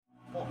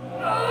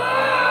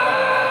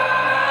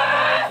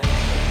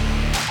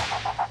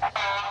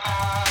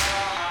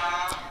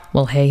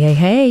Well,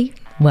 hey.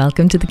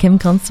 Welcome to the Kim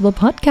Constable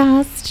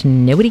podcast.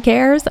 Nobody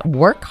cares.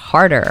 Work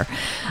harder.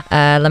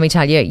 Let me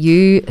tell you,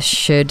 you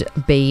should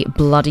be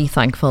bloody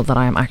thankful that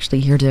I am actually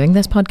here doing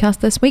this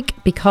podcast this week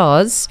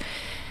because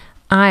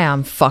I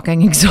am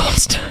fucking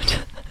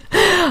exhausted.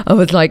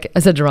 I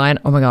said to Ryan,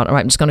 oh my God, all right,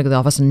 I'm just going to go to the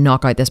office and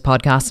knock out this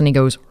podcast. And he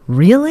goes,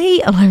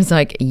 really? And I was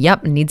like,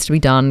 yep, it needs to be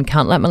done.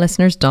 Can't let my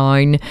listeners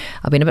down.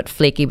 I've been a bit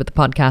flaky with the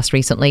podcast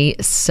recently.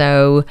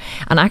 So,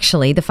 and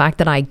actually the fact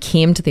that I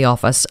came to the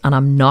office and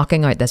I'm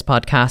knocking out this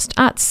podcast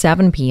at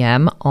 7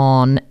 p.m.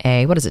 on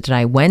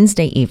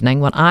Wednesday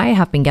evening, when I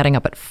have been getting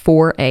up at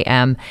 4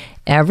 a.m.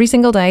 every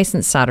single day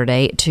since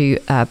Saturday to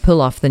pull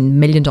off the $1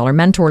 Million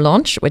Mentor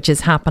launch, which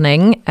is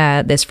happening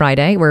this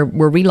Friday. We're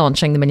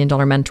relaunching the $1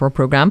 Million Mentor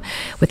program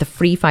with a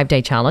free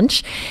 5-day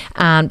challenge.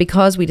 And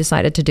because we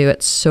decided to do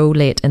it so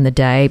late in the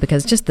day,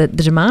 because just the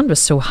demand was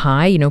so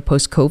high,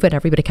 post-COVID,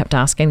 everybody kept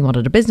asking, they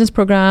wanted a business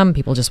program.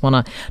 People just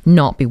want to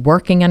not be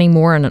working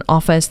anymore in an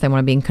office. They want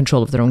to be in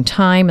control of their own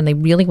time, and they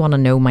really want to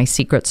know my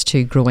secrets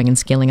to growing and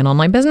scaling an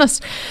online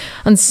business.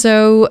 And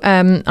so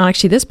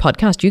actually this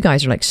podcast, you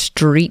guys are like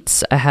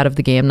streets ahead of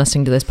the game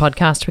listening to this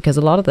podcast, because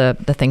a lot of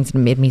the things that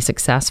made me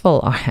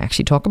successful I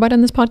actually talk about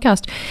in this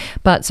podcast.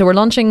 But so we're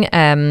launching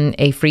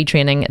a free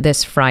training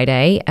this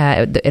Friday.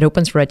 It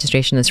opens for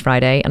registration this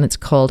Friday, and it's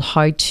called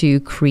How to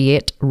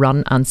Create,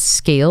 Run and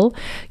Scale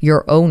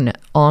Your Own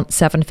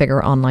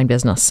 7-Figure Online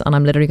Business. And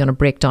I'm literally going to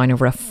break down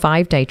over a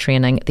 5-day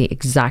training the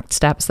exact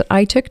steps that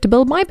I took to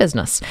build my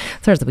business. So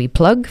there's the wee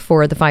plug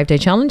for the 5-day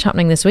challenge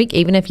happening this week.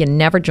 Even if you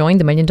never joined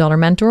the $1 Million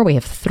Mentor, we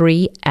have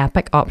 3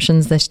 epic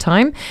options this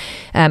time.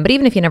 But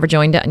even if you never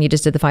joined it and you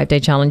just did the 5-day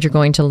challenge, you're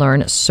going to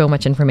learn so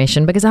much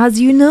information, because as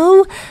you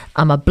know,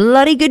 I'm a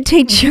bloody good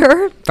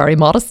teacher, very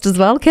modest as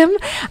well, Kim,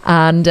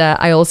 and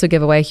I also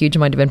give away a huge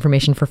amount of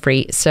information for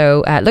free.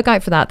 So look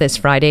out for that this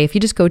Friday. If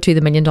you just go to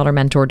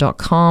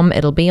themilliondollarmentor.com,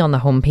 it'll be on the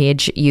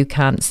homepage. You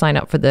can sign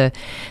up for the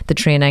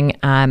training,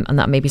 and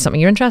that may be something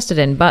you're interested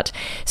in. But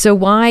so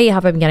why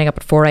have I been getting up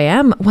at 4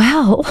 a.m?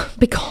 Well,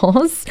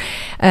 because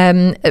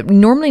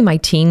normally my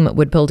team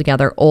would pull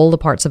together all the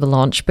parts of a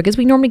launch, because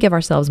we normally give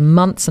ourselves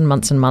months and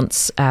months and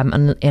months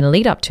and in a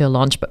lead up to a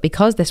launch. But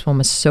because this one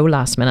was so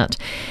last minute,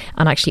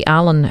 and actually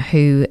Alan,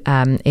 who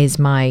is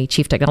my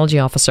chief technology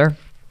officer,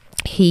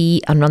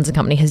 he runs a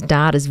company. His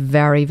dad is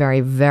very, very,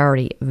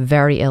 very,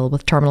 very ill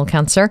with terminal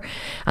cancer.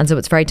 And so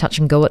it's very touch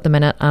and go at the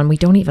minute. And we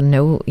don't even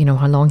know,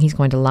 how long he's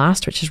going to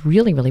last, which is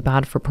really, really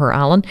bad for poor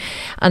Alan.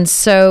 And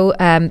so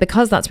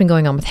because that's been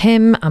going on with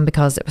him, and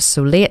because it was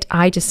so late,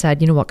 I just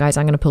said, you know what, guys,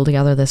 I'm going to pull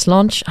together this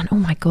launch. And oh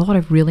my God,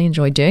 I've really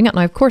enjoyed doing it.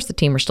 Now, of course, the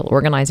team are still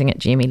organizing it.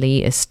 Jamie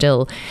Lee is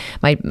still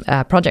my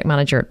project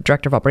manager,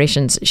 director of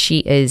operations. She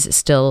is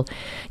still,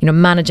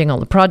 managing all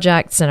the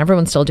projects, and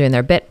everyone's still doing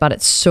their bit. But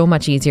it's so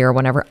much easier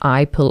whenever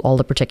I pull all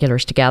the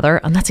particulars together.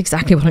 And that's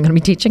exactly what I'm going to be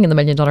teaching in the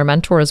 $1 Million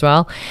Mentor as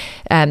well.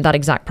 That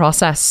exact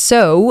process.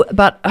 So,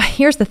 but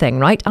here's the thing,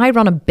 right? I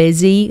run a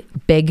busy,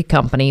 big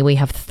company. We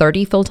have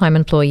 30 full-time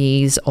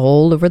employees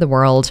all over the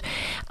world.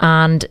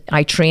 And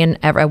I train,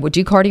 I would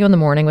do cardio in the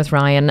morning with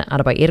Ryan at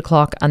about 8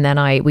 o'clock. And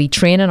then we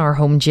train in our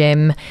home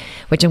gym,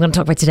 which I'm going to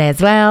talk about today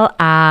as well.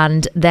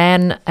 And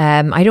then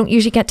I don't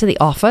usually get to the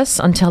office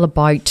until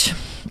about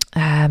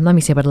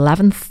about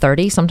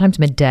 11:30, sometimes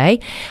midday.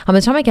 And by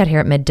the time I get here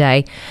at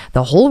midday,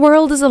 the whole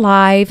world is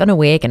alive and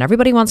awake, and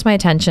everybody wants my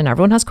attention.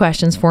 Everyone has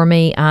questions for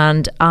me,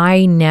 and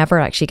I never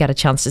actually get a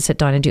chance to sit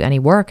down and do any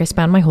work. I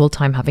spend my whole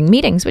time having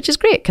meetings, which is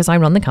great because I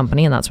run the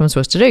company and that's what I'm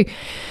supposed to do.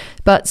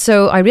 But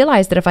so I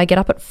realized that if I get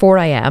up at 4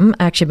 a.m,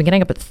 actually I've been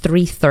getting up at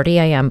 3:30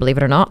 a.m, believe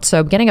it or not. So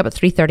I'm getting up at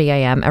 3:30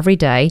 a.m. every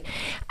day,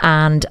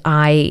 and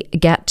I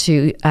get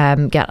to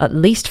get at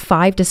least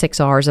 5 to 6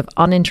 hours of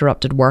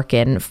uninterrupted work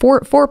in.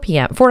 4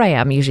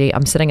 a.m. usually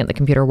I'm sitting at the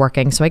computer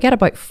working. So I get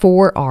about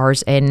 4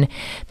 hours in.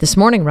 This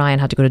morning Ryan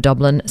had to go to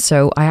Dublin,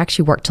 so I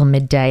actually worked till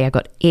midday. I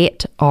got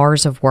 8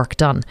 hours of work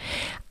done.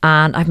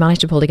 And I've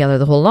managed to pull together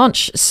the whole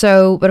launch.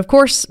 So, but of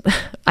course,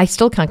 I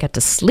still can't get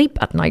to sleep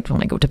at night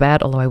when I go to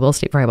bed, although I will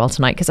sleep very well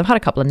tonight because I've had a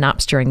couple of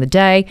naps during the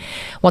day.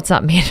 What's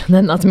that made? And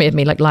then that's made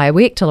me lie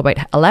awake till about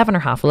 11 or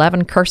half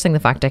 11, cursing the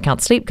fact I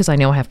can't sleep because I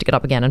know I have to get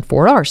up again in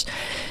 4 hours.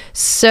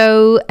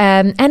 So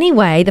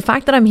anyway, the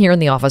fact that I'm here in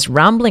the office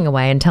rambling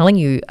away and telling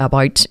you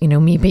about,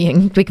 me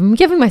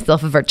giving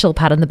myself a virtual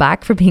pat on the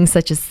back for being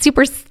such a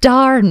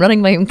superstar and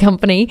running my own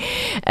company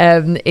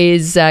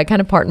is kind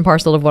of part and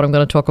parcel of what I'm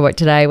going to talk about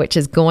today, which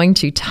is going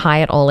to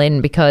tie it all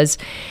in, because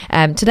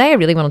today I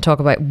really want to talk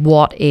about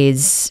what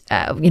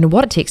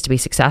it takes to be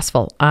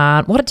successful.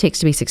 What it takes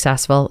to be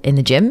successful in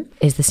the gym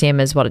is the same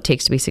as what it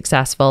takes to be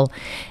successful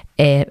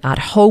at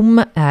home,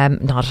 not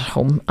at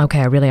home. Okay,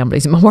 I really am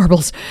losing my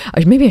marbles.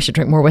 Maybe I should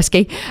drink more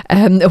whiskey.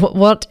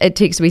 What it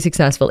takes to be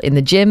successful in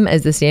the gym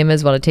is the same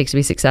as what it takes to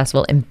be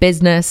successful in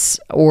business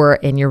or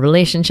in your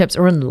relationships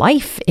or in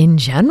life in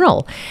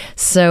general.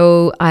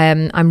 So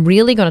I'm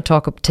really going to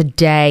talk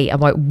today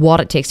about what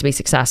it takes to be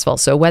successful.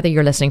 So whether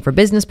you're listening for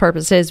business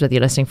purposes, whether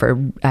you're listening for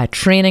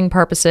training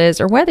purposes,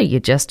 or whether you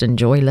just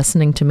enjoy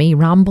listening to me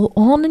ramble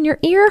on in your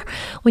ear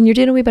when you're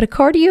doing a wee bit of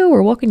cardio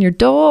or walking your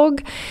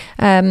dog,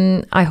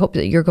 I hope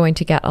that you're going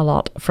to get a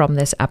lot from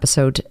this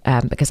episode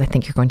because I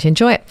think you're going to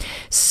enjoy it.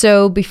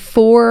 So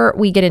before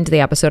we get into the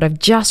episode, I've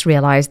just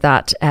realised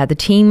that the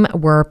team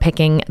were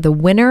picking the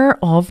winner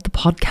of the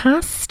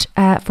podcast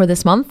for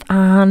this month,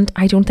 and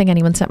I don't think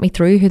anyone sent me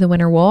through who the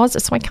winner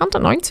was, so I can't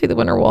announce who the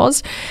winner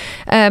was.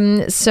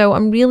 So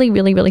I'm really,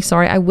 really, really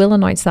sorry. I will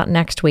announce that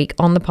next week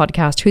on the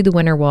podcast who the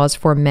winner was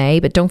for May,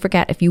 but don't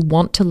forget, if you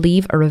want to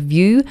leave a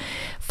review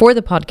for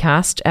the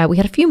podcast, we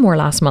had a few more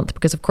last month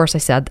because of course I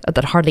said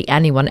that hardly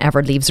anyone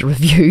ever leaves a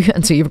review,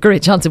 and so you have a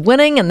great chance of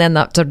winning, and then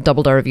that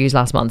doubled our reviews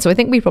last month. So I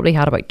think we probably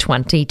had about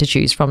 20 to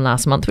choose from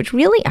last month, which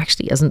really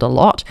actually isn't a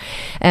lot.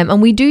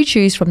 And we do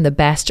choose from the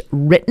best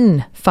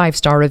written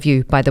 5-star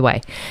review, by the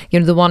way. You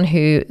know, the one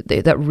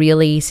that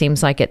really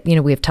seems like it, you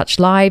know, we have touched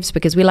lives,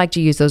 because we like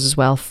to use those as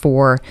well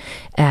for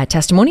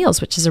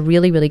testimonials, which is a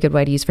really, really good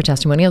way to use for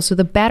testimonials. So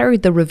the better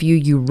the review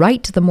you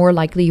write, the more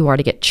likely you are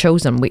to get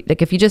chosen.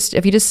 If you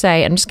just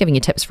say, I'm just giving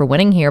you tips for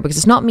winning here, because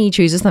it's not me who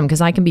chooses them,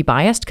 because I can be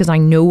biased, because I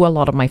know a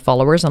lot of my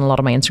followers and a lot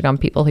of my Instagram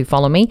people who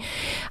follow me,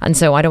 and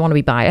so I don't want to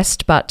be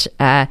biased. But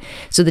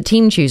so the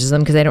team chooses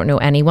them because they don't know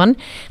anyone,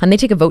 and they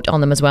take a vote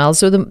on them as well.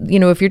 So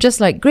if you're just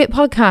like, great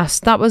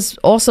podcast, that was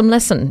awesome,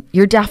 listen,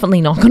 you're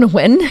definitely not going to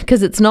win,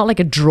 because it's not like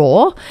a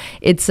draw.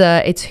 It's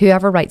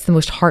whoever writes the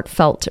most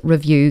heartfelt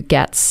review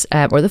gets,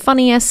 or the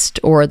funniest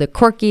or the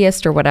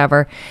quirkiest or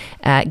whatever,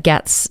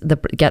 gets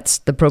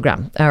the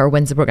program or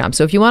wins the program.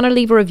 So if you want to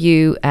leave a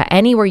review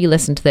anywhere you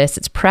listen to this,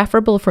 it's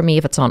preferable for me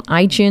if it's on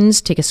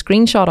iTunes. Take a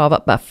screenshot of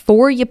it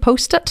before you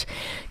post it,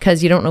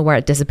 because you don't know where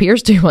it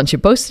disappears to once you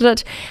posted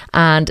it,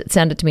 and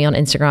send it to me on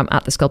Instagram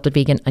at The Sculpted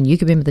Vegan, and you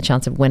could be with the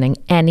chance of winning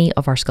any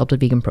of our Sculpted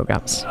Vegan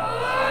programs.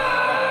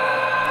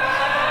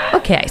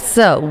 Okay,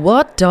 so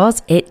what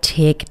does it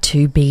take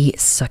to be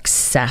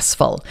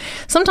successful?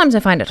 Sometimes I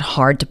find it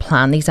hard to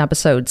plan these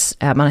episodes,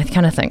 and I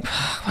kind of think,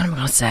 what am I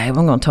going to say? What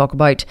am I going to talk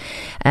about?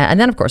 And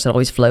then, of course, it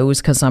always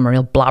flows because I'm a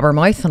real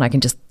blabbermouth and I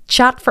can just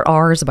chat for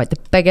hours about the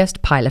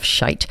biggest pile of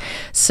shite.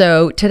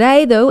 So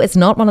today, though, it's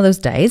not one of those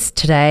days.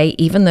 Today,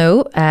 even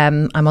though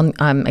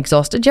I'm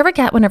exhausted. Do you ever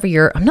get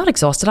whenever I'm not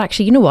exhausted,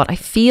 actually, you know what? I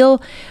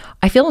feel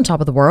on top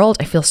of the world.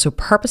 I feel so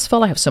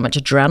purposeful. I have so much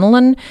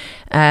adrenaline.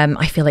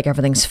 I feel like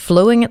everything's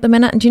flowing at the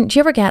minute. And do you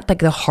ever get like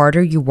the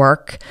harder you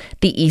work,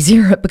 the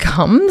easier it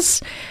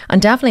becomes?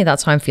 And definitely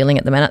that's how I'm feeling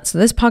at the minute. So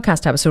this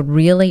podcast episode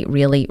really,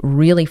 really,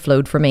 really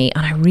flowed for me.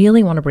 And I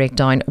really want to break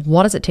down,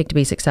 what does it take to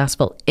be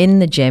successful in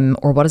the gym,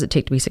 or what does it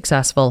take to be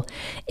successful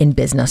in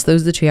business?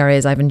 Those are the two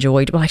areas I've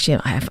enjoyed. Well,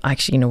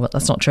 actually, you know what?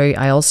 That's not true.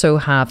 I also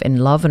have, in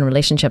love and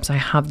relationships, I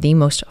have the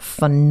most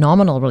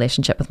phenomenal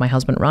relationship with my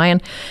husband,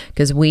 Ryan,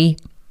 because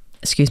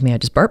excuse me, I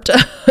just burped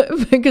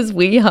because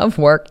we have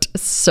worked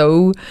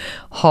so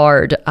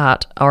hard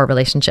at our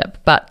relationship.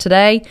 But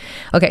today,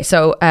 okay,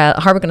 so how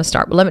are we going to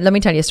start? Well, let me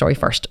tell you a story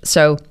first.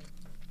 So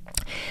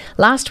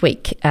last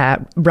week,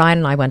 Brian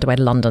and I went away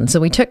to London.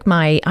 So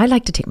I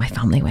like to take my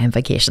family away on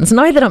vacations.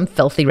 Now that I'm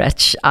filthy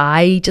rich,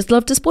 I just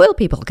love to spoil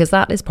people, because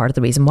that is part of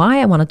the reason why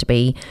I wanted to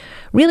be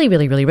really,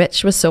 really, really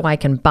rich, was so I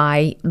can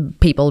buy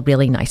people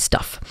really nice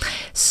stuff.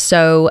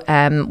 So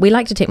we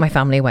like to take my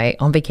family away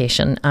on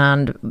vacation.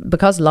 And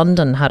because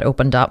London had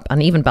opened up,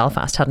 and even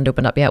Belfast hadn't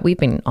opened up yet, we've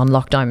been on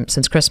lockdown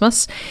since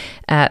Christmas.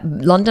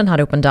 London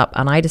had opened up,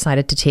 and I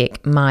decided to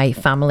take my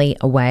family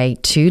away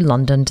to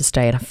London to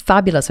stay at a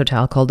fabulous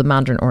hotel called the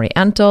Mandarin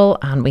Oriental,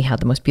 and we had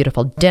the most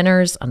beautiful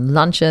dinners and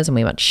lunches, and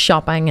we went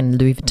shopping in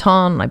Louis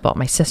Vuitton. I bought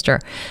my sister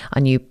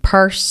a new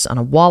purse and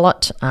a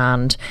wallet,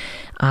 and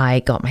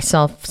I got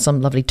myself some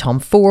lovely Tom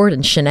Ford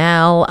and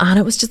Chanel, and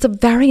it was just a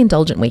very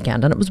indulgent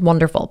weekend, and it was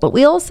wonderful. But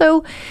we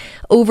also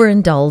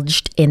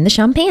overindulged in the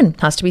champagne,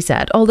 has to be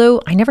said.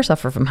 Although I never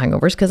suffer from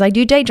hangovers, because I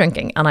do day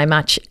drinking, and I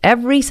match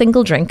every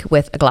single drink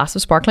with a glass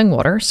of sparkling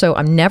water, so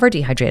I'm never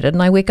dehydrated,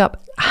 and I wake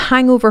up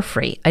hangover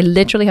free. I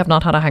literally have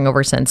not had a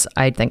hangover since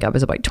I think I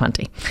was about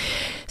 20.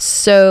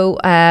 So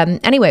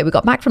anyway, we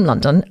got back from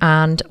London,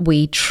 and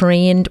we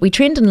trained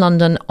in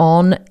London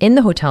in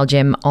the hotel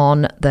gym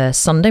on the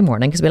Sunday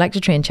morning, because we like to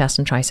train chest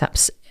and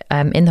triceps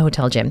in the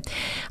hotel gym.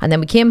 And then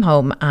we came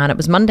home, and it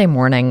was Monday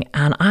morning,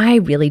 and I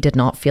really did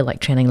not feel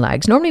like training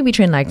legs. Normally we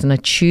train legs on a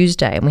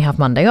Tuesday and we have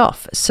Monday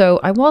off. So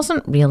I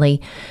wasn't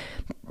really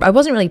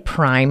wasn't really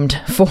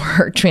primed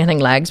for training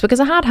legs because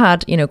I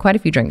had, you know, quite a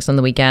few drinks on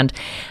the weekend,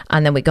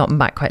 and then we got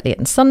back quite late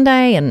on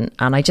Sunday, and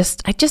I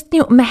just,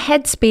 you know, my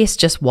headspace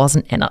just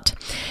wasn't in it.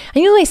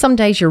 And you know, like some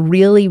days you're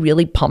really,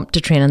 really pumped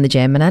to train in the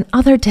gym, and then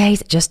other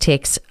days it just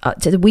takes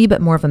a wee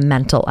bit more of a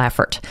mental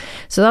effort.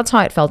 So that's how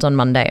it felt on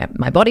Monday.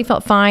 My body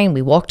felt fine.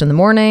 We walked in the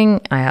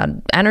morning. I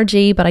had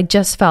energy, but I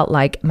just felt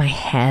like my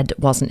head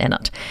wasn't in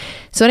it.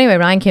 So anyway,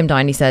 Ryan came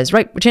down. He says,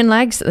 right, we're training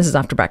legs. This is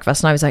after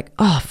breakfast. And I was like,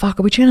 oh, fuck,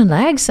 are we training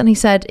legs? And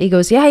he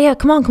goes, yeah,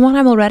 come on,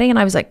 I'm all ready. And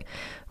I was like,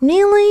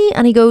 really?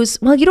 And he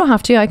goes, well, you don't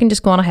have to. I can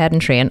just go on ahead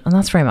and train. And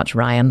that's very much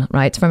Ryan,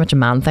 right? It's very much a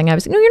man thing. I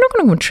was like, no, you're not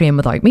going to go and train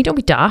without me. Don't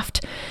be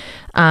daft.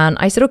 And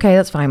I said, okay,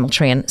 that's fine, we'll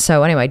train.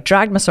 So anyway,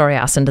 dragged my sorry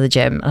ass into the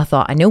gym. And I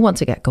thought, I know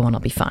once I get going, I'll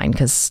be fine,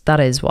 because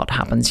that is what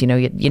happens. You know,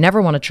 you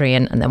never want to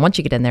train. And then once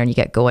you get in there and you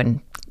get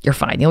going, you're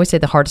fine. You always say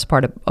the hardest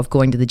part of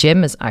going to the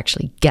gym is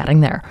actually getting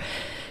there.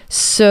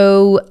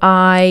 So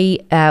I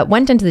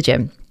went into the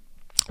gym.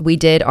 We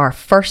did our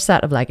first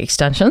set of leg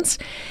extensions.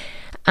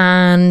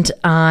 And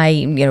I,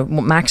 you know,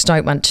 maxed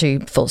out, went to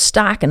full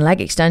stack and leg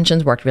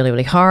extensions, worked really,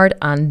 really hard.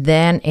 And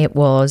then it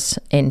was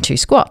into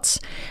squats.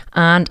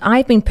 And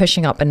I've been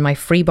pushing up in my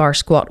free bar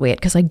squat weight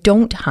because I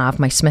don't have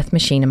my Smith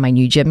machine in my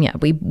new gym yet.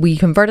 We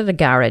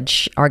converted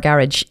our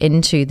garage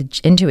into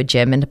a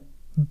gym, in a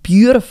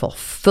beautiful,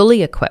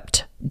 fully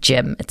equipped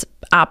gym. It's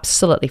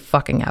absolutely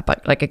fucking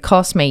epic. Like, it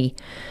cost me...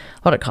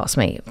 What it cost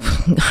me?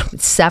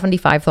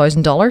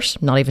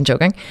 $75,000, not even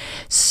joking.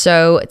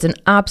 So it's an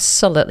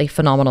absolutely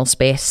phenomenal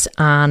space.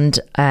 And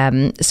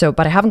but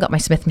I haven't got my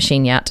Smith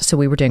machine yet. So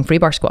we were doing free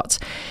bar squats.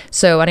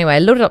 So anyway, I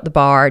loaded up the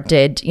bar,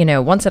 did, you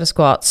know, one set of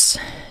squats,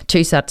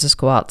 two sets of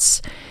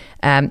squats,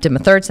 did my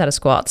third set of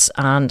squats.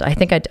 And I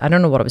think I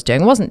don't know what I was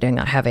doing. I wasn't doing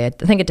that heavy. I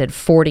think I did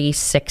 40,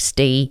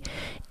 60,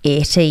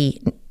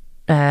 80,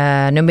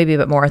 no, maybe a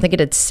bit more. I think I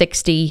did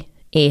 60,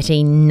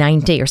 80,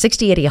 90 or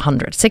 60, 80,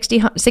 100,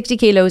 60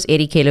 kilos,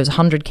 80 kilos,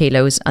 100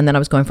 kilos. And then I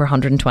was going for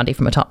 120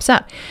 from a top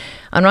set.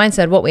 And Ryan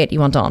said, what weight do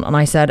you want on? And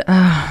I said,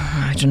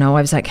 I don't know.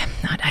 I was like,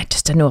 I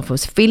just didn't know if I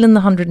was feeling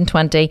the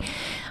 120.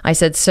 I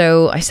said,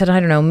 I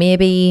don't know,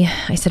 maybe,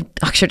 I said,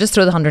 actually, just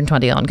throw the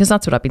 120 on, because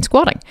that's what I've been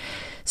squatting.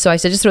 So I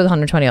said, just throw the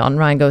 120 on.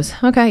 Ryan goes,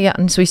 okay, yeah.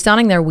 And so he's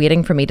standing there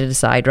waiting for me to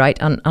decide, right?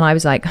 And I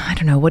was like, I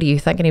don't know, what do you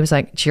think? And he was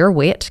like, it's your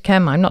weight,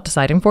 Kim. I'm not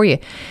deciding for you.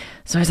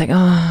 So I was like,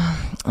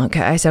 oh,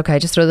 okay. I said, okay,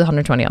 just throw the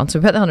 120 on. So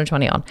we put the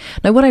 120 on.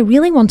 Now, what I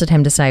really wanted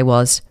him to say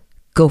was,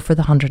 go for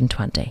the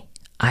 120.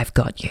 I've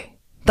got you.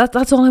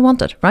 That's all I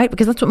wanted, right?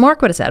 Because that's what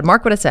Mark would have said.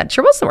 Mark would have said,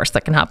 sure, what's the worst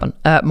that can happen?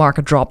 Mark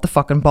would drop the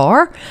fucking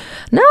bar.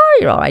 No,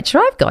 you're all right.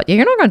 Sure, I've got you.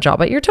 You're not going to drop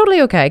it. You're totally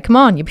okay. Come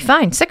on, you'll be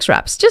fine. 6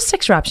 reps. Just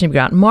 6 reps and you'll be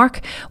grand.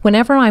 Mark,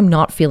 whenever I'm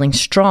not feeling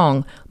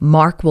strong,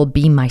 Mark will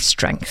be my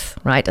strength,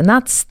 right? And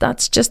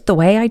that's just the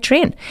way I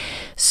train.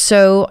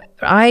 So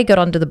I got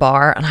onto the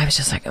bar and I was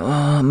just like,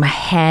 oh, my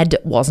head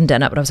wasn't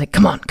in it, but I was like,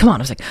 come on. I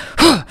was like,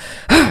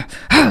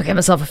 give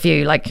myself a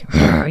few, like,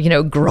 you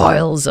know,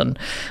 groils and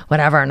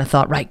whatever. And I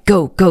thought, right,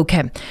 go,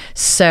 Kim.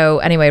 So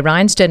anyway,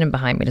 Ryan stood in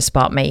behind me to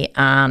spot me,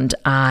 and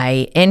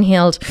I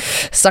inhaled,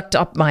 sucked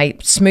up my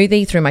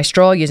smoothie through my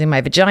straw using my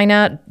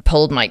vagina,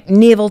 pulled my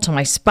navel to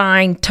my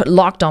spine,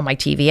 locked on my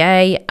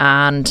TVA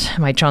and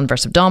my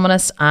transverse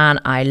abdominis,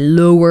 and I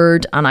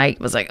lowered, and I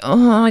was like,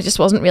 oh, I just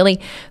wasn't really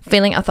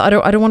feeling, I thought,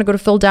 I don't want to go to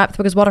full depth,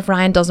 because what if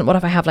Ryan doesn't? What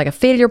if I have like a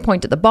failure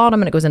point at the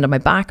bottom and it goes into my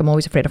back? I'm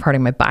always afraid of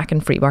hurting my back in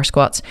free bar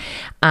squats.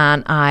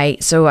 And I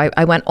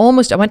went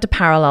to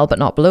parallel, but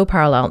not below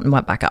parallel, and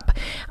went back up.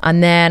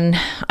 And then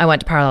I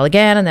went to parallel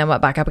again, and then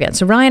went back up again.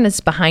 So Ryan is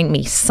behind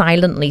me,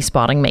 silently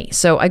spotting me.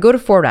 So I go to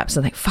 4 reps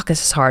and I think, fuck,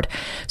 this is hard.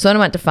 So then I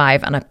went to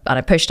 5 and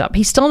I pushed up.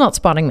 He's still not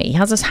spotting me. He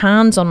has his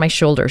hands on my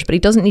shoulders, but he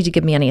doesn't need to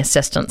give me any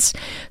assistance.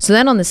 So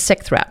then on the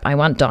 6th rep, I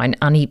went down,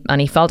 and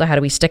he felt I had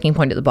a wee sticking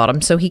point at the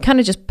bottom. So he kind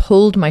of just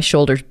pulled my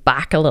shoulders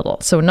back a little.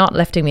 So not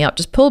lifting me up,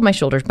 just pulled my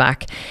shoulders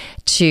back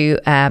to,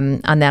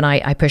 and then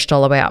I pushed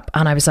all the way up,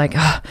 and I was like,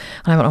 oh,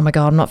 and I went, oh my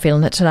God, I'm not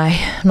feeling it today.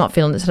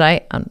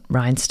 And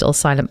Ryan's still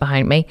silent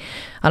behind me.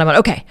 And I went,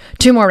 okay,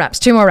 2 more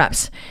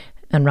reps.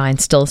 And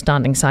Ryan's still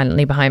standing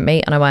silently behind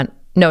me. And I went,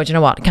 no, do you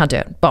know what? I can't do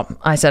it. But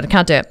I said, I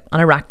can't do it.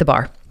 And I racked the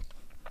bar.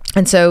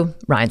 And so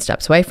Ryan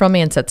steps away from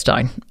me and sits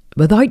down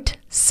without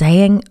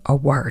saying a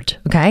word.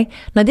 Okay.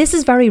 Now this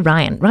is very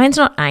Ryan. Ryan's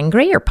not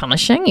angry or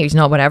punishing. He's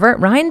not whatever.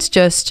 Ryan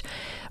just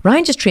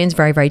trains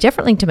very, very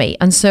differently to me.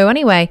 And so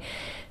anyway,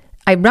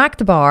 I racked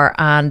the bar,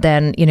 and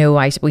then, you know,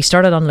 we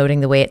started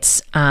unloading the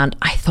weights, and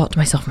I thought to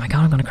myself, oh my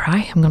God, I'm going to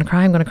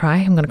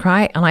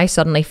cry. And I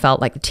suddenly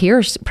felt like the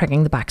tears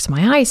pricking the backs of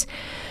my eyes.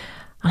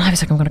 And I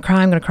was like, I'm going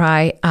to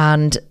cry.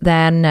 And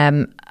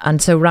then,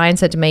 and so Ryan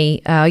said to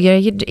me,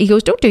 he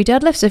goes, don't do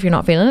deadlifts if you're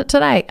not feeling it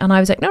today. And I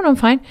was like, no, I'm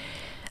fine.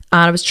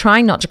 And I was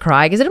trying not to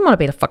cry, because I didn't want to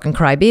be a fucking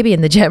crybaby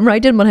in the gym, right? I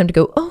didn't want him to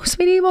go, oh,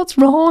 sweetie, what's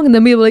wrong? And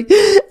then we were like,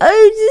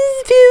 I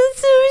just feel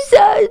so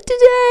sad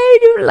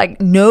today.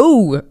 Like,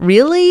 no,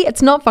 really?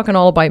 It's not fucking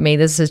all about me.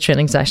 This is his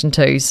training session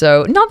too.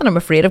 So not that I'm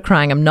afraid of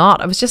crying. I'm not.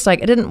 I was just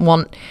like, I didn't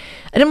want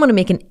I didn't want to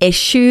make an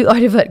issue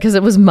out of it because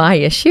it was my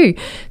issue.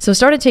 So I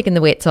started taking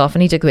the weights off,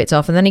 and he took the weights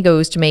off, and then he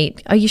goes to me,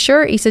 "Are you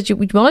sure?" He said, "You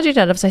want to do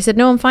deadlifts?" I said,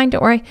 "No, I'm fine,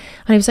 don't worry."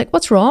 And he was like,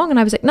 "What's wrong?" And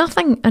I was like,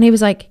 "Nothing." And he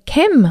was like,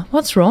 "Kim,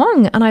 what's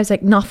wrong?" And I was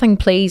like, "Nothing,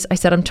 please." I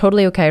said, "I'm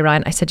totally okay,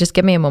 Ryan." I said, "Just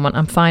give me a moment.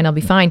 I'm fine. I'll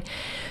be fine."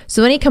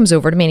 So then he comes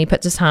over to me and he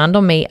puts his hand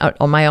on me,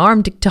 on my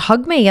arm to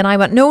hug me. And I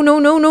went, no,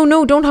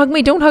 don't hug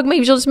me. Don't hug me.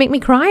 You'll just make me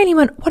cry. And he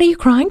went, "What are you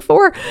crying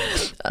for?"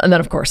 And then,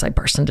 of course, I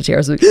burst into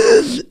tears. Like,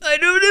 I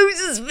don't know. I was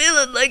just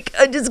feeling like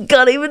I just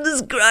can't even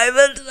describe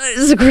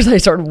it. Of course, I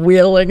started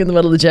wailing in the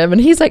middle of the gym. And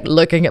he's like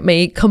looking at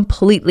me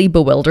completely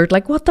bewildered.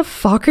 Like, "What the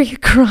fuck are you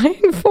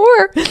crying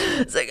for?"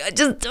 It's like, "I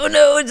just don't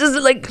know. It's just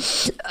like,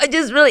 I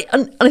just really..."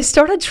 And I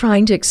started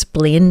trying to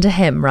explain to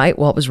him, right,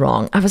 what was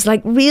wrong. I was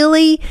like,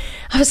 really?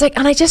 I was like,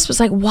 and I just was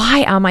like,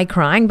 why am I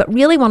crying? But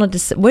really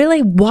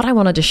what I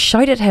wanted to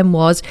shout at him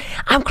was,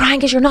 "I'm crying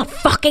because you're not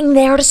fucking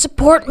there to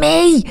support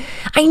me.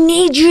 I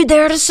need you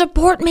there to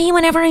support me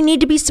whenever I need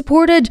to be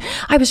supported."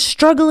 I was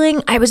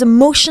struggling. I was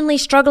emotionally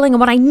struggling. And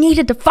what I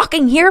needed to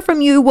fucking hear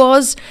from you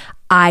was,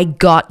 "I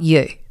got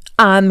you.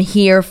 I'm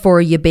here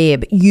for you,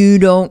 babe. You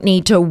don't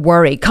need to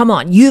worry. Come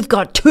on, you've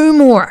got two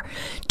more.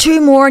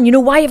 And you know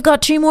why you've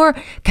got two more?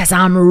 Because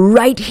I'm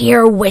right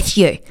here with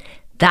you."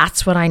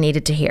 That's what I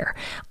needed to hear.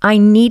 I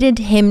needed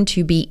him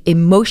to be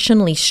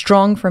emotionally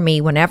strong for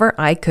me whenever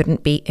I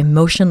couldn't be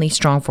emotionally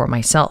strong for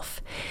myself.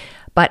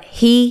 But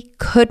he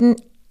couldn't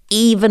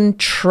even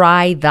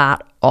try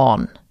that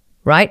on,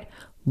 right?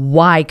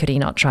 Why could he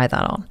not try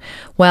that on?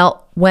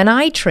 Well, when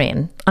I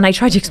train, and I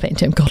tried to explain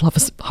to him, God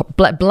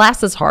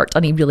bless his heart,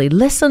 and he really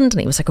listened, and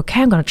he was like,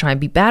 "Okay, I'm going to try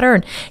and be better,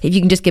 and if you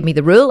can just give me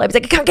the rule." I was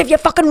like, "I can't give you a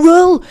fucking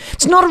rule.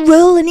 It's not a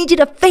rule. I need you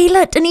to feel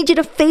it. I need you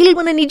to feel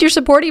when I need your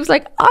support." He was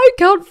like, "I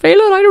can't feel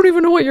it. I don't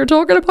even know what you're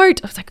talking about."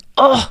 I was like,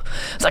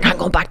 I'm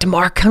going back to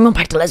Mark. I'm going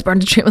back to Lisburn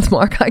to train with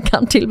Mark. I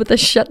can't deal with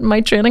this shit in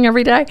my training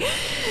every day.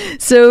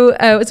 So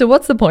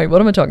what's the point? What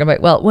am I talking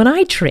about? Well, when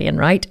I train,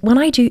 right, when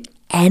I do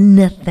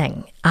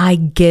anything, I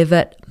give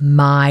it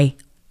my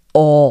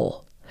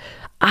all.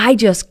 I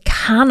just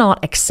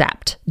cannot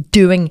accept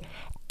doing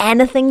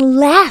anything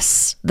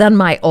less than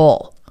my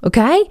all.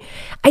 Okay?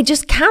 I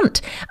just can't.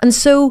 And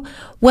so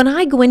when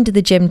I go into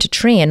the gym to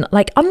train,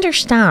 like,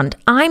 understand,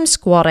 I'm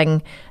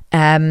squatting.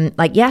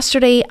 Like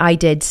yesterday I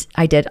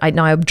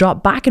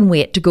dropped back in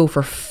weight to go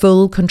for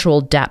full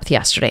controlled depth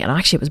yesterday, and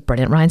actually it was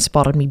brilliant. Ryan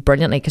spotted me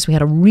brilliantly because we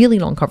had a really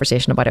long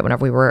conversation about it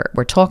whenever we were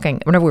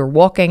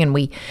walking, and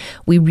we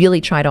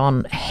really tried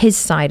on his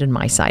side and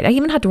my side. I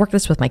even had to work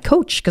this with my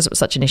coach because it was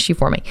such an issue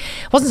for me.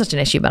 It wasn't such an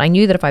issue, but I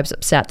knew that if I was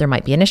upset there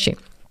might be an issue.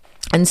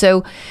 And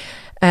so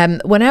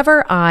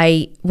whenever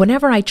I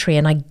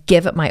train, I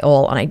give it my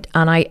all. And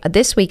I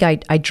this week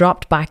I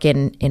dropped back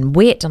in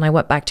weight, and I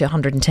went back to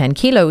 110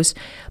 kilos.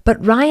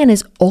 But Ryan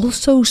is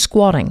also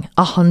squatting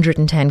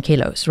 110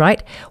 kilos,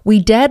 right? We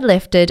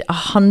deadlifted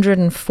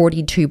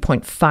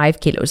 142.5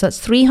 kilos. That's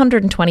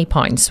 320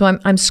 pounds. So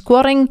I'm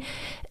squatting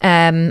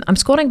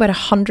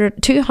about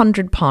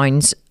 200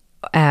 pounds.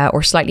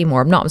 Or slightly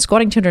more. I'm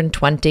squatting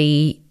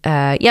 220.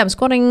 I'm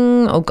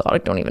squatting, oh God, I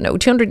don't even know,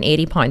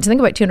 280 pounds. I think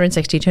about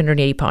 260,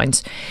 280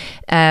 pounds.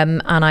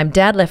 And I'm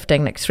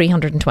deadlifting like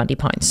 320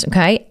 pounds.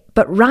 Okay.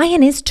 But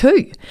Ryan is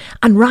too.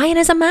 And Ryan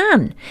is a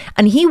man.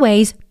 And he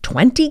weighs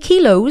 20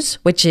 kilos,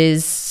 which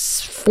is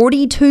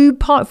 42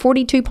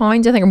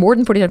 pounds, I think, or more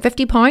than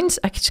 50 pounds.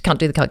 I just can't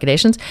do the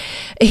calculations.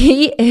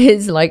 He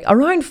is like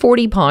around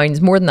 40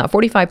 pounds, more than that,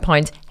 45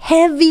 pounds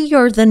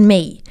heavier than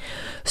me.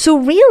 So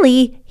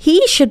really,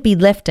 he should be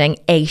lifting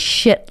a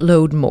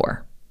shitload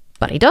more.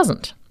 But he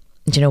doesn't.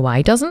 Do you know why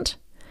he doesn't?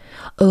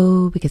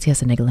 Oh, because he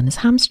has a niggle in his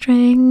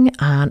hamstring,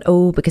 and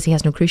because he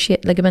has no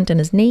cruciate ligament in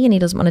his knee and he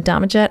doesn't want to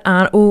damage it,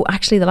 and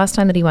actually the last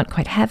time that he went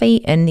quite heavy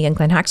in the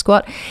incline hack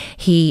squat,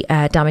 he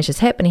damaged his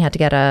hip and he had to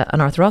get an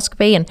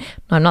arthroscopy. And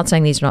I'm not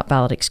saying these are not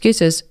valid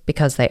excuses,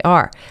 because they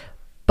are,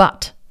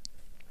 but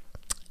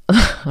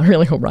I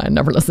really hope Ryan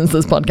never listens to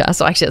this podcast.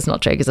 So actually it's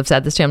not true, because I've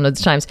said this to him loads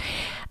of times.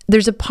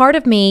 There's a part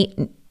of me,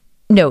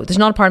 no, there's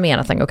not a part of me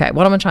anything. Okay,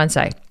 what am I trying to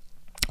say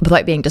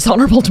without being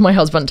dishonourable to my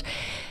husband?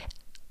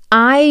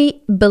 I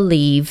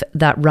believe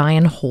that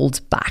Ryan holds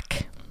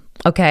back.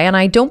 Okay, and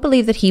I don't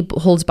believe that he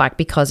holds back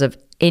because of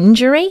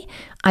injury.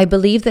 I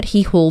believe that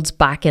he holds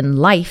back in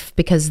life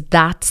because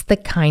that's the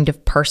kind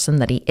of person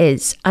that he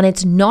is. And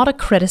it's not a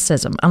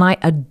criticism, and I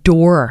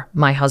adore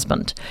my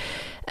husband.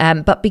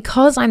 But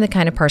because I'm the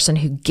kind of person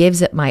who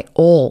gives it my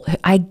all,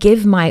 I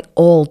give my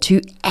all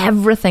to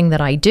everything that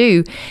I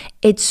do,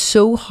 it's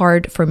so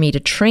hard for me to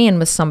train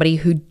with somebody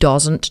who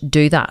doesn't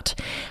do that.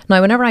 Now,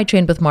 whenever I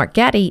trained with Mark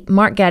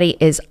Getty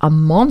is a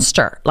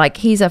monster. Like,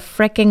 he's a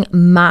freaking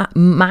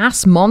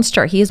mass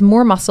monster. He has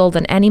more muscle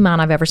than any man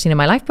I've ever seen in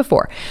my life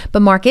before.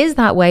 But Mark is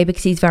that way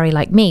because he's very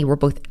like me. We're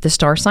both the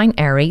star sign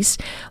Aries.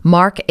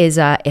 Mark is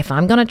if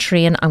I'm going to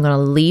train, I'm going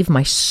to leave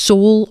my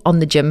soul on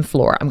the gym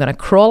floor. I'm going to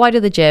crawl out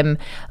of the gym,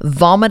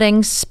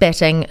 vomiting,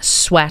 spitting,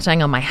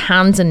 sweating on my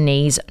hands and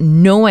knees,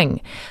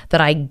 knowing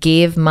that I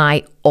gave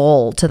my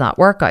all to that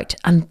workout.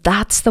 And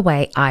that's the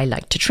way I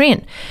like to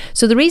train.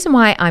 So the reason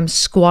why I'm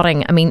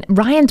squatting, I mean,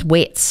 Ryan's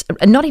weights,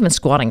 not even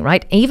squatting,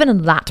 right? Even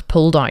in lat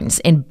pull downs,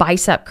 in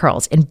bicep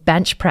curls, in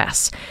bench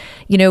press.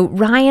 You know,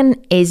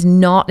 Ryan is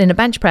not in a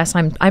bench press.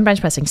 I'm bench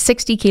pressing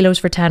 60 kilos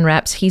for 10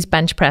 reps. He's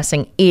bench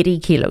pressing 80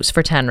 kilos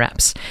for 10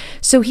 reps.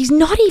 So he's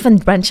not even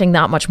benching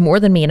that much more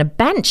than me in a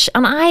bench.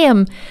 And I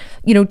am,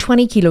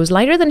 20 kilos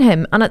lighter than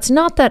him. And it's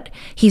not that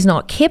he's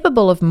not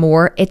capable of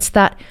more. It's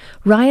that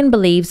Ryan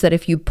believes that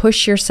if you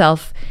push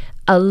yourself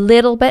a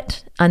little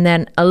bit and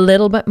then a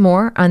little bit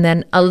more and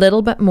then a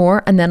little bit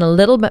more and then a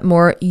little bit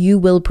more, you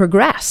will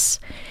progress.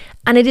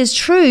 And it is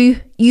true,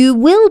 you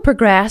will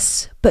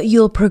progress, but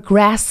you'll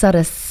progress at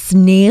a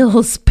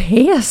snail's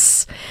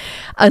pace.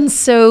 And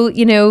so,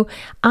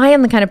 I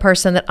am the kind of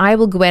person that I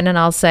will go in and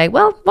I'll say,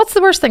 well, what's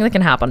the worst thing that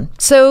can happen?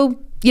 So,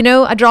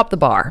 I dropped the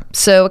bar,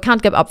 so I can't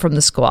get up from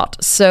the squat.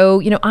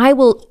 So, I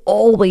will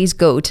always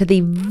go to the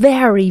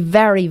very,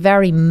 very,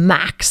 very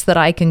max that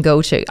I can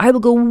go to. I will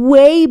go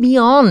way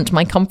beyond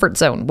my comfort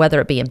zone, whether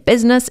it be in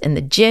business, in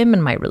the gym,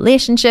 in my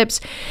relationships,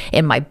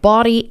 in my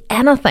body,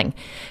 anything,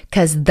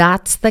 because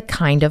that's the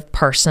kind of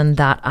person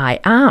that I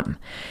am.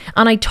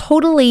 And I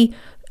totally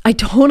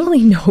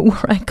know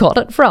where I got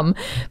it from,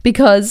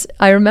 because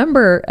I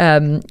remember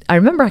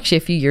actually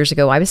a few years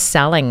ago, I was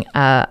selling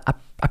a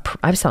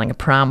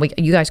pram.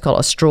 You guys call it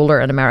a stroller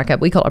in America.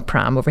 We call it a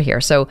pram over here.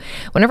 So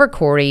whenever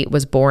Corey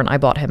was born, I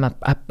bought him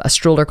a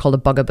stroller called a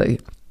Bugaboo.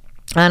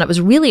 And it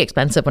was really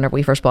expensive whenever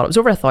we first bought it. It was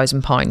over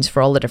 £1,000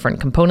 for all the different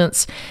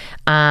components.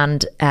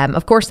 And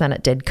of course, then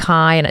it did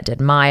Kai and it did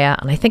Maya,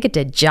 and I think it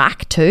did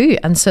Jack too.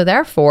 And so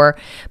therefore,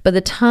 by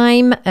the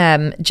time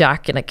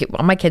Jack and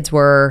my kids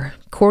were,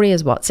 Corey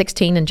is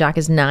 16 and Jack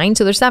is 9.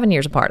 So they're 7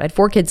 years apart. I had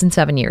 4 kids in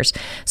 7 years.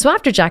 So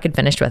after Jack had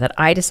finished with it,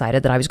 I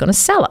decided that I was going to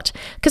sell it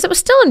because it was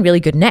still in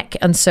really good nick.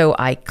 And so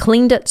I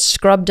cleaned it,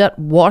 scrubbed it,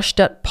 washed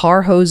it,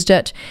 power hosed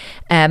it.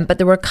 But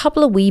there were a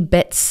couple of wee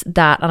bits and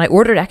I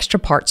ordered extra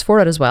parts for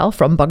it as well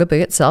from Bugaboo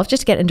itself,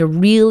 just to get into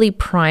really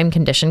prime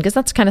condition, because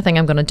that's the kind of thing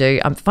I'm going to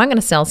do. If I'm going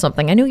to sell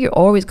something, I know you're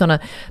always going to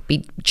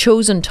be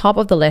chosen top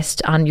of the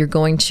list and you're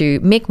going to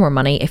make more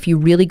money if you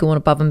really go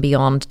above and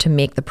beyond to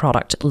make the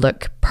product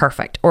look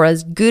perfect or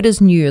as good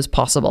as new as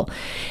possible.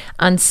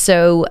 And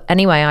so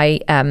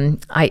anyway,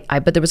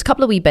 but there was a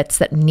couple of wee bits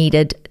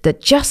that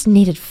just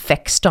needed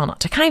fixed on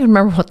it. I can't even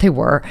remember what they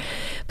were.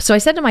 So I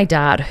said to my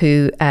dad,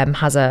 who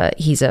owns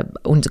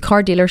a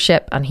car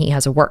dealership, and he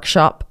has a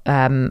workshop,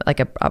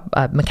 like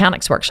a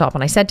mechanics workshop.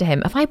 And I said to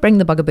him, if I bring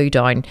the Bugaboo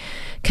down,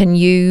 can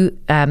you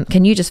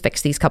just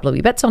fix these couple of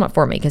wee bits on it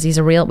for me? Because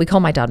we call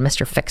my dad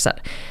Mr. Fix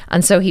It.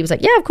 And so he was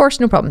like, yeah, of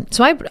course, no problem.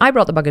 So I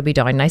brought the Bugaboo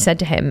down and I said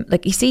to him,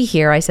 like, you see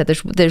here, I said,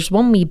 there's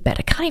one wee bit,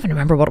 I can't even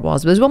remember what it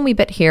was, but there's one wee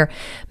bit here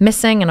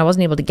missing, and I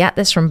wasn't able to get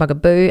this from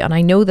Bugaboo, and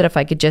I know that if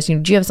I could just, do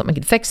you have something that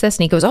could fix this?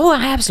 And he goes, oh,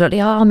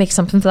 absolutely, I'll make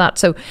something for that.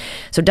 So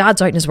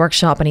Dad's out in his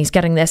workshop and he's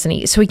getting this, and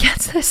he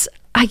gets this.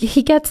 I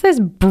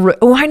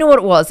know what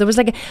it was. There was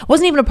it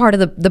wasn't even a part of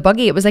the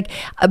buggy. It was like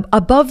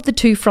above the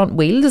 2 front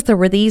wheels, there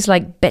were these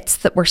like bits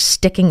that were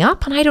sticking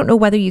up, and I don't know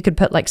whether you could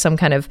put like some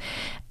kind of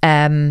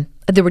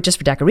they were just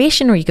for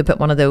decoration, or you could put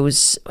one of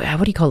those, what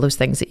do you call those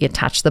things that you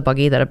attach to the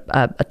buggy that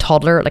a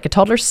toddler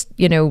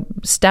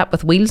step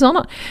with wheels on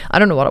it? I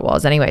don't know what it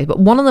was anyway, but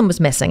one of them was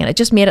missing and it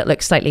just made it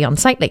look slightly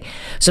unsightly.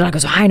 So Dad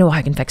goes, I know how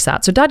I can fix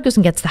that. So Dad goes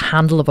and gets the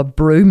handle of a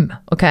broom,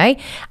 okay?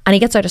 And he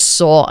gets out a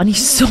saw and he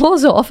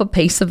saws off a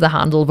piece of the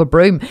handle of a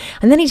broom,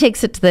 and then he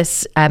takes it to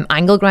this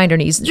angle grinder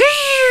and he's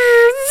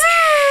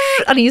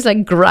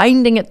like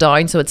grinding it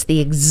down so it's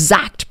the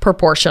exact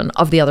proportion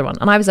of the other one.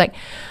 And I was like,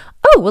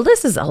 oh, well,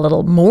 this is a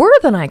little more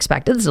than I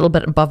expected. It's a little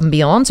bit above and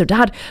beyond. So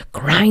Dad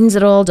grinds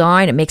it all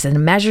down and makes it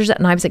and measures it.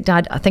 And I was like,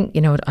 Dad, I think,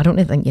 I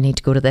don't think you need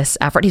to go to this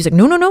effort. He's like,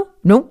 no.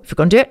 If you're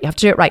going to do it, you have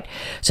to do it right.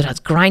 So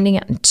Dad's grinding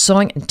it and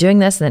sawing it and doing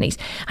this. And then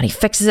he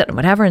fixes it and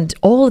whatever. And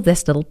all of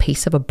this little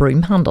piece of a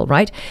broom handle,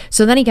 right?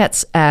 So then he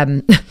gets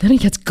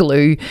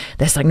glue.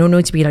 This like, no, it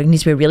needs to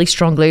be a really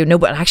strong glue. No,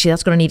 but actually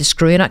that's going to need a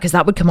screw in it, because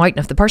that would come out.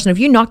 And if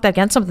you knocked that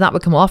against something, that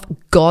would come off.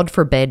 God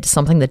forbid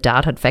something that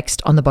Dad had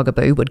fixed on the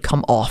Bugaboo would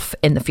come off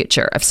in the future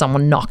if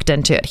someone knocked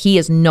into it. He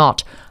is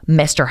not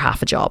Mr.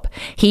 Half a Job.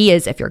 He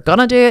is, if you're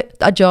gonna do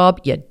a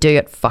job, you do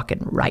it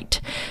fucking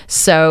right.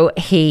 So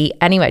he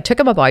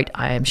took him about,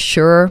 I am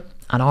sure,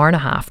 an hour and a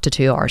half to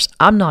 2 hours.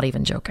 I'm not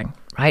even joking.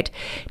 Right,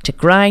 to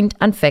grind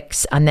and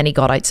fix. And then he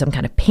got out some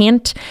kind of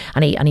paint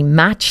and he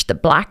matched the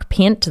black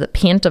paint to the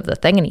paint of the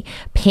thing, and he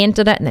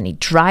painted it, and then he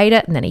dried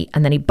it, and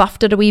then he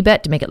buffed it a wee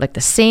bit to make it look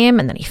the same,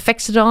 and then he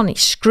fixed it on, and he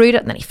screwed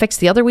it, and then he fixed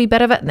the other wee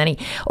bit of it, and then and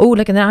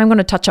then I'm going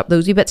to touch up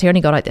those wee bits here, and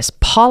he got out this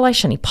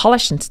polish and he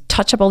polished and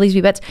touched up all these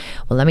wee bits.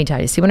 Well, let me tell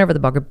you, see, whenever the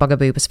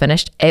Bugaboo was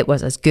finished, it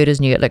was as good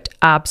as new. It looked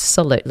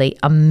absolutely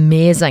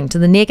amazing. To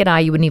the naked eye,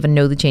 you wouldn't even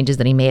know the changes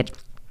that he made.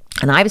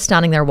 And I was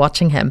standing there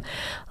watching him,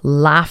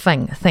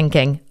 laughing,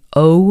 thinking,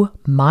 oh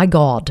my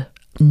God,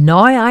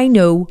 now I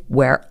know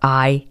where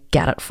I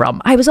get it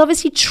from? I was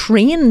obviously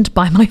trained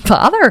by my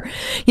father,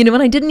 you know,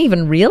 and I didn't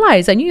even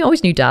realize. I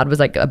always knew dad was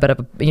like a bit of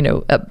a, you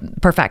know, a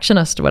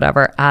perfectionist or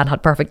whatever and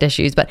had perfect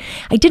issues, but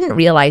I didn't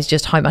realize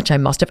just how much I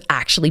must have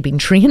actually been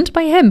trained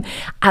by him.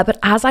 But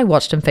as I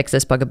watched him fix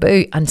this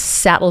bugaboo and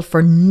settle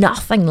for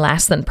nothing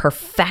less than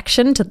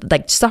perfection, to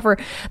like suffer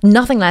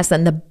nothing less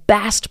than the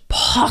best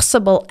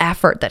possible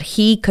effort that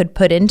he could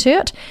put into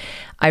it,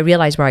 I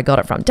realized where I got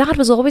it from. Dad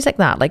was always like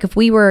that. Like if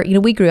we were, you know,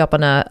 we grew up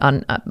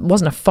on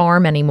wasn't a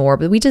farm anymore,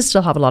 but we did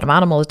still have a lot of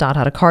animals. Dad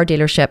had a car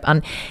dealership.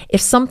 And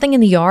if something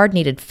in the yard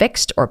needed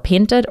fixed or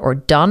painted or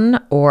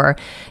done, or,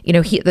 you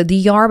know,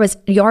 the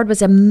yard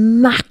was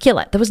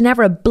immaculate. There was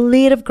never a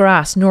blade of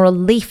grass nor a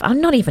leaf. I'm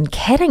not even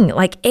kidding.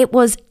 Like it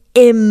was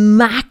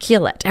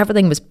immaculate.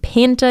 Everything was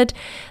painted,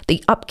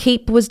 the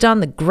upkeep was done,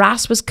 the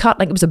grass was cut.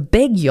 Like it was a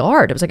big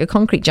yard. It was like a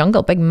concrete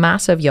jungle, big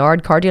massive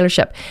yard, car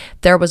dealership.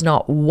 There was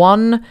not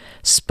one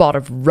spot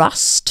of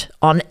rust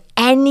on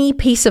any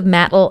piece of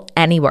metal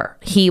anywhere.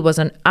 He was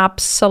an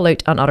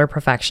absolute and utter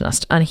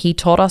perfectionist, and he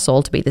taught us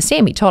all to be the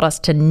same. He taught us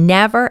to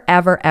never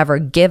ever ever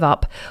give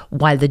up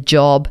while the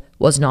job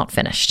was not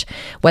finished.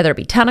 Whether it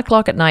be 10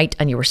 o'clock at night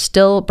and you were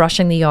still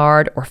brushing the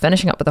yard or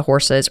finishing up with the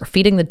horses or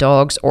feeding the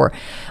dogs or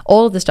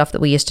all of the stuff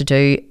that we used to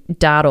do,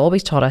 Dad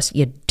always taught us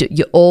you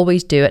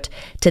always do it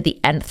to the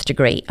nth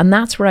degree. And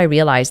that's where I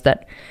realized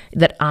that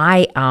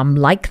I am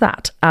like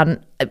that.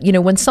 And you know,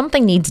 when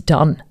something needs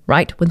done,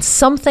 right? When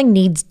something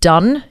needs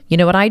done, you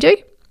know what I do?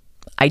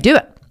 I do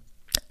it.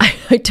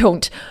 I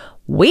don't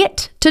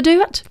wait to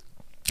do it.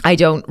 I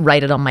don't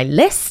write it on my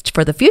list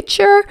for the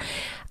future.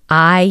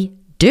 I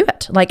do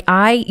it. Like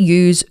I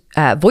use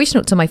voice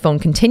notes on my phone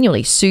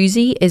continually.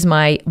 Susie is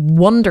my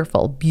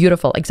wonderful,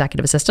 beautiful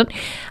executive assistant.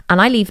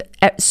 And I leave,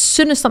 as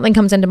soon as something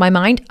comes into my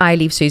mind, I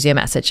leave Susie a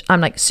message.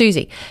 I'm like,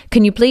 Susie,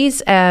 can you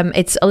please,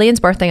 it's Elaine's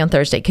birthday on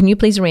Thursday. Can you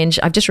please arrange,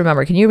 I've just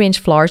remembered, can you arrange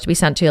flowers to be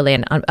sent to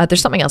Elaine?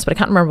 There's something else, but I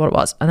can't remember what it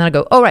was. And then I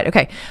go, oh, right,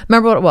 okay.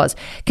 Remember what it was.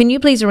 Can you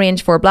please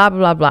arrange for blah, blah,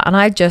 blah, blah. And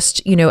I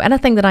just, you know,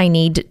 anything that I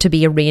need to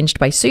be arranged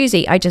by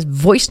Susie, I just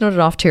voice note it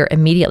off to her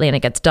immediately and it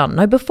gets done.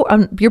 Now, before,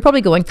 you're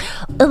probably going,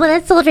 oh, well,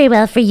 that's all very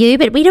well for you,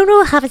 but we don't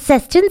all have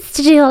assistants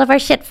to do all of our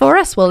shit for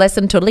us. Well,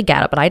 listen, totally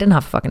get it, but I didn't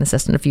have a fucking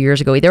assistant a few years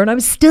ago either, and I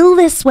was still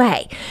this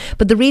way.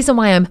 But the reason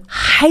why I'm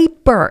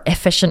hyper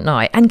efficient now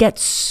and get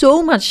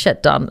so much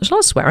shit done, there's a lot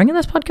of swearing in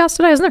this podcast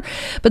today, isn't there?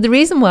 But the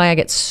reason why I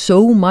get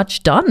so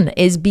much done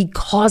is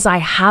because I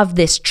have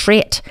this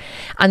trait.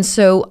 And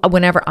so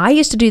whenever I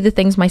used to do the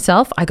things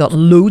myself, I got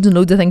loads and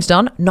loads of things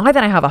done. Now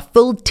that I have a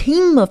full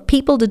team of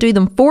people to do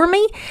them for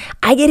me,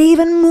 I get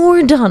even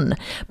more done.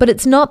 But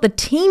it's not the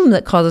team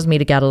that causes me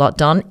to get a lot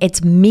done.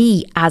 It's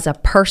me as a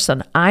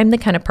person. I'm the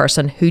kind of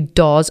person who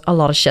does a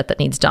lot of shit that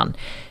needs done.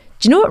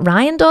 Do you know what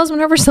Ryan does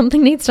whenever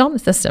something needs done?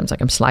 This seems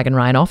like I'm slagging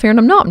Ryan off here, and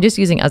I'm not. I'm just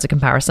using it as a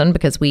comparison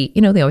because we,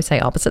 you know, they always say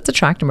opposites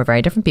attract and we're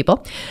very different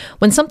people.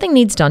 When something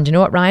needs done, do you know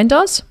what Ryan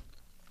does?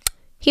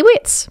 He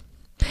waits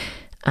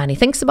and he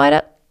thinks about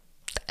it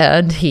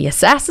and he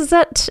assesses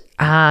it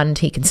and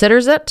he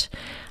considers it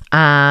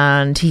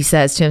and he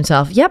says to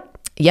himself, yep,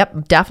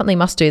 definitely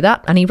must do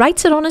that. And he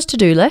writes it on his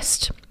to-do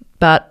list,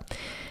 but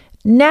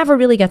never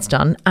really gets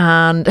done.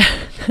 And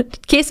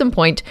case in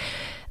point,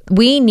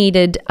 we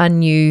needed a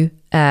new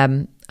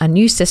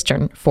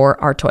cistern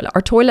for our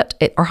toilet.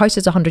 Our house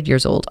is 100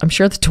 years old. I'm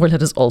sure the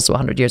toilet is also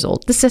 100 years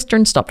old. The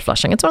cistern stopped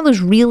flushing. It's one of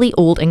those really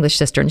old English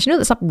cisterns, you know,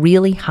 that's up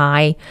really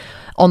high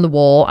on the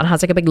wall and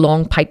has like a big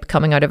long pipe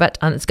coming out of it,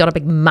 and it's got a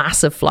big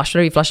massive flush.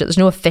 Whenever you flush it, there's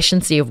no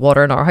efficiency of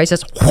water in our house.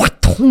 It's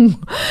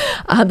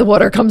and the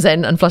water comes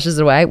in and flushes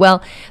it away.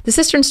 Well, the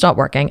cistern stopped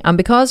working, and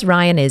because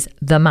Ryan is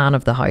the man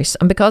of the house,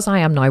 and because I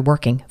am now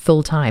working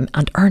full time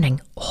and earning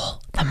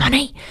all the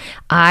money,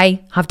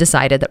 I have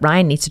decided that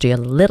Ryan needs to do a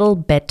little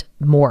bit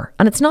more.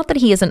 And it's not that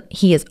he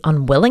is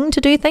unwilling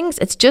to do things,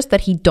 it's just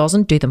that he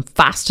doesn't do them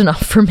fast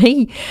enough for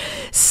me.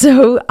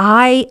 So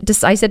I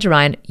said to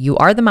Ryan, you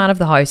are the man of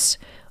the house.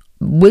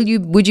 Would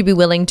you be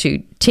willing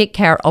to take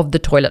care of the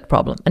toilet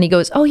problem? And he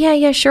goes, oh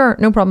yeah, sure,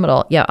 no problem at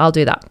all. Yeah, I'll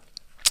do that.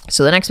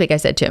 So the next week I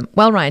said to him,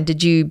 well, Ryan,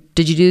 have you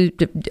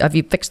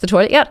fixed the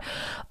toilet yet?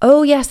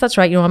 Oh yes, that's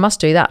right. You know, I must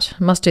do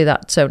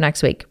that. So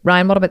next week,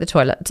 Ryan, what about the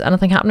toilet? Is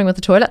anything happening with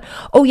the toilet?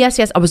 Oh yes.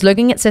 I was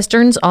looking at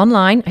cisterns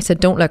online. I said,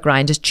 don't look,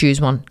 Ryan, just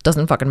choose one.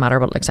 Doesn't fucking matter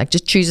what it looks like.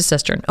 Just choose a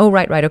cistern. Oh,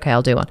 right. Okay,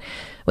 I'll do one.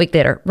 Week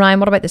later, Ryan,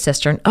 what about the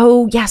cistern?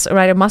 Oh yes,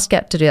 right, I must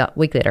get to do that.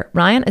 Week later,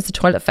 Ryan, is the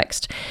toilet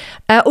fixed?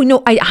 Oh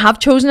no, I have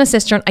chosen a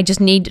cistern. I just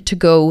need to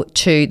go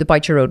to the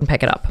Boucher Road and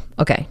pick it up.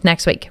 Okay,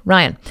 next week,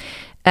 Ryan,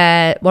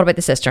 what about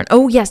the cistern?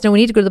 Oh yes, no, we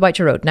need to go to the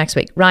Boucher Road next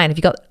week. Ryan, have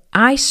you got...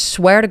 I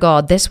swear to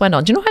God, this went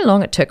on. Do you know how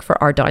long it took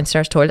for our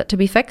downstairs toilet to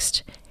be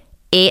fixed?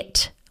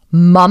 8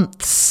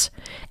 months.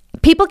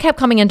 People kept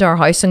coming into our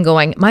house and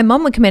going, my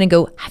mum would come in and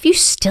go, have you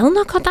still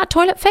not got that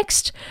toilet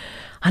fixed?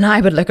 And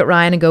I would look at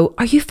Ryan and go,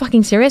 are you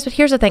fucking serious? But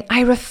here's the thing,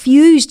 I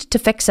refused to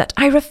fix it.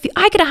 I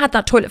could have had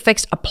that toilet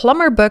fixed, a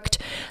plumber booked,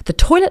 the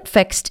toilet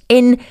fixed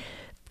in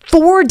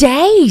 4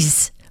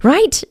 days.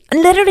 Right?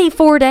 Literally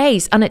 4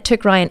 days. And it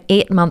took Ryan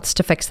 8 months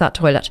to fix that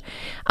toilet.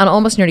 And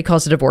almost nearly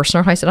caused a divorce in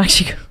our house.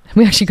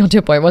 We actually got to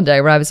a point one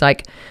day where I was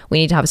like, we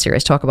need to have a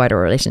serious talk about our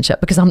relationship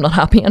because I'm not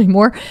happy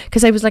anymore.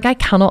 Because I was like, I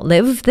cannot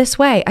live this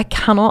way. I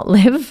cannot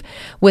live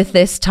with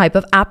this type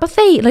of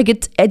apathy. Like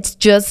it's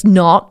just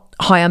not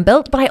how I'm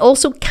built, but I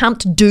also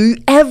can't do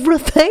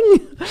everything.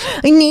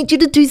 I need you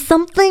to do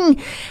something.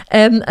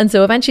 And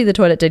so eventually the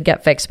toilet did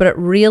get fixed, but it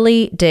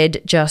really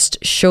did just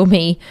show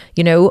me,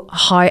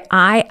 how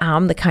I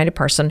am the kind of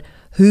person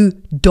who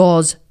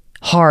does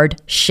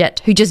hard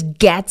shit, who just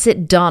gets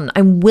it done.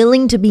 I'm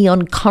willing to be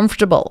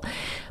uncomfortable.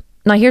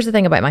 Now, here's the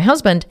thing about my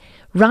husband.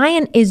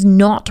 Ryan is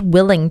not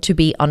willing to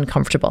be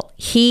uncomfortable.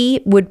 He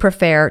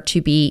prefers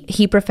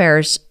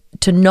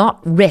to not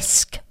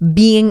risk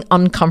being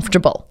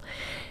uncomfortable.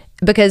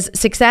 Because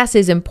success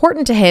is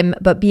important to him,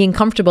 but being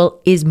comfortable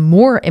is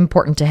more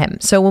important to him.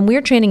 So when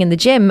we're training in the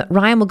gym,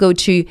 Ryan will go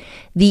to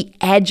the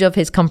edge of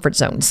his comfort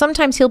zone.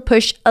 Sometimes he'll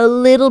push a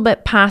little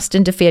bit past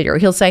into failure.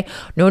 He'll say,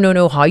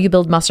 no, how you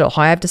build muscle,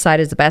 how I've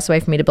decided is the best way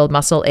for me to build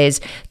muscle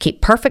is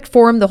keep perfect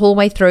form the whole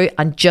way through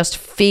and just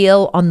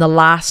fail on the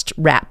last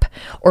rep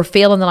or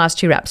fail on the last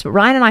 2 reps. But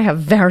Ryan and I have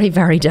very,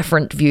 very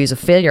different views of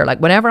failure. Like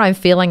whenever I'm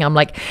failing, I'm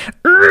like,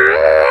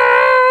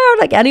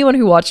 like anyone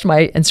who watched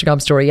my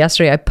Instagram story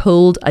yesterday, I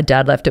pulled a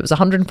deadlift. It was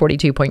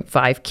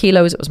 142.5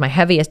 kilos. It was my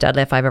heaviest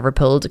deadlift I've ever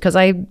pulled because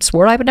I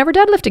swore I would never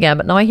deadlift again.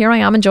 But now here I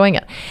am enjoying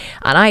it.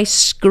 And I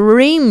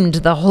screamed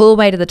the whole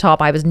way to the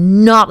top. I was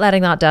not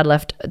letting that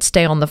deadlift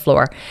stay on the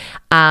floor.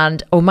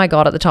 And oh my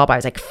God, at the top, I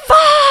was like,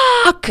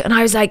 fuck. And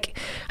I was like,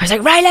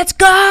 right, let's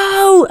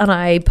go. And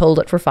I pulled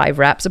it for 5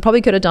 reps. I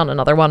probably could have done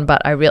another one,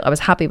 but I was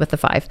happy with the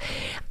 5.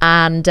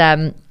 And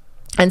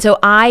so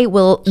I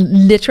will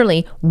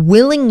literally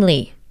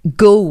willingly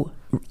go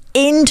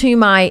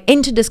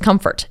into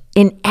discomfort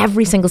in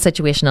every single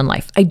situation in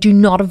life. I do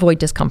not avoid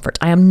discomfort.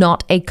 I am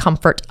not a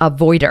comfort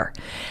avoider.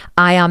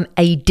 I am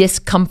a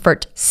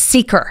discomfort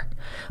seeker.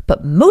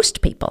 But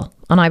most people,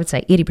 and I would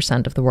say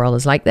 80% of the world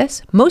is like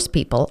this, most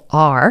people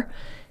are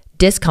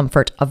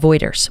discomfort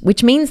avoiders,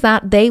 which means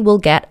that they will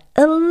get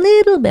a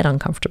little bit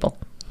uncomfortable.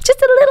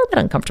 Just a little bit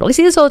uncomfortable. I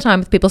see this all the time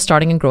with people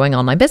starting and growing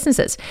online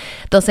businesses.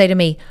 They'll say to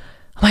me,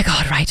 oh my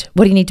God, right,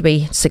 what do you need to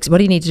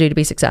do to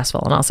be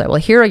successful? And I'll say, well,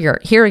 here are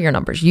your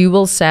numbers. You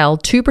will sell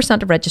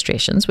 2% of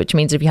registrations, which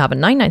means if you have a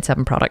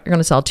 997 product, you're going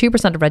to sell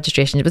 2% of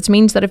registrations, which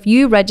means that if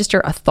you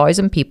register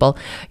 1,000 people,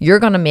 you're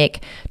going to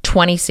make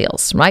 20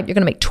 sales, right? You're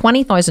going to make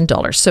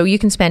 $20,000. So you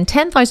can spend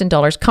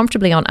 $10,000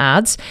 comfortably on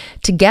ads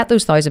to get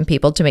those 1,000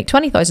 people to make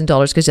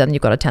 $20,000 because then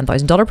you've got a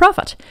 $10,000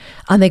 profit.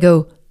 And they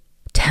go,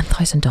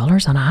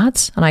 $10,000 on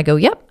ads? And I go,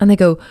 yep. And they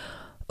go,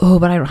 oh,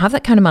 but I don't have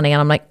that kind of money.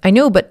 And I'm like, I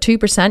know, but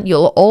 2%,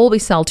 you'll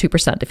always sell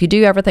 2%. If you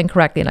do everything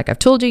correctly, like I've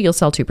told you, you'll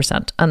sell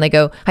 2%. And they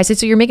go, I said,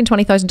 so you're making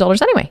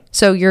 $20,000 anyway.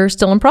 So you're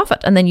still in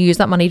profit. And then you use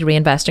that money to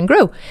reinvest and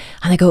grow.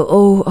 And they go,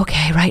 oh,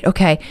 okay, right,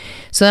 okay.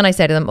 So then I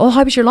say to them, oh,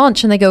 how was your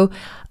launch? And they go,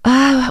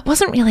 it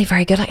wasn't really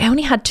very good. I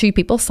only had 2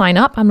 people sign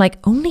up. I'm like,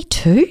 only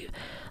 2? And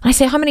I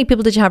say, how many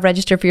people did you have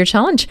register for your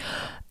challenge?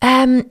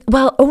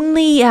 Well,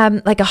 only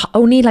like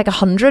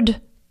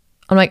 100.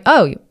 I'm like,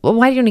 oh, well,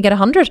 why do you only get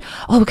 100?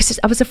 Oh, because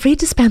I was afraid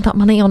to spend that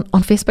money on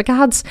Facebook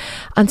ads.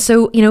 And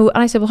so, and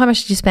I said, well, how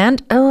much did you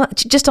spend? Oh,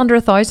 just under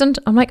 1,000.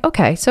 I'm like,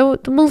 okay, so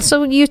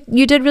you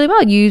did really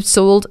well. You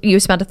spent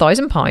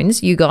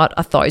 £1,000. You got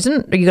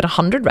 1,000, or you got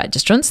 100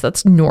 registrants.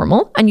 That's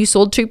normal. And you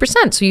sold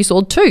 2%. So you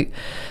sold 2.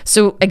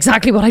 So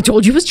exactly what I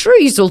told you was true.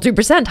 You sold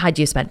 2%. Had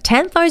you spent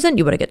 10,000,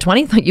 you would have got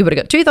 20,000, you would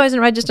have got 2,000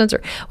 registrants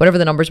or whatever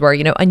the numbers were,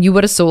 and you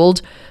would have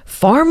sold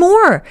far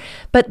more.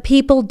 But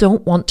people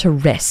don't want to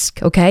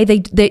risk, okay?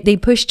 They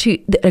push to,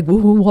 like,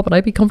 oh, what would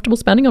I be comfortable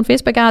spending on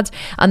Facebook ads?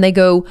 And they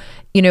go,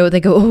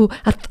 oh,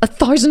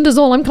 1,000 is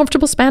all I'm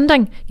comfortable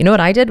spending. You know what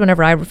I did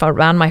whenever I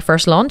ran my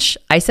first launch?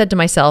 I said to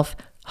myself,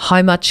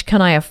 how much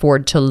can I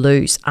afford to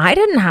lose? I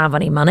didn't have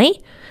any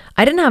money,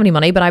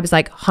 but I was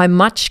like, how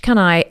much can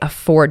I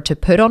afford to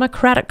put on a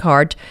credit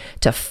card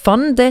to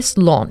fund this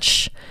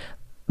launch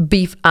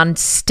and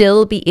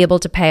still be able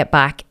to pay it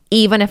back,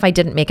 even if I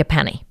didn't make a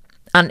penny?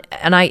 And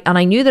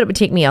I knew that it would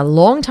take me a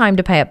long time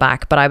to pay it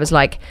back, but I was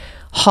like,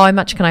 how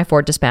much can I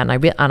afford to spend? I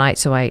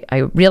realized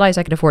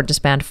I could afford to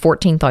spend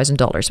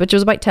 $14,000, which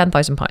was about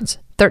 £10,000,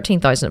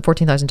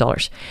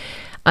 $14,000.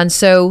 And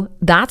so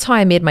that's how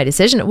I made my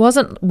decision. It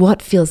wasn't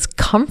what feels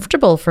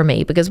comfortable for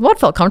me, because what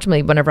felt comfortable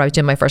to me whenever I was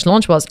doing my first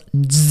launch was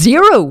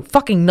zero,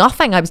 fucking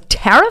nothing. I was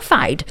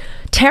terrified.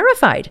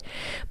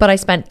 But I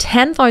spent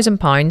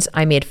 £10,000.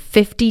 I made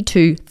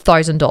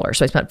 $52,000.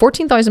 So I spent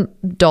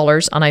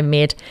 $14,000 and I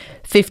made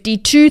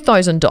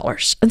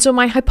 $52,000. And so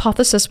my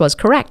hypothesis was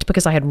correct,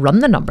 because I had run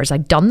the numbers.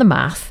 I'd done the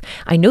math.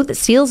 I know that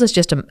sales is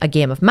just a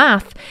game of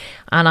math.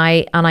 And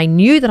I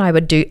knew that I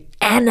would do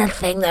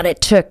anything that it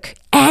took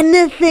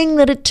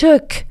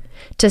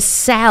to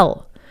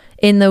sell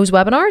in those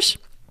webinars.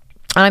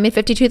 And I made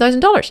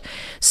 $52,000.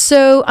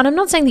 So, and I'm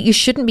not saying that you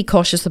shouldn't be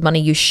cautious with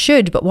money, you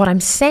should, but what I'm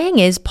saying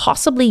is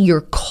possibly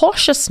your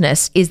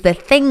cautiousness is the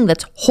thing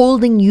that's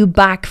holding you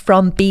back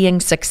from being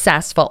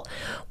successful,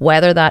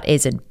 whether that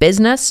is in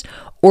business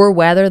or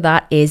whether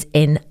that is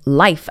in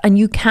life. And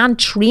you can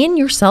train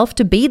yourself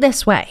to be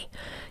this way.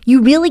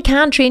 You really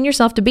can train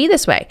yourself to be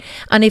this way.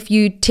 And if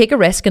you take a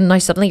risk and now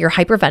suddenly you're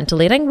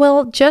hyperventilating,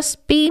 well,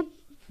 just be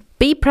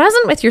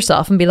present with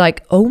yourself and be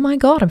like, oh my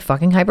God, I'm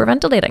fucking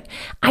hyperventilating.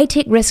 I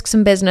take risks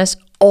in business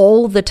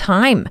all the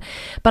time.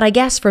 But I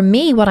guess for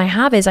me, what I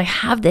have is I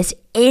have this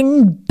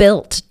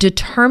inbuilt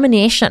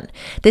determination,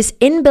 this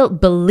inbuilt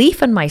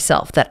belief in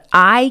myself that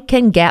I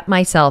can get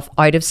myself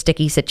out of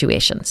sticky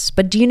situations.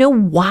 But do you know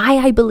why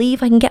I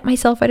believe I can get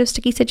myself out of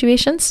sticky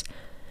situations?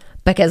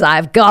 Because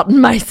I've gotten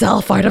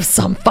myself out of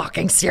some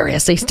fucking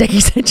seriously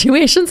sticky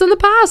situations in the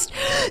past.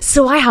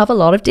 So I have a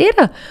lot of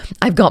data.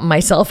 I've gotten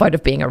myself out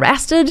of being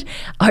arrested,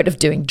 out of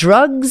doing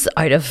drugs,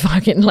 out of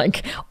fucking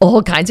like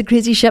all kinds of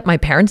crazy shit my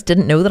parents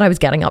didn't know that I was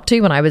getting up to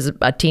when I was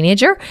a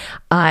teenager.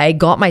 I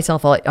got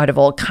myself out of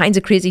all kinds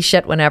of crazy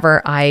shit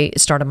whenever I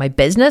started my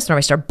business, whenever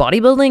I started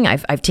bodybuilding.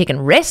 I've taken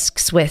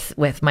risks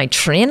with my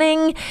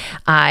training.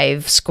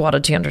 I've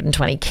squatted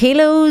 220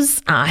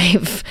 kilos.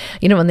 I've,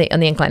 on the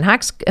incline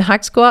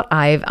hack squat,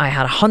 I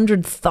had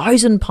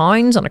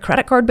 £100,000 on a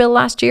credit card bill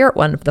last year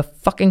when the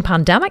fucking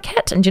pandemic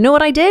hit. And do you know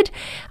what I did?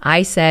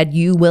 I said,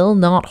 you will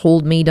not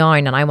hold me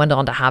down. And I went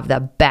on to have the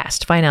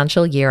best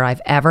financial year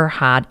I've ever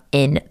had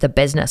in the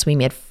business. We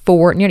made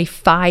nearly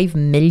 $5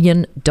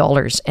 million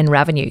in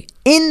revenue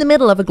in the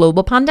middle of a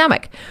global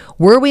pandemic.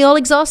 Were we all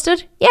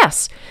exhausted?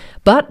 Yes.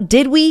 But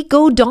did we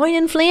go down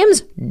in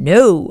flames?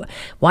 No.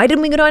 Why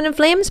didn't we go down in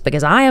flames?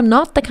 Because I am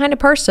not the kind of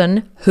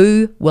person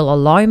who will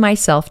allow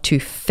myself to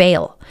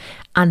fail.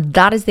 And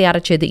that is the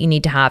attitude that you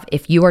need to have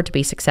if you are to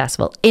be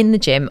successful in the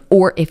gym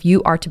or if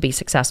you are to be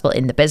successful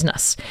in the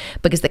business.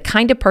 Because the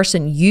kind of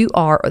person you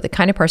are or the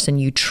kind of person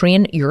you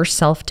train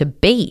yourself to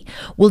be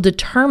will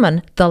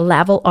determine the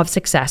level of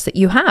success that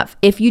you have.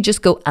 If you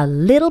just go a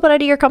little bit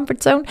out of your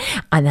comfort zone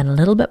and then a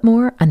little bit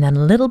more and then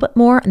a little bit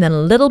more and then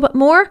a little bit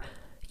more,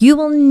 you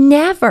will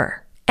never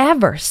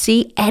ever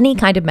see any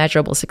kind of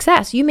measurable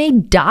success. You may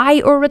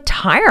die or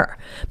retire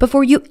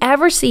before you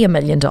ever see $1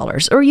 million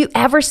or you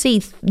ever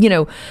see,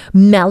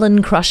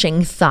 melon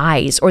crushing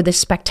thighs or the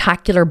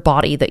spectacular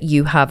body that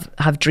you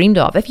have dreamed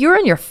of. If you're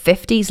in your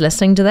 50s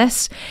listening to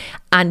this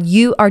and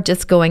you are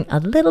just going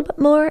a little bit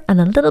more and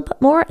a little bit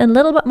more and a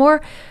little bit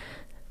more,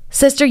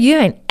 sister, you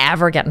ain't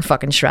ever getting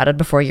fucking shredded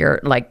before you're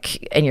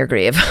like in your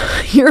grave.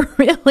 You're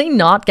really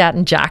not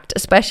getting jacked,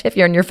 especially if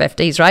you're in your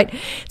 50s, right?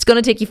 It's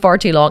going to take you far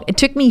too long. It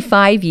took me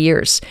 5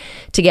 years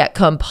to get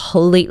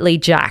completely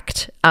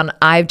jacked. And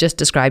I've just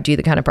described you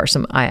the kind of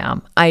person I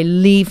am. I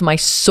leave my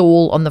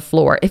soul on the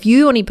floor. If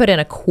you only put in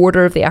a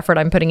quarter of the effort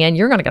I'm putting in,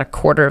 you're going to get a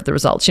quarter of the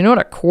results. You know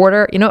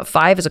what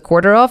 5 is a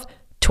quarter of?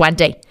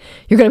 20.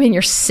 You're going to be in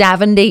your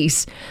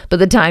 70s by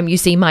the time you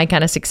see my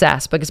kind of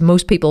success, because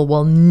most people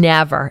will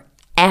never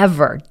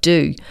ever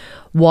do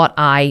what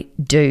I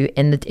do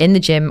in the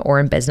gym or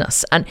in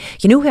business. And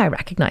you know who I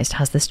recognized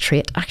has this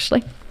trait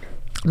actually?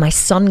 My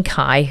son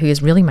Kai, who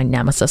is really my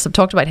nemesis. I've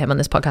talked about him on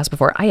this podcast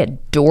before. I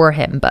adore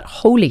him, but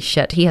holy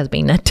shit, he has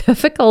been a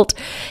difficult,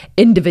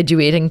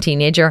 individuating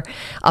teenager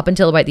up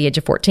until about the age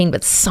of 14.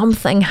 But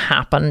something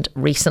happened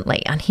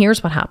recently, and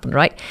here's what happened,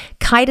 right?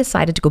 Kai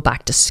decided to go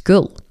back to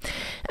school.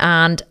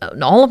 And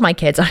all of my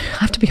kids, I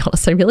have to be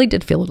honest, I really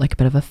did feel like a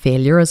bit of a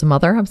failure as a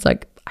mother. I was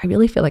like, I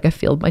really feel like I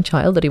failed my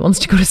child that he wants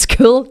to go to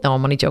school. No,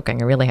 I'm only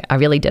joking. I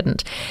really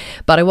didn't.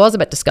 But I was a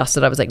bit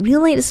disgusted. I was like,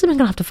 really? This is what I'm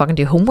going to have to fucking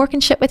do homework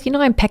and shit with,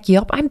 and pick you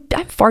up. I'm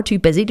far too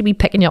busy to be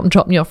picking you up and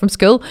dropping you off from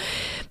school.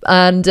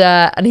 And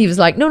he was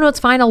like, no, it's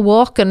fine. I'll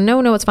walk. And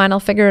no, it's fine. I'll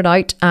figure it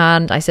out.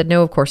 And I said,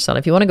 no, of course, son,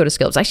 if you want to go to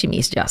school. It was actually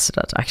me suggested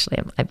it. Actually,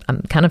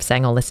 I'm kind of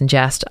saying all this in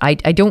jest. I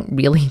didn't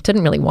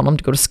really want him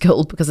to go to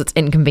school because it's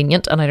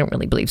inconvenient. And I don't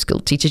really believe school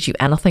teaches you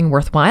anything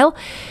worthwhile.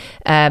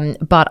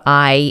 But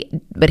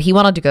he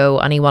wanted to go,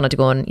 and he wanted to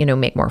go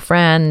and, make more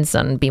friends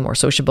and be more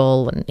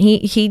sociable. And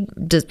he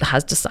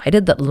has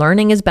decided that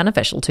learning is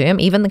beneficial to him,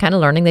 even the kind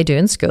of learning they do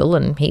in school.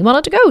 And he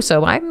wanted to go.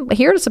 So I'm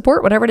here to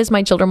support whatever it is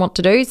my children want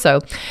to do. So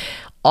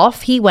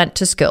off he went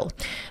to school.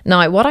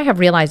 Now, what I have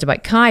realized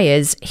about Kai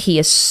is he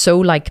is so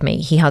like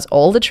me. He has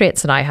all the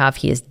traits that I have.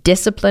 He is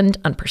disciplined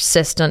and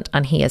persistent,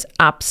 and he is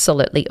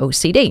absolutely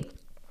OCD.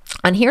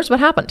 And here's what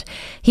happened.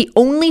 He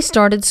only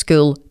started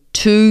school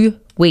 2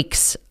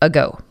 weeks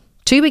ago.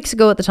 2 weeks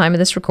ago at the time of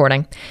this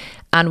recording.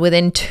 And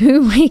within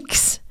 2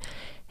 weeks,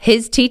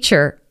 his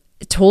teacher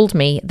told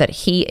me that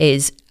he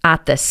is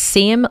at the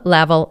same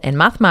level in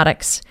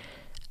mathematics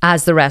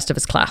as the rest of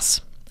his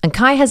class. And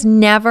Kai has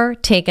never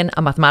taken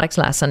a mathematics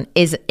lesson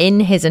in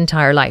his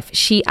entire life.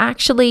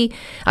 The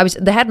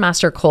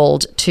headmaster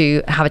called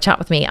to have a chat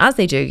with me, as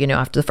they do,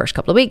 after the first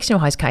couple of weeks.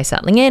 How's Kai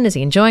settling in? Is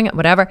he enjoying it?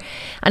 Whatever.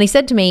 And he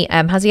said to me,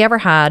 has he ever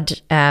had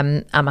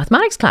a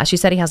mathematics class? You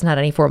said he hasn't had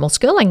any formal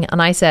schooling.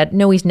 And I said,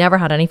 no, he's never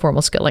had any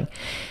formal schooling.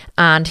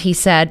 And he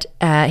said,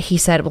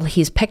 well,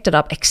 he's picked it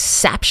up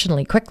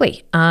exceptionally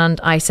quickly. And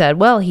I said,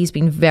 well, he's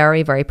been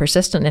very, very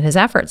persistent in his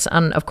efforts.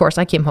 And of course,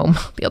 I came home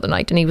the other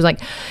night and he was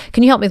like,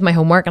 can you help me with my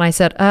homework? And I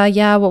said,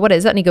 yeah, well, what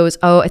is it? And he goes,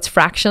 oh, it's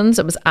fractions.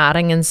 It was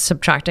adding and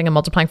subtracting and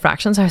multiplying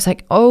fractions. I was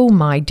like, oh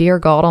my dear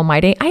God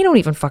almighty, I don't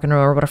even fucking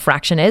remember what a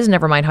fraction is,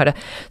 never mind how to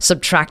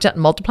subtract it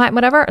and multiply it and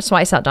whatever. So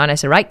I sat down, I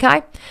said, right,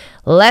 Kai,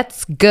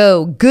 let's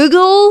go.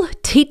 Google,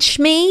 teach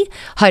me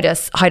how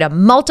to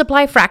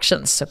multiply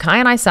fractions. So Kai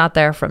and I sat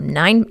there from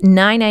 9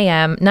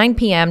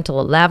 p.m. till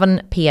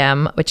 11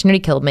 p.m., which nearly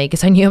killed me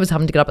because I knew I was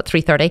having to get up at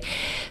 3:30.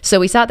 So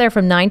we sat there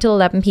from 9 till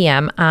 11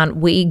 p.m.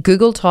 and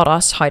Google taught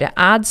us how to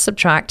add,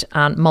 subtract,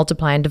 and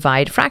multiply and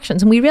divide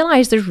fractions. And we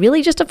realized there's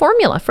really just a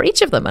formula for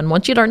each of them. And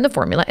once you learn the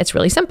formula, it's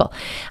really simple.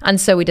 And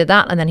so we did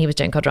that. And then he was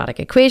doing quadratic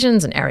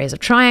equations and areas of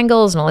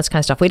triangles and all this kind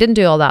of stuff. We didn't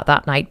do all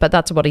that night, but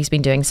that's what he's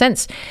been doing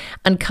since.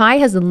 And Kai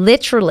has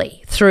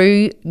literally,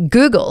 through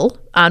Google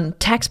and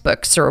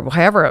textbooks or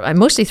however,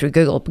 mostly through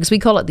Google, because we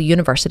call it the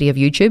University of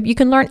YouTube. You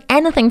can learn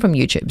anything from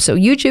YouTube. So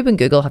YouTube and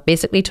Google have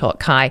basically taught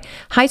Kai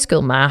high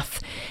school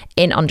math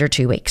in under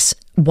 2 weeks.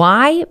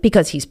 Why?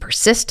 Because he's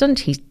persistent,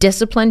 he's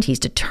disciplined, he's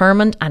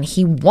determined, and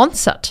he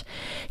wants it.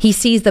 He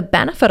sees the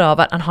benefit of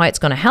it and how it's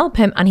going to help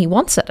him, and he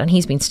wants it. And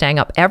he's been staying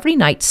up every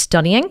night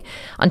studying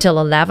until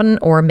 11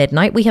 or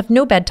midnight. We have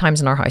no bedtimes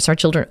in our house. Our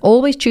children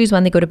always choose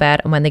when they go to bed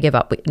and when they get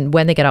up.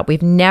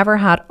 We've never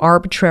had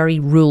arbitrary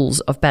rules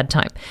of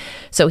bedtime.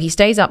 So he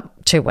stays up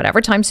to whatever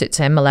time suits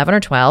him, 11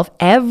 or 12.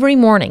 Every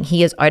morning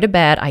he is out of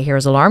bed. I hear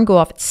his alarm go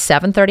off at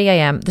 7:30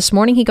 a.m. This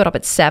morning he got up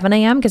at 7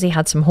 a.m. because he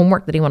had some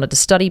homework that he wanted to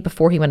study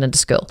before he went into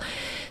school.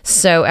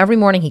 So every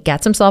morning he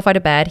gets himself out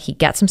of bed, he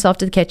gets himself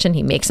to the kitchen,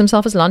 he makes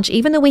himself his lunch,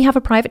 even though we have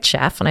a private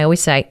chef. And I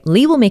always say,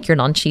 Lee will make your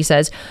lunch. He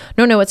says,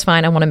 no, it's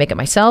fine. I want to make it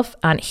myself.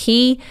 And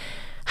he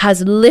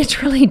has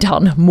literally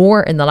done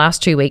more in the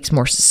last 2 weeks,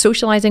 more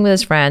socializing with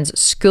his friends,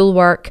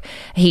 schoolwork.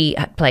 He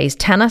plays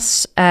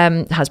tennis,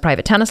 has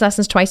private tennis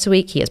lessons twice a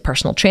week. He has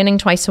personal training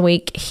twice a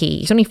week.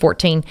 He's only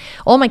 14.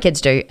 All my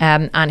kids do.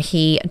 And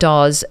he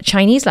does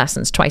Chinese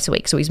lessons twice a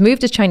week. So he's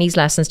moved his Chinese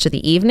lessons to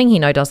the evening. He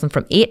now does them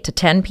from 8 to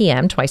 10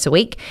 p.m. twice a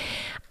week.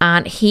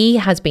 And he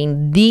has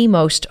been the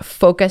most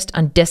focused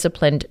and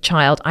disciplined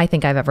child I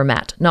think I've ever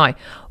met. Now,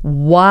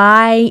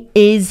 why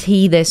is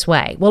he this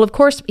way? Well, of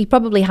course, he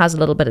probably has a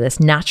little bit of this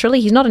naturally.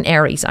 He's not an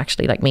Aries,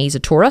 actually, like me. He's a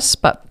Taurus,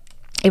 but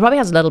he probably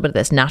has a little bit of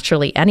this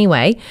naturally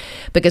anyway,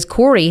 because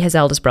Corey, his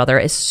eldest brother,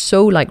 is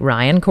so like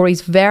Ryan.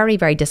 Corey's very,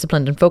 very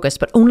disciplined and focused,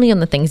 but only on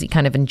the things he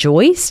kind of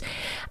enjoys.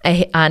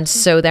 And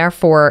so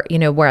therefore,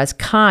 whereas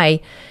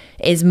Kai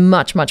is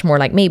much, much more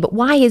like me. But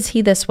why is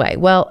he this way?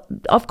 Well,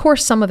 of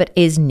course, some of it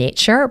is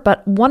nature.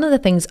 But one of the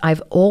things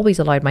I've always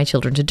allowed my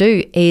children to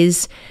do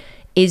is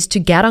to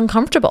get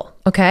uncomfortable.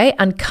 Okay.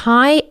 And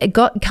Kai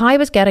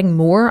was getting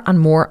more and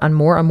more and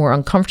more and more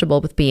uncomfortable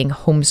with being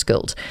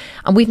homeschooled.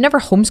 And we've never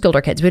homeschooled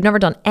our kids. We've never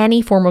done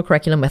any formal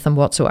curriculum with them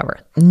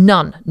whatsoever.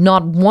 None,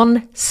 not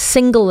one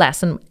single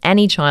lesson,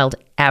 any child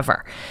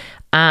ever.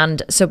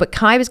 And so, but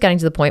Kai was getting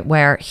to the point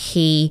where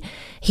he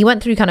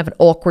went through kind of an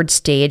awkward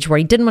stage where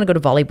he didn't want to go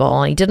to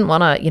volleyball and he didn't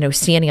want to,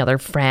 see any other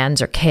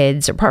friends or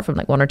kids, apart from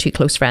like one or two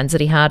close friends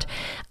that he had.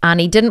 And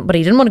he didn't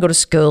want to go to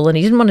school and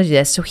he didn't want to do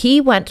this. So he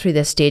went through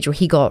this stage where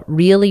he got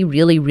really,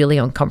 really, really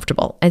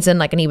uncomfortable. And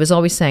he was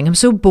always saying, I'm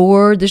so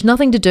bored, there's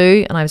nothing to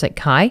do. And I was like,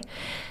 Kai,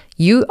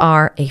 you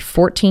are a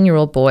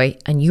 14-year-old boy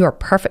and you are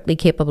perfectly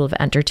capable of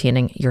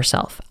entertaining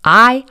yourself.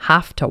 I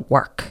have to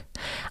work.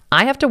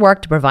 I have to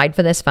work to provide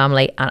for this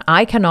family and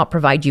I cannot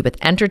provide you with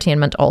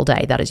entertainment all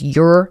day. That is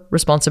your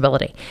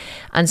responsibility.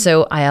 And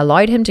so I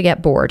allowed him to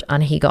get bored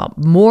and he got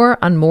more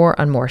and more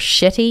and more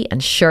shitty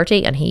and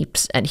shirty and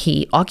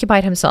he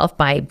occupied himself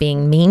by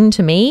being mean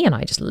to me and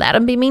I just let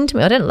him be mean to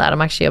me. I didn't let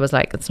him actually. I was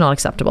like, it's not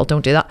acceptable.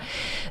 Don't do that.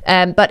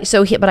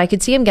 But I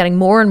could see him getting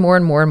more and more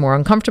and more and more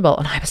uncomfortable.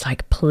 And I was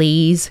like,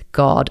 please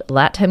God,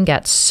 let him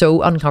get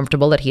so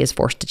uncomfortable that he is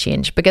forced to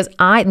change, because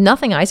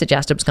nothing I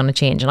suggested was going to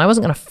change. And I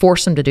wasn't going to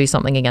force him to do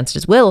something against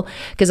his will,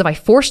 because if I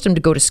forced him to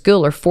go to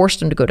school or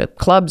forced him to go to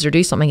clubs or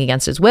do something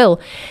against his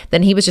will,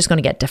 then he was just going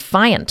to get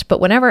defiant.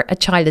 But whenever a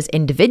child is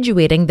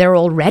individuating, they're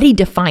already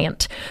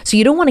defiant. So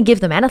you don't want to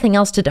give them anything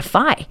else to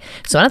defy.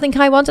 So anything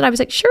Kai wanted, I was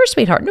like, sure,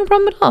 sweetheart, no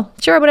problem at all.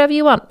 Sure, whatever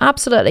you want.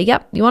 Absolutely.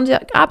 Yep. You want to do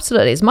it?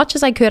 Absolutely. As much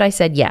as I could, I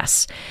said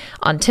yes.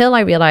 Until I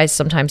realized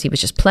sometimes he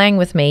was just playing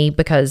with me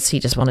because he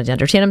just wanted to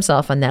entertain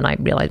himself. And then I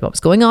realized what was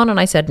going on and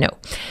I said no.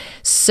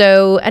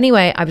 So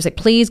anyway, I was like,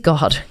 please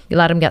God, you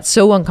let him get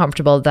so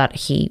uncomfortable that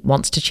he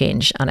wants to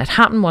change. And it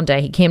happened one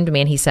day. He came to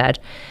me and he said,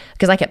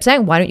 because I kept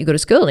saying, why don't you go to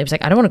school? And he was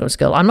like, I don't want to go to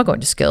school. I'm not going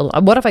to school.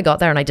 What if I got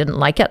there and I didn't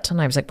like it?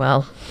 And I was like,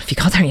 well, if you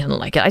got there and you didn't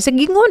like it, I said,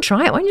 you can go and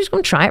try it. Why don't you just go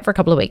and try it for a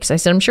couple of weeks? I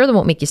said, I'm sure they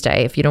won't make you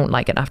stay if you don't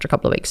like it after a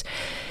couple of weeks.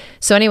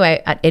 So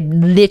anyway, it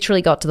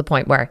literally got to the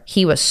point where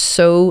he was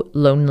so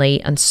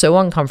lonely and so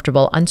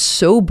uncomfortable and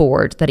so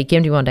bored that he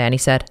came to me one day and he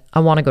said,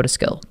 I want to go to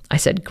school. I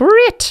said,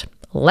 great,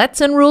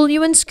 let's enroll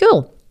you in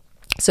school.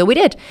 So we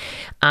did.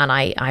 And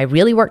I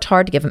really worked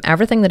hard to give him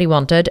everything that he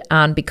wanted.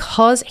 And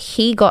because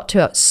he got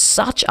to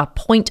such a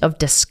point of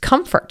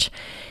discomfort,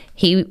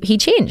 he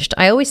changed.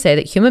 I always say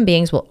that human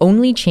beings will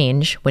only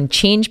change when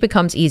change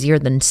becomes easier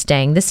than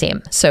staying the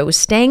same. So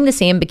staying the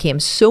same became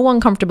so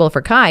uncomfortable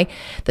for Kai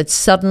that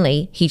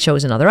suddenly he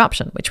chose another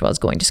option, which was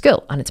going to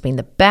school. And it's been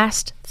the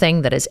best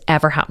thing that has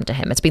ever happened to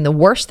him. It's been the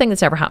worst thing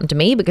that's ever happened to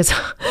me, because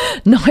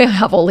now I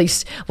have all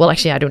these, well,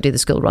 actually I don't do the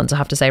school runs, I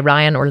have to say.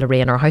 Ryan or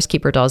Lorraine, our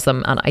housekeeper, does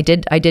them, and I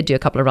did do a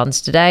couple of runs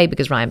today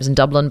because Ryan was in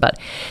Dublin. But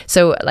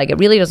so like it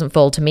really doesn't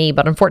fall to me,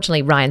 but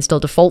unfortunately Ryan still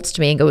defaults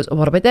to me and goes, oh,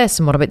 what about this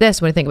and what about this,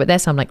 what do you think about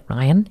this? I'm like,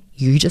 Ryan,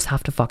 you just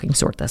have to fucking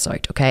sort this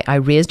out, okay? I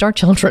raised our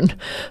children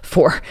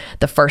for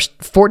the first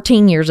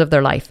 14 years of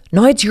their life.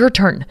 Now it's your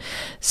turn.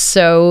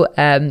 So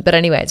but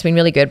anyway, it's been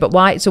really good. But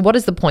why? So what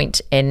is the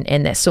point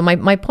in this? So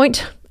my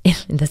point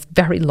in this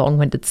very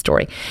long-winded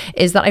story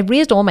is that I've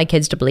raised all my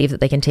kids to believe that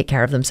they can take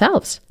care of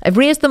themselves. I've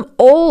raised them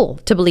all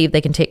to believe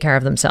they can take care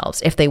of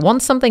themselves. If they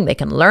want something, they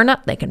can learn it,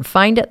 they can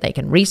find it, they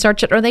can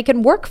research it, or they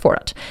can work for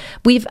it.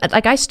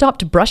 I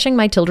stopped brushing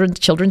my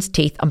children's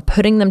teeth and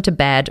putting them to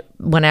bed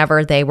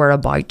whenever they were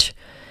about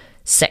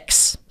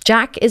 6.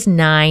 Jack is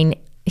 9.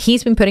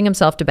 He's been putting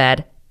himself to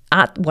bed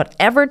at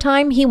whatever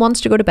time he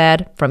wants to go to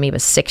bed from he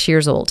was 6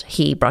 years old.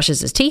 He brushes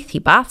his teeth, he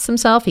baths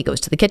himself, he goes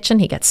to the kitchen,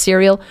 he gets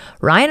cereal.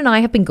 Ryan and I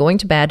have been going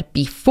to bed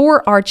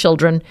before our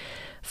children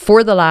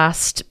for the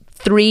last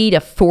 3 to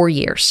 4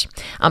 years.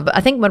 But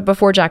I think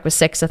before Jack was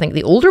 6, I think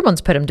the older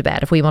ones put him to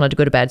bed if we wanted to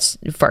go to bed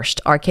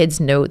first. Our kids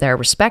know they're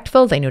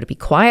respectful. They know to be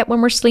quiet when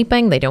we're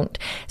sleeping. They don't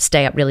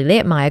stay up really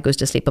late. Maya goes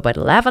to sleep about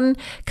 11.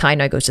 Kai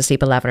now goes to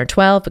sleep 11 or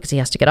 12 because he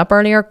has to get up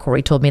earlier.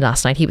 Corey told me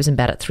last night he was in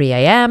bed at 3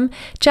 a.m.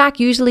 Jack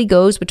usually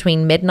goes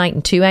between midnight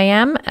and 2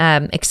 a.m.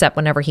 Except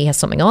whenever he has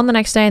something on the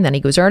next day, and then he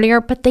goes earlier.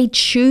 But they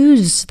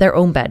choose their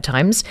own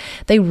bedtimes.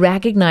 They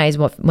recognize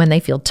when they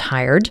feel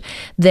tired.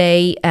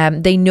 They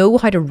know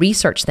how to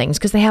research things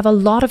because they have a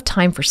lot of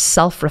time for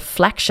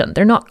self-reflection.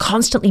 They're not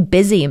constantly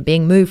busy and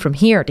being moved from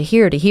here to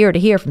here to here to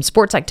here, from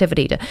sports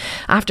activity to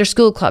after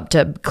school club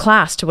to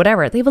class to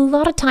whatever. They have a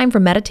lot of time for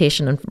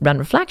meditation and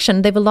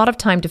reflection. They have a lot of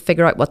time to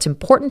figure out what's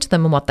important to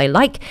them and what they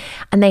like.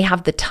 And they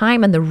have the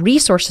time and the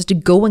resources to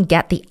go and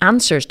get the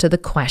answers to the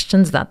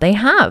questions that they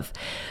have.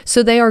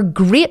 So they are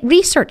great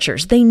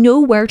researchers. They know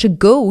where to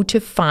go to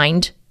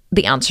find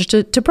the answers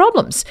to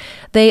problems.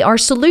 They are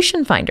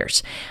solution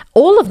finders.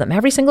 All of them,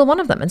 every single one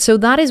of them. And so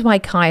that is why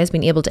Kai has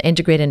been able to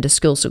integrate into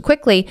school so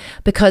quickly,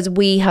 because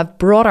we have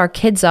brought our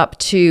kids up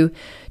to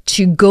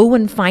go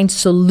and find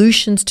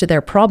solutions to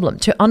their problem,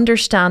 to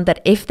understand that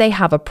if they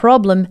have a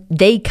problem,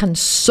 they can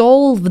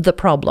solve the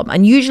problem.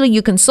 And usually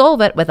you can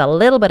solve it with a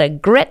little bit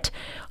of grit,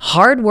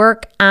 hard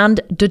work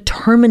and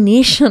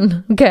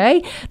determination,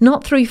 okay?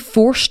 Not through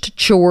forced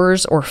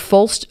chores or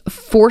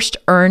forced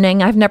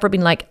earning. I've never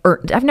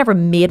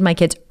made my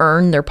kids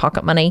earn their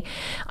pocket money.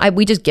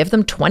 We just give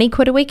them 20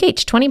 quid a week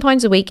each, 20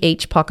 pounds a week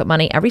each pocket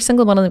money. Every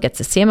single one of them gets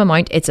the same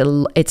amount. It's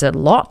a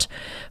lot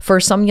for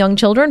some young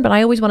children, but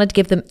I always wanted to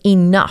give them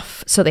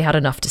enough so they had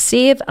enough to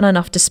save and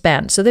enough to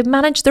spend. So they've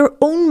managed their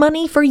own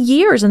money for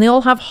years, and they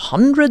all have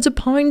hundreds of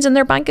pounds in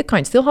their bank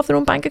accounts. They'll have their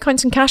own bank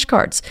accounts and cash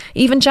cards.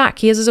 Even Jack,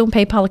 he has his own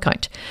PayPal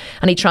account,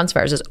 and he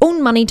transfers his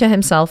own money to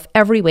himself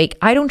every week.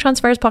 I don't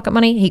transfer his pocket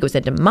money. He goes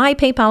into my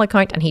PayPal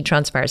account and he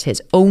transfers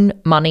his own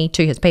money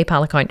to his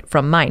PayPal account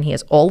from mine. He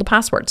has all the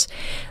passwords.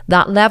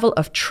 That level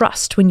of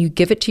trust when you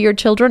give it to your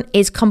children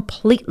is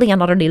completely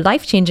and utterly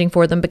life-changing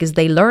for them, because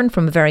they learn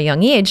from a very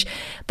young age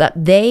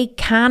that they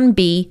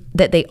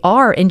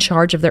are in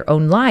charge of their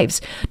own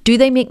lives. Do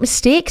they make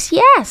mistakes?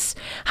 Yes.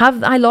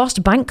 Have I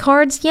lost bank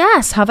cards?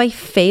 Yes. Have I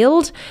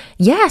failed?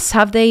 Yes.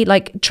 Have they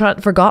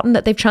forgotten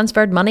that they've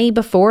transferred money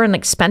before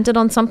and spent it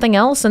on something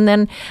else and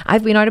then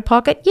I've been out of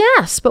pocket?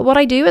 Yes. But what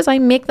I do is I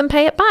make them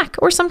pay it back,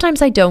 or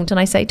sometimes I don't, and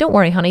I say, don't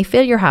worry, honey,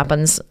 failure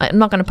happens. I'm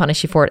not going to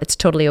punish you for it. It's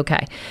totally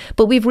okay.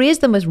 But we've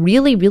raised them with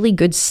really, really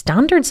good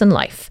standards in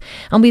life,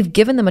 and we've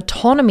given them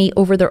autonomy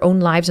over their own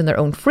lives and their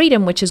own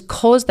freedom, which has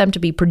caused them to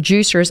be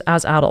producers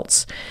as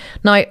adults.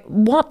 Now,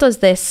 what does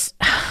this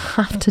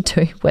have to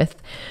do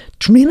with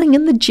training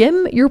in the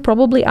gym? You're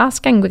probably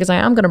asking, because I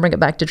am going to bring it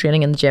back to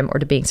training in the gym or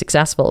to being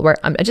successful, where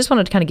I just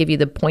wanted to kind of give you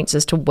the points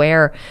as to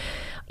where,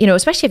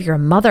 especially if you're a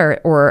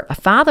mother or a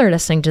father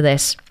listening to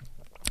this,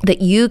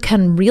 that you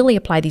can really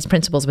apply these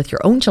principles with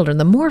your own children.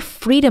 The more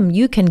freedom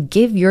you can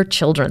give your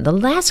children, the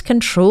less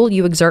control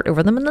you exert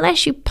over them, and the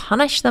less you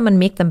punish them and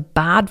make them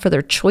bad for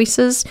their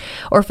choices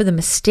or for the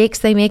mistakes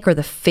they make or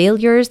the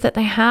failures that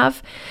they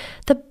have,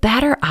 the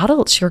better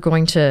adults you're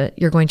going to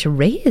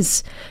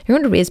raise. You're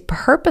going to raise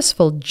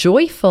purposeful,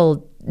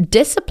 joyful,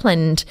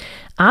 disciplined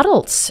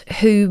adults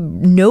who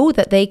know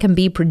that they can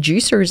be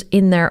producers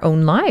in their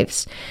own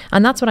lives.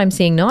 And that's what I'm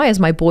seeing now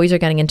as my boys are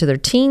getting into their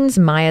teens.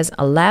 Maya's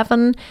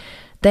 11.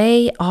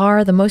 They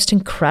are the most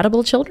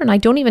incredible children.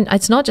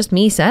 It's not just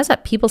me says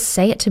it. People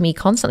say it to me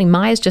constantly.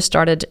 Maya's just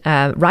started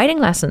riding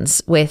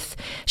lessons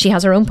she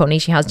has her own pony.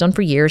 She has done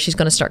for years. She's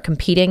going to start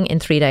competing in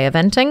 3-day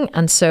eventing.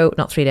 And so,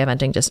 not 3-day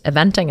eventing, just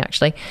eventing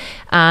actually.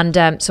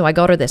 And so I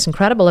got her this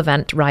incredible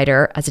event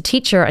rider as a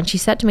teacher. And she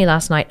said to me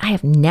last night, I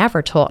have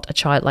never taught a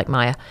child like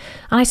Maya.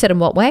 And I said, in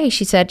what way?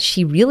 She said,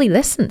 she really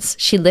listens.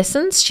 She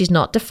listens. She's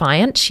not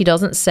defiant. She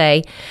doesn't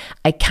say,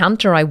 I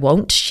can't or I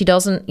won't. She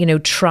doesn't,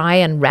 try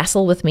and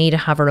wrestle with me to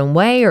have her own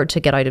way or to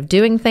get out of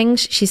doing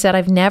things. She said,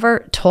 I've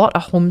never taught a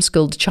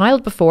homeschooled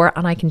child before,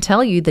 and I can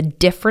tell you the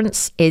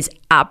difference is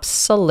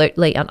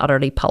absolutely and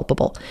utterly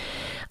palpable.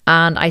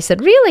 And I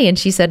said, really? And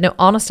she said, no,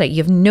 honestly,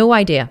 you have no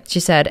idea. She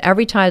said,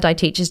 every child I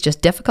teach is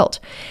just difficult.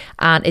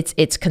 And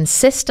it's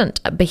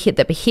consistent.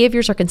 The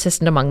behaviors are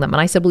consistent among them.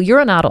 And I said, well, you're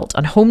an adult,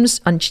 and homes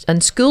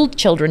and school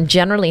children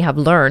generally have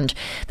learned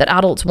that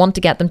adults want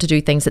to get them to do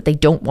things that they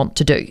don't want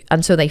to do.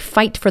 And so they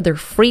fight for their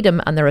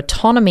freedom and their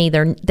autonomy.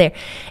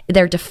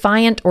 They're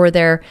defiant, or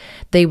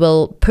they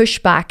will push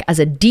back as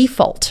a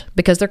default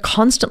because they're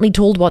constantly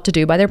told what to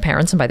do by their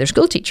parents and by their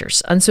school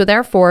teachers. And so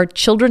therefore,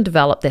 children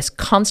develop this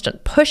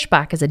constant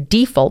pushback as a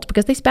default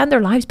because they spend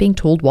their lives being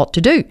told what to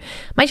do.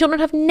 My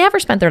children have never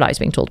spent their lives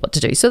being told what to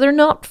do, so they're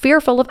not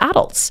fearful of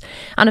adults.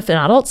 And if an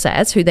adult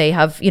says, who they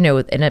have, in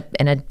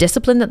a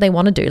discipline that they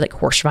want to do, like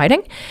horse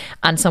riding,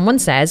 and someone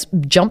says,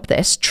 jump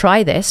this,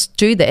 try this,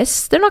 do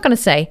this, they're not going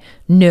to say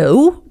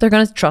no. They're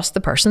going to trust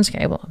the person.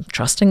 Okay, well, I'm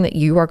trusting that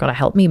you are going to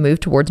help me move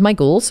towards my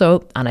goal.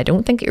 And I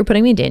don't think that you're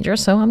putting me in danger,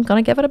 so I'm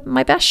going to give it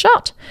my best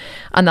shot.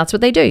 And that's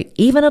what they do,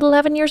 even at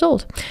 11 years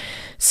old.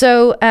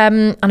 So,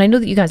 and I know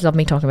that you guys love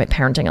me talking about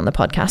parenting on the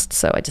podcast,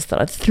 so I just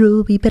thought I'd throw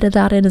a wee bit of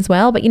that in as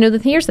well. But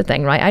here's the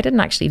thing, right? I didn't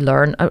actually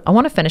learn. I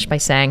want to finish by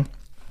saying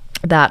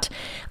that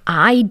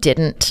I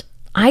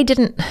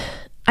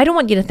don't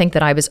want you to think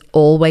that I was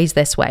always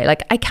this way.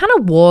 Like, I kind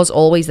of was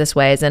always this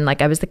way, as in,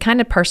 like, I was the kind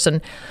of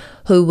person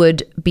who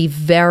would be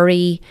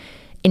very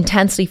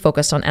intensely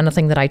focused on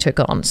anything that I took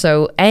on.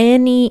 So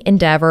any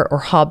endeavor or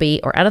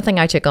hobby or anything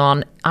I took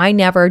on, I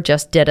never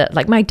just did it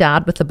like my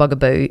dad with the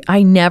bugaboo.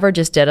 I never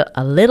just did it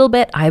a little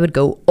bit. I would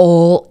go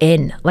all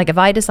in. Like, if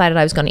I decided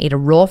I was going to eat a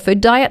raw food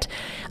diet,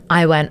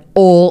 I went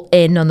all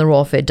in on the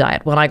raw food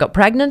diet. When I got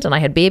pregnant and I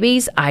had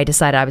babies, I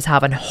decided I was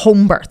having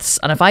home births.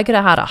 And if I could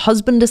have had a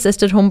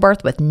husband-assisted home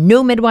birth with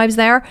no midwives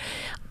there,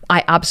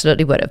 I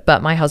absolutely would have,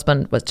 but my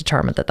husband was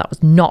determined that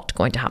was not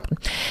going to happen.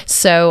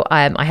 So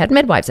I had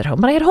midwives at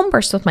home, but I had home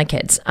births with my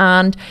kids.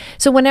 And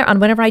so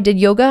whenever I did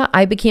yoga,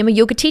 I became a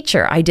yoga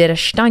teacher. I did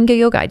Ashtanga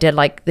yoga. I did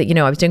I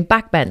was doing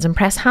back bends and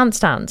press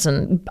handstands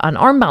and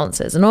arm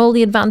balances and all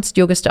the advanced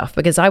yoga stuff,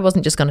 because I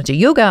wasn't just going to do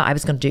yoga. I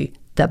was going to do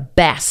the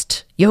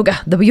best yoga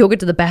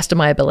to the best of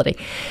my ability.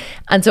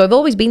 And so I've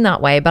always been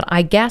that way, but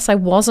I guess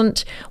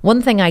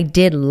one thing I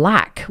did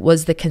lack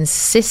was the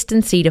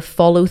consistency to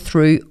follow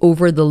through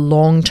over the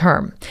long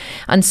term.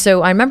 And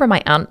so I remember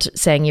my aunt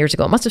saying years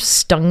ago, it must have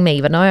stung me,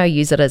 but now I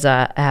use it as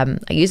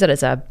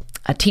a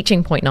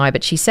teaching point now,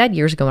 but she said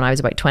years ago when I was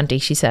about 20,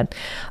 she said,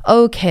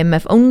 oh, Kim,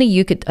 if only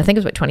you could, I think it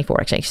was about 24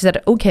 actually, she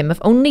said, oh, Kim, if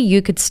only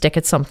you could stick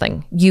at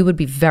something, you would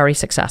be very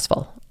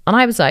successful. And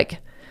I was like,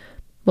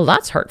 well,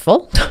 that's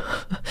hurtful.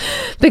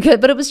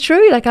 But it was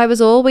true. Like, I was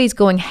always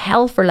going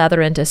hell for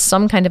leather into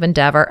some kind of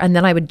endeavor, and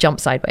then I would jump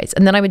sideways,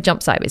 and then I would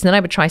jump sideways, and then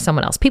I would try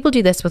someone else. People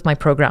do this with my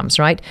programs,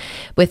 right?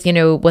 With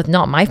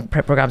not my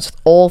programs,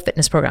 with all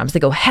fitness programs. They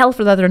go hell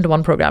for leather into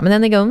one program, and then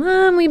they go,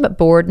 I'm a wee bit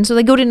bored, and so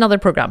they go to another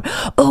program.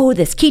 Oh,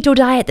 this keto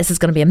diet, this is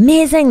going to be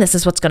amazing. This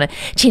is what's going to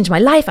change my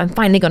life. I'm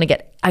finally going to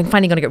get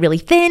really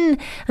thin.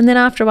 And then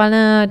after a while,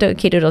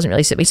 keto doesn't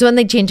really suit me. So then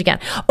they change again.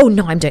 Oh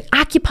no, I'm doing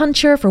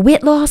acupuncture for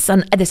weight loss,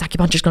 and this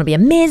acupuncture is going to be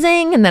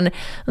amazing. And then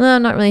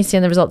I'm not really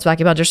seeing the results of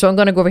acupuncture, so I'm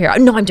going to go over here.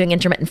 No, I'm doing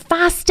intermittent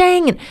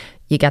fasting. And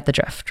you get the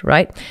drift,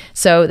 right?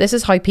 So this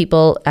is how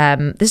people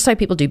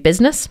do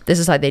business. This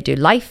is how they do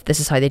life. This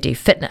is how they do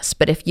fitness.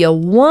 But if you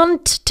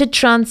want to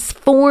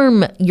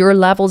transform your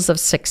levels of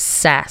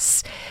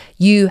success,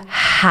 you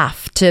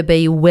have to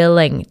be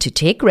willing to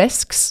take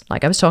risks,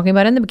 like I was talking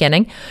about in the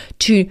beginning,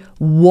 to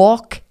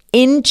walk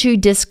into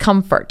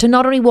discomfort, to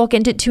not only walk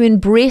into it, to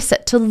embrace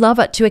it, to love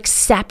it, to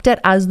accept it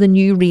as the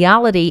new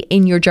reality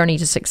in your journey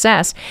to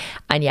success.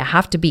 And you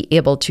have to be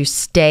able to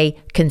stay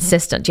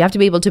consistent. You have to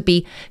be able to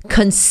be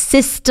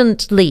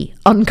consistently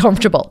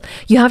uncomfortable.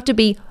 You have to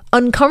be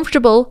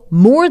uncomfortable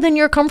more than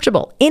you're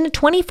comfortable in a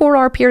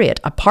 24-hour period.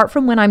 Apart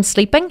from when I'm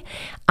sleeping,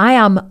 I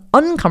am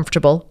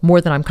uncomfortable more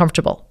than I'm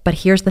comfortable. But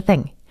here's the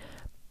thing.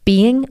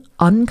 Being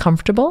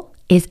uncomfortable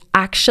is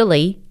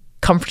actually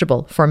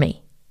comfortable for me.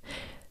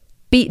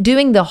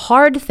 Doing the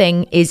hard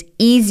thing is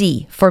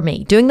easy for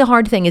me. Doing the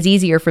hard thing is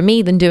easier for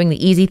me than doing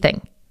the easy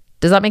thing.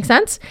 Does that make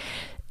sense?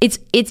 It's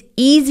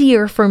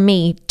easier for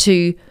me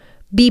to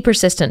be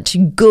persistent, to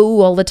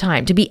go all the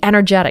time, to be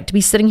energetic, to be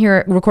sitting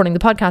here recording the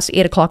podcast at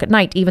 8 o'clock at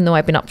night, even though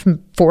I've been up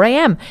from 4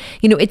 a.m.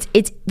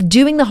 It's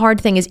doing the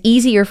hard thing is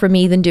easier for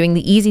me than doing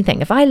the easy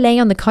thing. If I lay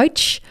on the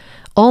couch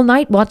all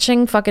night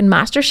watching fucking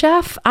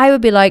MasterChef, I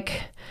would be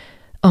like,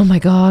 oh my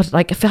God,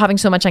 like having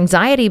so much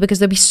anxiety because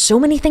there'd be so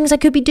many things I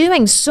could be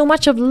doing, so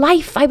much of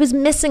life I was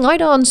missing out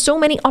on, so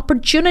many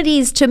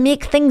opportunities to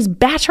make things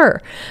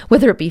better,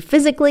 whether it be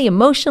physically,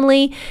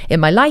 emotionally, in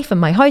my life, in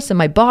my house, in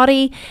my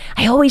body.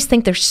 I always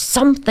think there's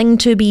something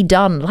to be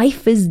done.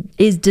 Life is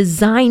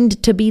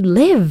designed to be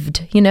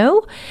lived, you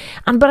know?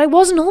 But I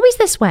wasn't always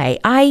this way.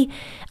 I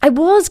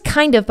was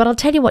kind of, but I'll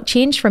tell you what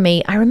changed for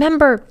me. I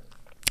remember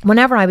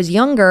whenever I was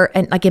younger,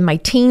 and like in my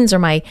teens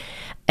or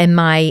in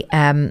my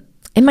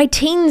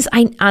teens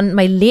and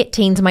my late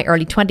teens and my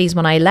early 20s,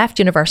 when I left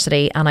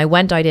university and I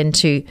went out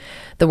into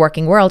the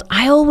working world,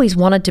 I always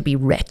wanted to be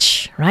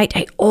rich, right?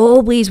 I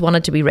always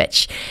wanted to be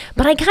rich,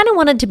 but I kind of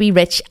wanted to be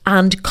rich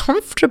and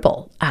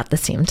comfortable at the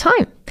same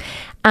time.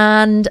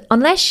 And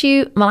unless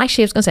you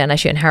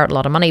inherit a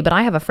lot of money, but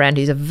I have a friend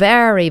who's a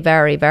very,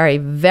 very, very,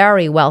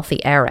 very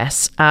wealthy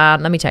heiress.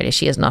 And let me tell you,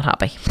 she is not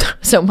happy.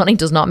 So money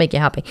does not make you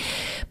happy.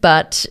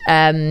 But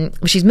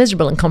she's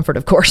miserable in comfort,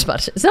 of course,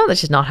 but it's not that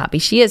she's not happy.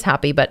 She is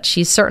happy, but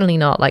she's certainly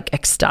not like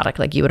ecstatic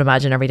like you would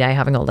imagine every day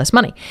having all this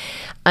money.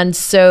 And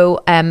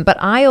so, but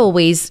I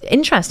always,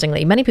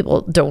 interestingly, many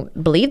people don't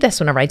believe this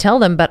whenever I tell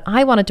them, but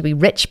I wanted to be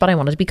rich, but I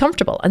wanted to be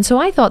comfortable. And so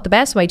I thought the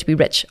best way to be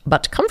rich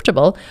but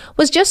comfortable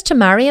was just to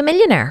marry a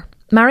millionaire,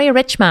 marry a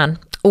rich man,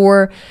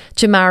 or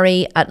to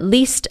marry at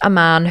least a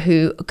man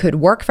who could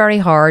work very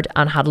hard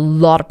and had a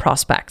lot of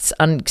prospects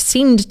and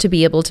seemed to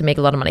be able to make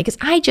a lot of money. Because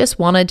I just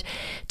wanted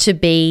to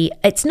be,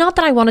 it's not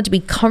that I wanted to be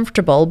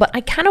comfortable, but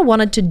I kind of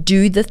wanted to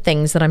do the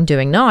things that I'm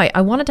doing now.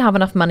 I wanted to have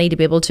enough money to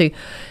be able to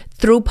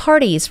throw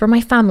parties for my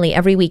family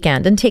every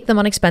weekend and take them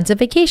on expensive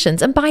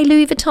vacations and buy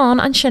Louis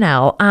Vuitton and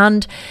Chanel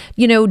and,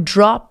 you know,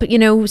 drop, you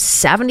know,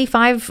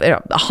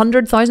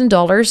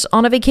 $100,000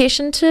 on a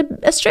vacation to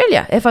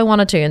Australia if I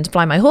wanted to, and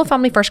fly my whole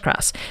family first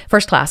class.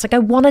 Like I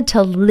wanted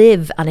to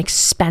live an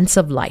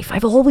expensive life.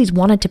 I've always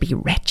wanted to be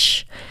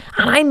rich,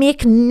 and I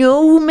make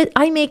no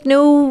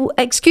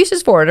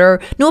excuses for it or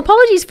no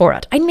apologies for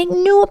it. I make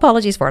no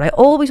apologies for it. I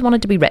always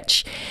wanted to be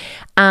rich,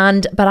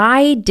 but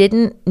I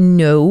didn't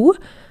know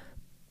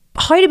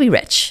how to be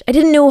rich. I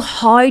didn't know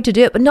how to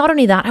do it. But not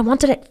only that, I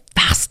wanted it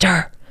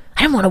faster.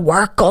 I didn't want to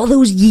work all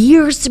those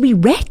years to be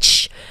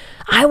rich.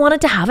 I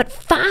wanted to have it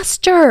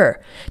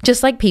faster.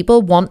 Just like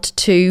people want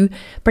to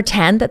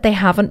pretend that they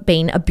haven't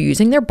been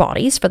abusing their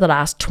bodies for the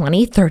last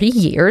 20, 30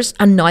 years,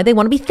 and now they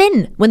want to be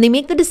thin when they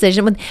make the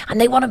decision, and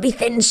they want to be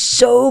thin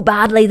so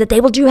badly that they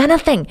will do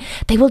anything.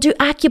 They will do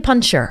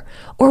acupuncture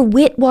or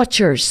Weight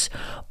Watchers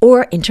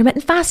or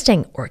intermittent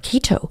fasting or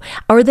keto,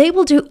 or they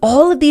will do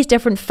all of these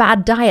different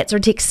fad diets or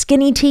take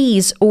skinny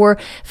teas or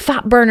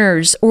fat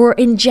burners or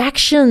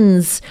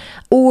injections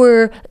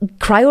or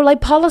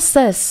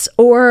cryolipolysis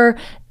or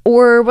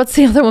what's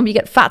the other one? You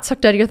get fat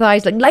sucked out of your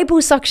thighs, like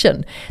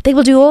liposuction. They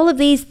will do all of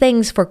these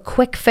things for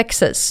quick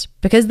fixes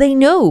because they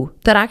know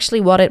that actually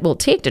what it will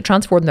take to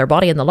transform their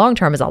body in the long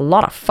term is a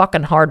lot of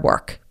fucking hard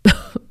work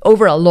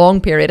over a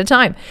long period of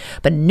time.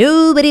 But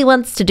nobody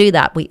wants to do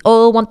that. We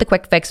all want the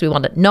quick fix. We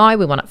want it now.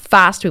 We want it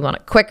fast. We want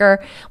it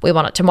quicker. We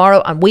want it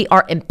tomorrow. And we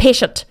are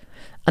impatient.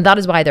 And that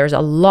is why there's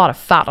a lot of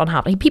fat,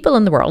 unhappy people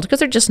in the world, because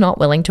they're just not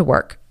willing to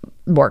work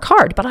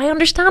hard. But I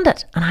understand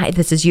it. And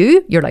this is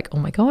you. You're like, oh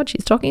my God,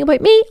 she's talking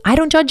about me. I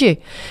don't judge you,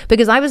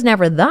 because I was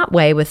never that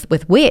way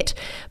with weight.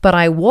 But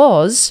I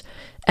was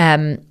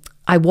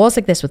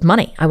like this with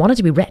money. I wanted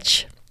to be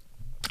rich.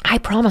 I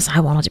promise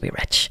I wanted to be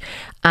rich.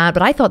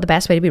 But I thought the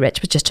best way to be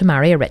rich was just to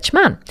marry a rich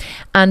man.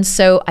 And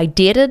so I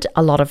dated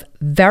a lot of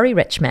very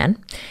rich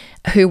men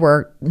who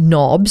were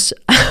knobs,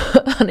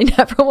 and I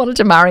never wanted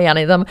to marry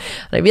any of them.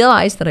 And I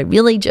realized that I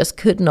really just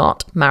could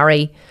not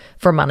marry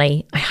for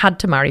money. I had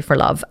to marry for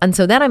love. And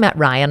so then I met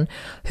Ryan,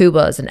 who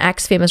was an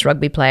ex-famous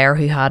rugby player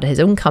who had his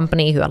own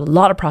company, who had a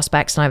lot of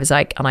prospects. And I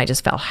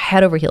just fell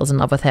head over heels in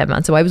love with him.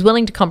 And so I was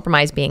willing to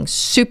compromise being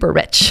super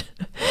rich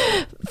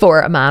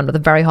for a man with a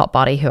very hot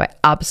body who I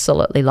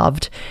absolutely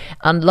loved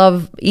and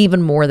love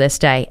even more this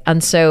day.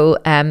 And so,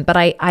 but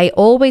I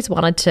always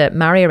wanted to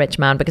marry a rich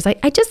man because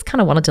I just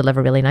kind of wanted to live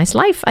a really nice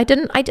life. I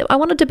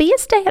wanted to be a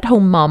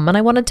stay-at-home mom, and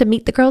I wanted to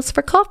meet the girls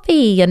for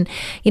coffee and,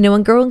 you know,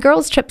 and go on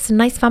girls' trips and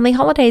nice family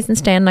holidays and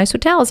stay in nice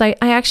hotels. I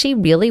actually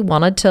really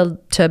wanted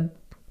to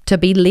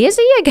be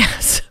lazy, I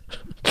guess.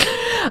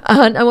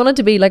 And I wanted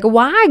to be like a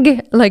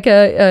wag, like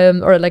a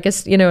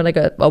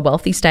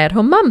wealthy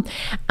stay-at-home mum.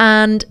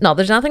 And no,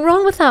 there's nothing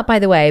wrong with that, by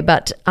the way,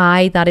 but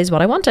that is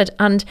what I wanted.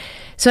 And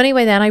so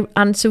anyway,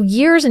 so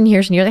years and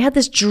years and years, I had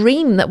this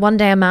dream that one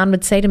day a man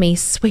would say to me,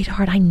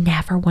 sweetheart, I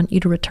never want you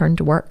to return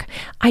to work.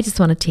 I just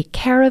want to take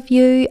care of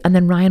you. And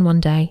then Ryan,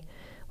 one day,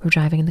 we were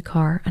driving in the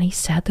car and he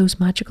said those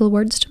magical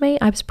words to me.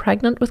 I was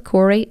pregnant with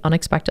Corey.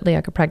 Unexpectedly,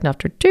 I got pregnant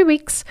after 2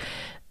 weeks.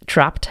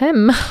 Trapped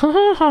him.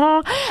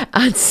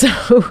 And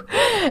so,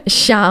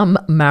 sham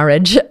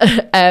marriage.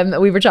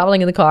 We were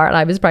traveling in the car and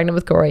I was pregnant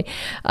with Corey,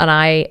 and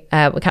I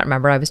can't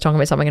remember, I was talking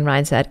about something and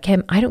Ryan said,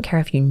 Kim, I don't care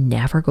if you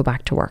never go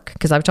back to work,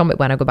 because I was talking about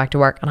when I go back to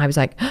work, and I was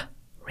like,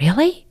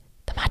 really?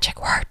 The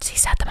magic words. He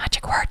said the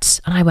magic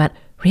words. And I went,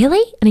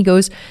 really? And he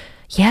goes,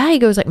 yeah, he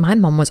goes like, my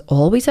mum was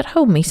always at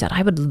home. He said,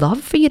 I would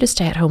love for you to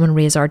stay at home and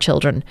raise our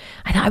children.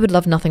 And I would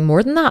love nothing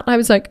more than that. And I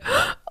was like,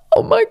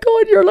 oh my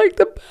God, you're like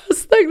the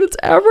best thing that's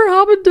ever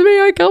happened to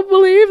me. I can't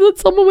believe that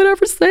someone would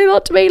ever say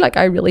that to me. Like,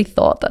 I really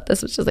thought that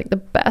this was just like the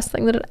best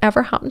thing that had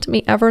ever happened to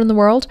me ever in the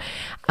world.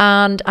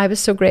 And I was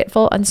so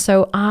grateful. And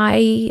so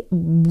I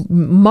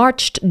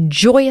marched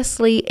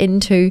joyously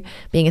into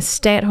being a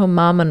stay-at-home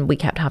mom, and we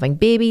kept having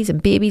babies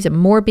and babies and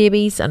more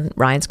babies, and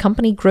Ryan's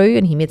company grew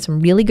and he made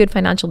some really good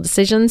financial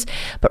decisions.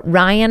 But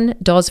Ryan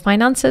does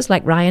finances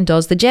like Ryan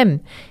does the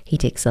gym. He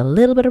takes a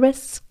little bit of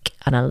risk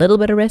and a little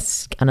bit of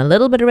risk and a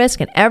little bit of risk,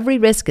 and every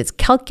risk is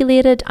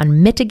calculated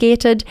and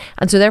mitigated.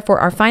 And so therefore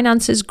our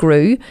finances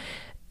grew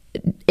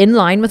in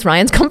line with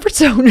Ryan's comfort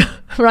zone,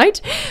 right?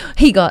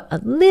 He got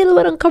a little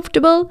bit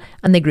uncomfortable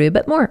and they grew a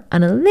bit more,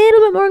 and a little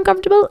bit more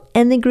uncomfortable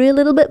and they grew a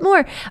little bit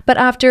more. But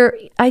after,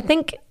 I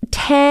think,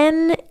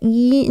 10,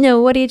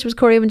 what age was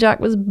Corey when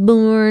Jack was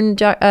born?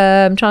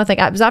 I'm trying to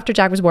think. It was after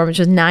Jack was born, which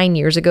was 9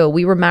 years ago.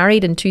 We were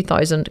married in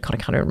 2000. God, I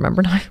can't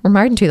remember now. We're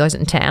married in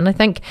 2010, I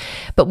think.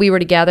 But we were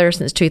together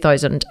since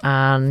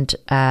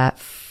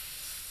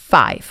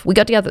 2005. We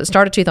got together at the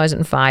start of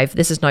 2005.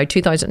 This is now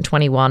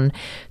 2021.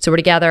 So we're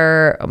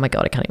together, oh my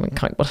God, I can't even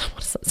count. What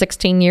is that?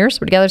 16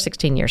 years? We're together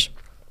 16 years.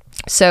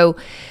 So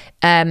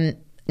 9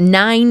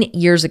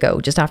 years ago,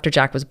 just after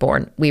Jack was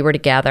born, we were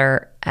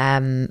together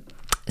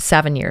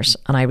 7 years.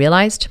 And I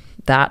realized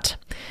that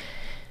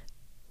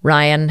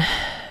Ryan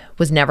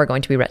was never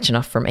going to be rich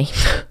enough for me.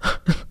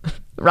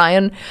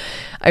 Ryan,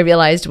 I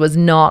realized, was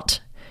not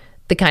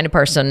the kind of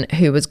person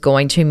who was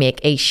going to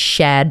make a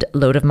shed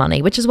load of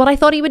money, which is what I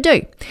thought he would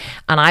do.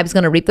 And I was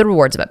going to reap the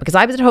rewards of it, because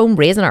I was at home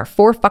raising our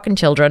 4 fucking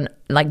children,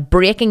 like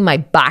breaking my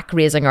back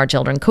raising our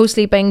children,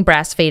 co-sleeping,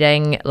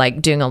 breastfeeding,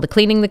 like doing all the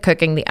cleaning, the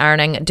cooking, the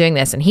ironing, doing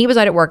this. And he was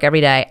out at work every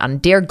day.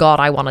 And dear God,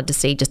 I wanted to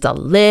see just a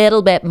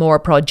little bit more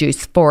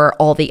produce for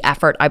all the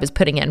effort I was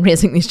putting in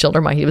raising these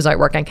children while he was out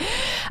working.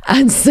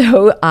 And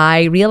so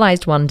I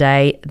realized one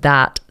day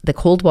that the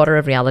cold water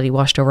of reality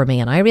washed over me,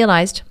 and I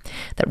realized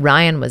that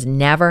Ryan was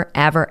never,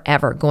 ever,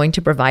 ever going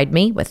to provide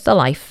me with the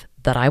life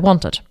that I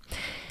wanted.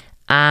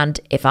 And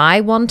if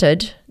I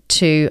wanted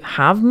to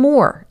have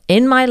more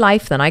in my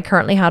life than I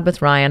currently had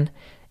with Ryan,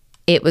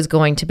 it was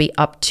going to be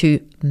up to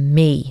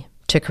me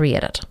to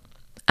create it.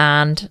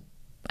 And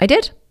I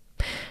did.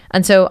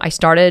 And so I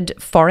started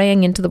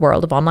foraying into the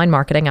world of online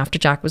marketing after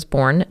Jack was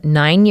born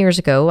 9 years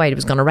ago. I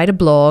was going to write a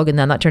blog, and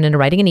then that turned into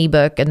writing an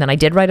ebook. And then I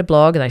did write a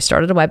blog, and I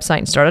started a website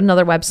and started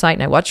another website,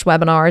 and I watched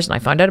webinars, and I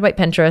found out about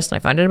Pinterest, and I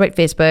found out about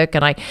Facebook,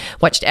 and I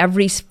watched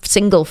every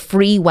single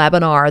free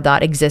webinar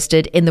that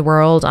existed in the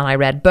world. And I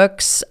read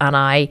books, and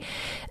I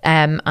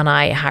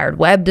hired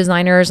web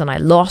designers, and I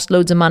lost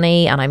loads of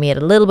money, and I made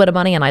a little bit of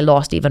money, and I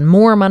lost even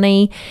more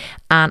money.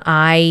 And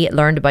I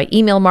learned about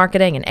email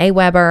marketing and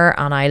Aweber,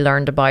 and I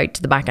learned about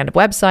the back end of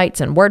websites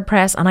and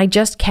WordPress. And I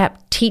just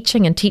kept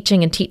teaching and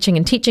teaching and teaching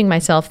and teaching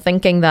myself,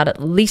 thinking that at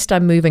least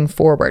I'm moving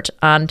forward.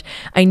 And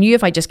I knew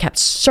if I just kept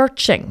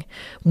searching,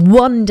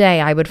 one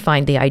day I would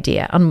find the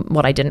idea. And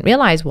what I didn't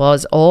realize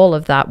was all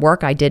of that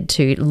work I did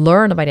to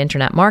learn about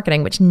internet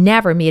marketing, which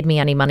never made me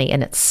any money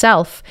in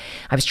itself.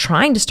 I was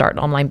trying to start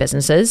online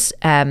businesses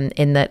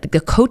in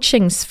the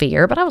coaching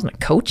sphere, but I wasn't a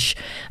coach.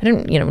 I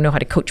didn't know how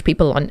to coach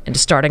people into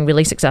starting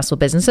really successful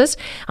businesses,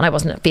 and I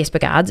wasn't a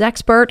Facebook ads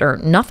expert or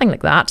nothing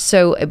like that.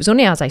 So it was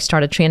only as I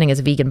started training as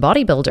a vegan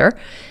bodybuilder,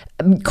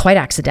 quite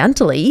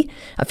accidentally,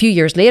 a few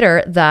years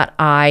later, that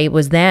I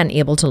was then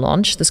able to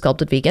launch The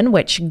Sculpted Vegan,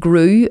 which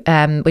grew,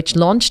 which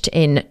launched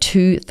in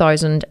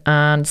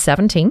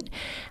 2017.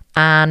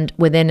 And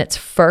within its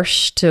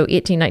first, so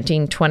 18,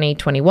 19, 20,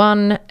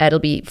 21, it'll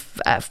be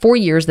 4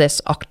 years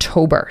this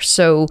October.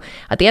 So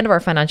at the end of our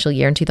financial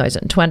year in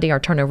 2020,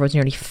 our turnover was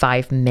nearly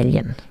 5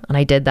 million. And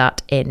I did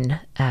that in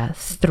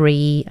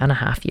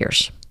 3.5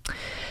 years.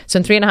 So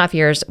in 3.5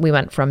 years, we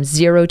went from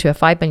 0 to a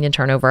 5 million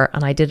turnover,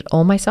 and I did it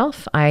all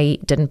myself. I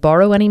didn't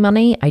borrow any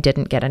money. I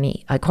didn't get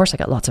any, of course I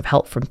got lots of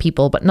help from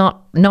people, but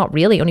not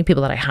really, only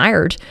people that I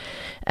hired.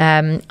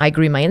 I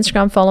grew my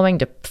Instagram following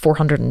to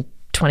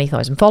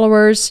 420,000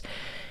 followers,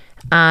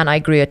 and I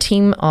grew a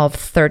team of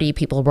 30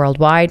 people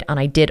worldwide. And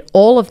I did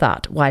all of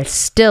that while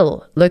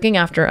still looking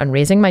after and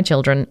raising my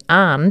children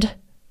and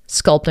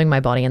sculpting my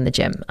body in the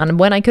gym. And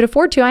when I could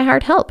afford to, I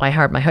hired help. I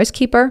hired my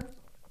housekeeper.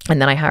 And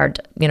then I hired,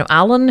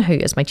 Alan, who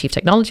is my chief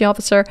technology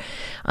officer.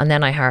 And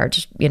then I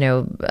hired,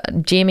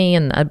 Jamie.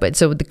 And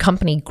so the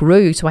company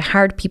grew. So I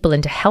hired people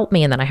in to help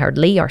me. And then I hired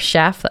Lee, our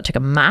chef. That took a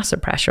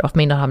massive pressure off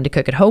me not having to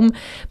cook at home.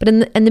 But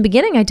in the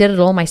beginning, I did it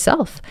all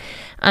myself.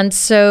 And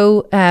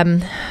so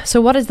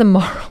what is the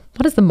moral?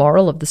 What is the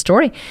moral of the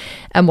story?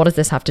 And what does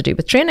this have to do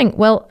with training?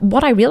 Well,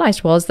 what I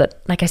realized was that,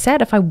 like I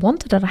said, if I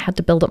wanted it, I had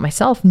to build it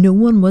myself. No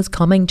one was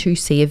coming to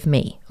save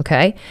me,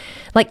 okay?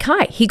 Like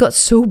Kai, he got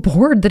so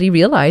bored that he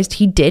realized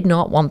he did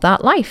not want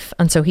that life.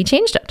 And so he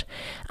changed it.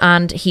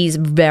 And he's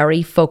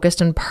very focused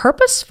and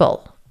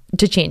purposeful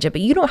to change it.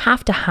 But you don't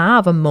have to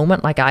have a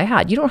moment like I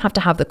had. You don't have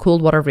to have the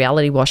cold water of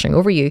reality washing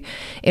over you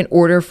in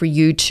order for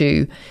you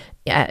to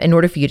in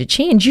order for you to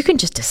change, you can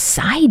just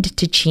decide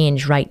to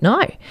change right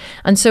now.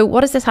 And so what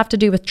does this have to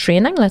do with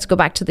training? Let's go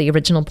back to the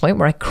original point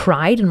where I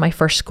cried in my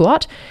first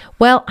squat.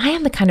 Well, I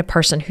am the kind of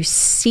person who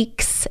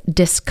seeks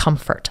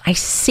discomfort. I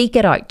seek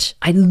it out.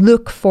 I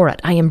look for it.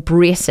 I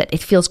embrace it.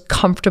 It feels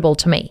comfortable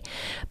to me.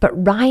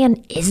 But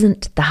Ryan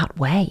isn't that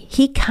way.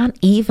 He can't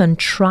even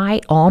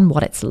try on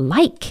what it's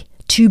like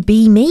to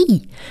be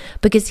me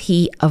because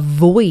he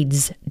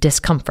avoids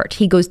discomfort.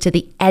 He goes to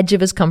the edge of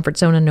his comfort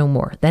zone and no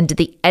more, then to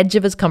the edge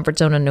of his comfort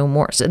zone and no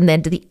more, and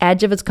then to the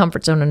edge of his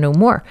comfort zone and no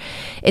more.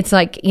 It's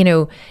like,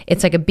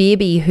 it's like a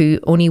baby who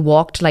only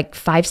walked like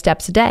 5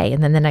 steps a day,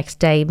 and then the next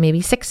day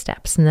maybe 6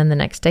 steps, and then the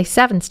next day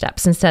 7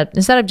 steps, instead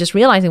of just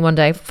realizing one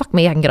day, fuck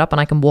me, I can get up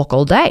and I can walk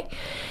all day.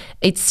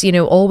 It's,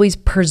 always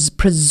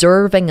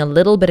preserving a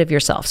little bit of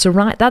yourself. So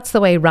that's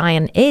the way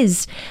Ryan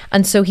is.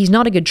 And so he's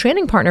not a good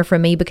training partner for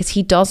me because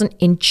he doesn't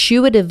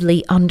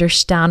intuitively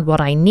understand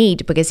what I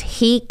need, because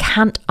he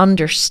can't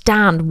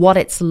understand what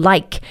it's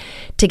like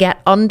to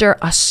get under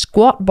a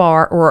squat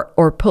bar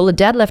or pull a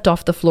deadlift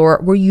off the floor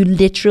where you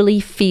literally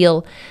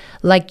feel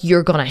like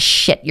you're gonna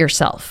shit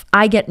yourself.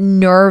 I get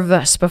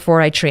nervous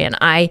before I train.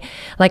 I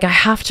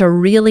have to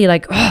really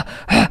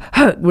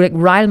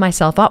rile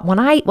myself up. When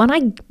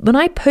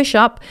I push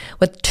up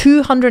with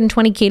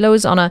 220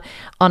 kilos on a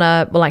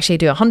well, actually I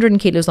do 100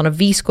 kilos on a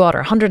V squat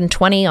or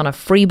 120 on a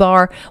free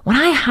bar. When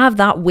I have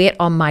that weight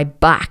on my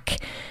back,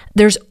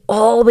 there's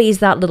always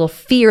that little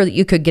fear that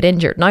you could get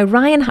injured. Now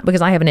Ryan,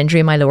 because I have an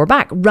injury in my lower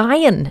back,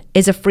 Ryan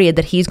is afraid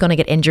that he's going to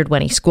get injured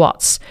when he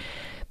squats.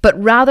 But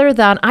rather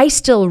than, I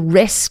still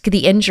risk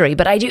the injury,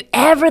 but I do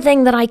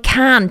everything that I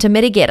can to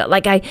mitigate it.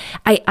 Like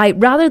I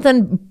rather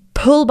than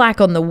pull back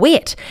on the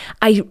weight,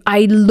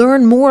 I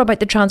learn more about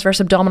the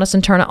transverse abdominis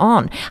and turn it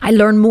on. I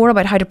learn more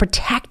about how to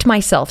protect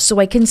myself so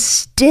I can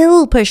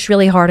still push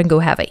really hard and go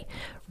heavy.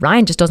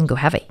 Ryan just doesn't go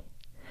heavy.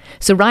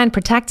 So Ryan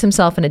protects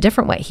himself in a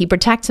different way. He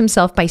protects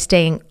himself by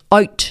staying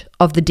out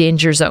of the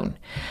danger zone.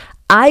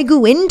 I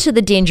go into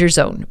the danger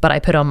zone, but I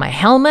put on my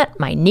helmet,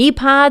 my knee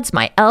pads,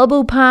 my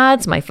elbow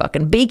pads, my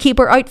fucking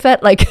beekeeper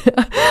outfit. Like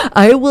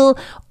I will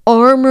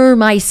armor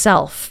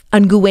myself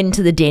and go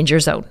into the danger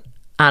zone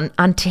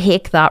and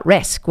take that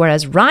risk.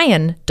 Whereas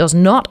Ryan does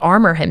not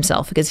armor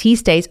himself because he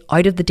stays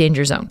out of the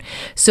danger zone.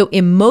 So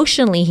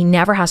emotionally, he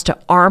never has to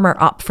armor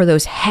up for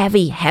those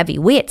heavy, heavy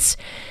weights,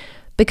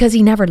 because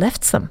he never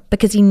lifts them,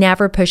 because he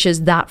never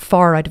pushes that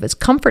far out of his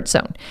comfort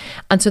zone.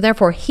 And so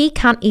therefore he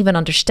can't even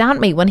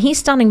understand me when he's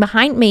standing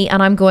behind me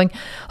and I'm going,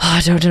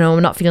 I don't know,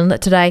 I'm not feeling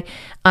it today.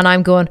 And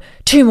I'm going,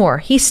 2 more.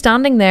 He's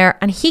standing there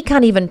and he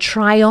can't even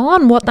try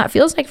on what that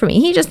feels like for me.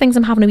 He just thinks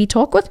I'm having a wee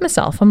talk with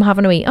myself. I'm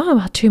having a wee,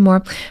 2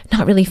 more,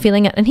 not really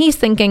feeling it. And he's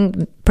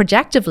thinking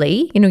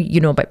projectively, you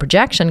know about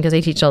projection because I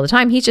teach all the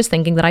time. He's just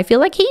thinking that I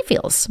feel like he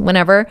feels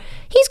whenever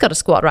he's got a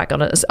squat rack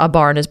on a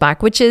bar on his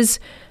back, which is,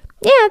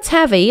 yeah, it's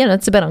heavy and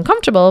it's a bit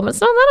uncomfortable, but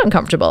it's not that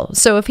uncomfortable.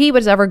 So if he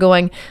was ever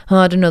going,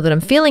 I don't know that I'm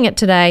feeling it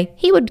today,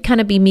 he would kind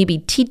of be maybe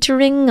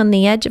teetering on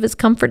the edge of his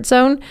comfort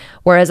zone.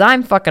 Whereas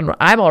I'm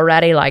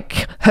already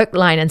like hook,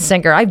 line and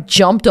sinker. I've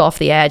jumped off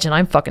the edge and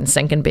I'm fucking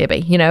sinking,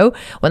 baby.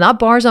 When that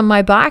bar's on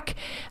my back,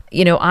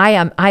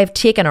 I've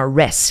taken a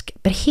risk,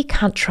 but he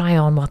can't try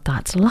on what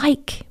that's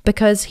like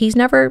because he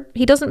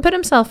doesn't put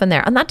himself in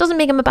there. And that doesn't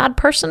make him a bad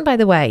person, by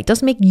the way. It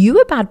doesn't make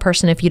you a bad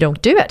person if you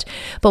don't do it.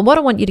 But what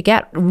I want you to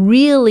get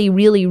really,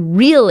 really,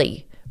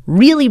 really,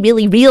 really,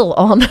 really real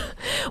on,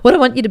 what I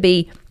want you to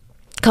be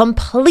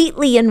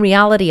completely in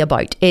reality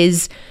about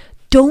is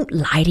don't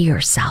lie to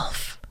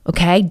yourself.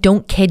 Okay,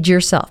 don't kid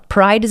yourself.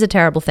 Pride is a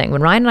terrible thing.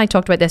 When Ryan and I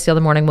talked about this the other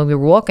morning when we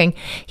were walking,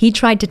 he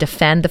tried to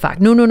defend the fact,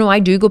 no, I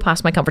do go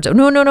past my comfort zone.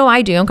 No,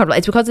 I do. I'm comfortable.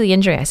 It's because of the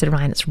injury. I said,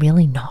 Ryan, it's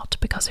really not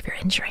because of your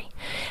injury.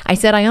 I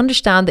said, I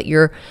understand that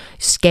you're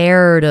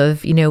scared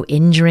of,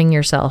 injuring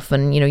yourself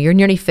and, you're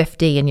nearly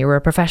 50 and you were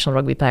a professional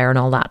rugby player and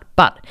all that.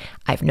 But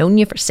I've known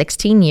you for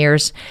 16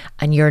 years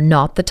and you're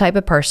not the type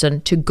of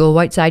person to go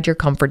outside your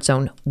comfort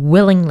zone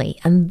willingly.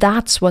 And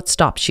that's what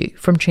stops you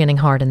from training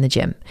hard in the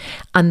gym.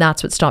 And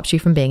that's what stops you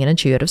from being an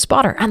intuitive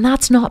spotter. And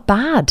that's not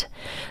bad.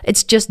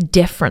 It's just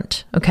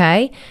different.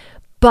 Okay.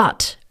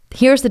 But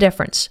here's the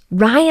difference.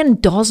 Ryan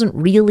doesn't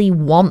really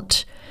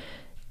want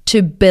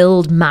to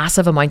build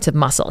massive amounts of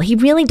muscle. He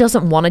really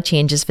doesn't want to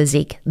change his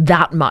physique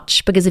that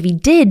much because if he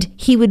did,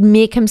 he would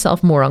make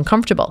himself more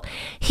uncomfortable.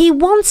 He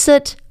wants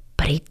it,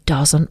 but he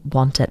doesn't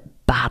want it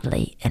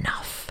badly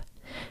enough.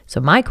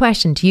 So my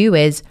question to you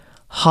is,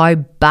 how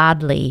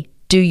badly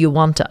do you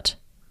want it?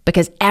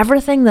 Because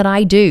everything that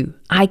I do,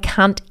 I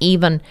can't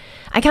even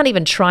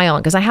try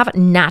on because I have it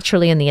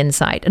naturally on the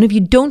inside. And if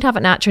you don't have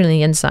it naturally on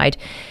the inside,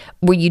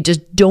 where you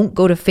just don't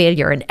go to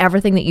failure in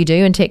everything that you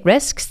do and take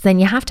risks, then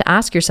you have to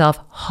ask yourself,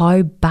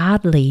 how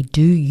badly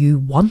do you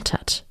want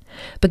it?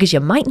 Because you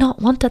might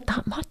not want it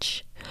that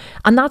much.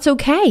 And that's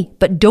okay.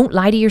 But don't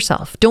lie to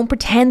yourself. Don't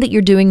pretend that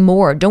you're doing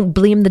more. Don't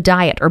blame the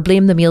diet or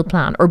blame the meal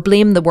plan or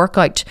blame the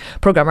workout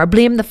program or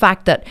blame the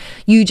fact that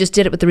you just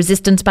did it with the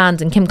resistance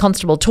bands and Kim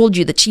Constable told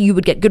you that you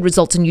would get good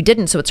results and you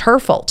didn't, so it's her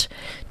fault.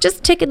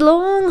 Just take a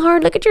long,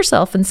 hard look at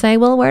yourself and say,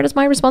 well, where does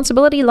my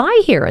responsibility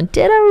lie here? And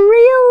did I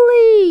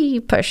really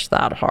push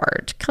that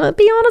hard? Can I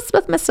be honest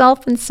with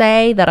myself and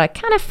say that I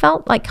kind of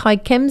felt like how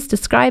Kim's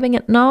describing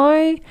it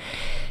now?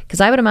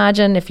 Because I would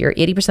imagine if you're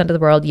 80% of the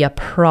world, you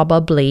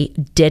probably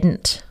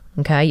didn't.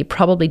 Okay, you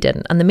probably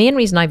didn't. And the main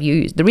reason I've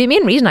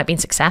been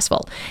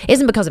successful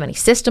isn't because of any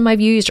system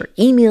I've used or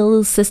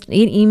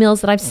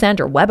emails that I've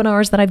sent or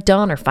webinars that I've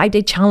done or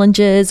 5-day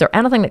challenges or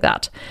anything like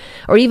that.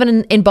 Or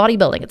even in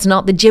bodybuilding, it's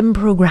not the gym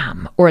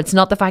program or it's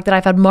not the fact that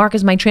I've had Mark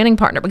as my training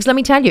partner. Because let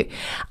me tell you,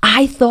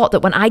 I thought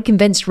that when I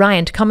convinced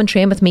Ryan to come and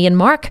train with me and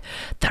Mark,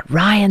 that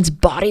Ryan's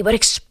body would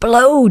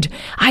explode.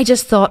 I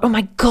just thought, oh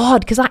my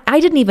God, because I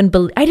didn't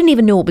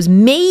even know it was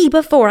me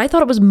before. I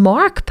thought it was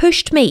Mark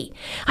pushed me.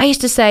 I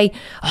used to say,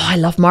 oh, I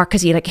love Mark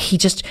because he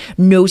just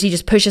knows, he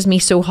just pushes me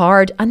so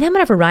hard. And then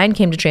whenever Ryan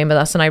came to train with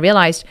us and I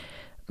realised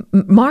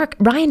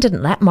Ryan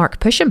didn't let Mark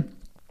push him.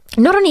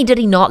 Not only did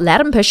he not let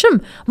him push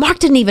him, Mark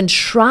didn't even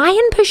try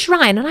and push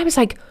Ryan. And I was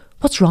like,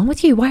 what's wrong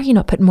with you? Why are you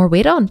not putting more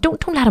weight on?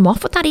 Don't let him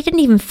off with that. He didn't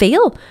even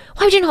fail.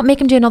 Why would you not make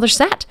him do another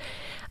set?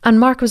 And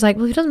Mark was like,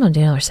 well, he doesn't want to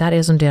do another set. He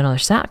doesn't do another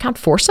set. I can't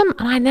force him.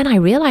 And then I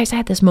realised I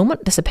had this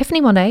moment, this epiphany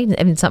one day.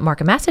 I even sent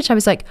Mark a message. I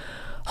was like,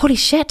 holy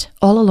shit,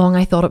 all along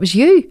I thought it was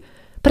you.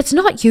 But it's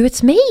not you,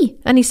 it's me.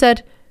 And he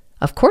said,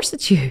 of course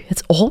it's you.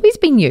 It's always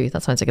been you.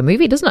 That sounds like a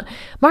movie, doesn't it?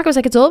 Mark was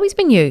like, it's always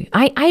been you.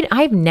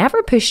 I've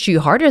never pushed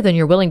you harder than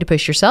you're willing to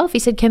push yourself. He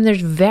said, Kim,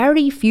 there's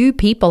very few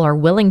people are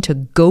willing to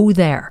go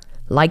there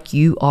like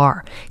you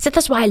are. He said,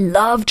 that's why I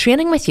love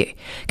training with you.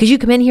 Because you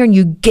come in here and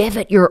you give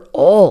it your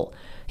all.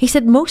 He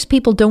said, most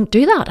people don't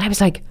do that. I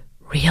was like,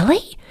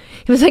 really?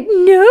 He was like,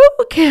 no,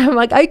 Kim.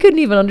 Like, I couldn't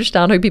even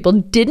understand how people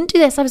didn't do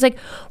this. I was like,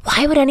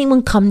 why would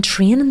anyone come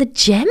train in the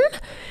gym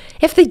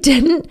if they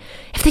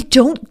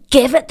don't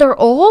give it their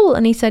all?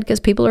 And he said, because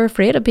people are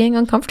afraid of being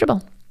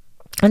uncomfortable.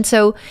 And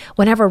so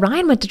whenever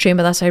Ryan went to train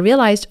with us, I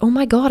realized, oh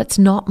my God, it's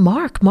not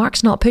Mark.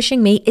 Mark's not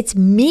pushing me. It's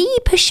me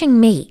pushing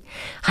me.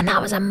 And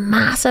that was a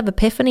massive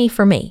epiphany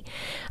for me.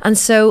 And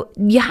so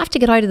you have to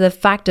get out of the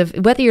fact of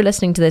whether you're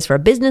listening to this for a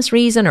business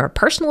reason or a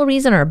personal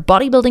reason or a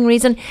bodybuilding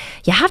reason,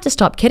 you have to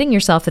stop kidding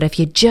yourself that if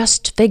you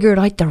just figured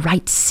out the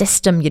right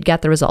system, you'd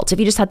get the results. If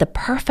you just had the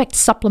perfect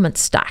supplement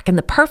stack and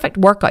the perfect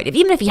workout,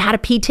 even if you had a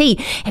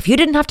PT, if you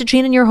didn't have to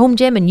train in your home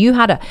gym and you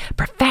had a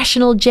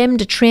professional gym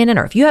to train in,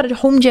 or if you had a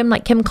home gym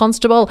like Kim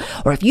Constable,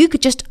 or if you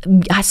could just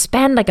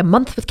spend like a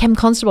month with Kim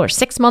Constable or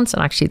 6 months,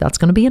 and actually that's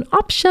going to be an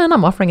option.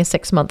 I'm offering a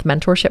 6-month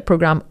mentorship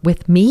program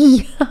with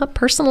me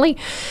personally,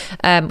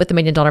 with the $1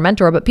 Million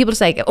Mentor. But people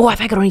say, oh, if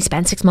I could only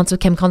spend 6 months with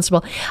Kim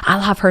Constable,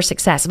 I'll have her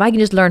success. If I can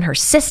just learn her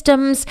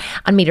systems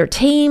and meet her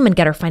team and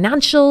get her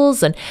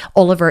financials and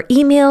all of her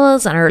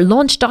emails and her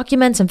launch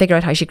documents and figure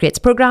out how she creates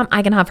a program,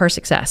 I can have her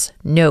success.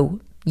 No,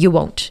 you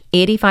won't.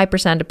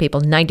 85% of people,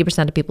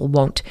 90% of people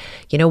won't.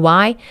 You know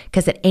why?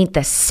 Because it ain't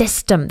the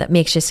system that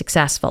makes you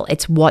successful.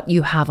 It's what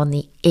you have on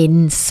the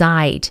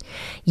inside.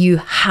 You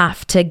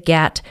have to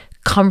get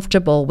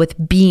comfortable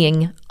with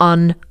being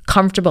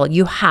uncomfortable.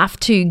 You have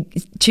to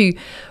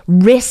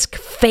risk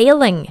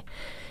failing,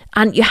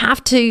 and you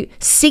have to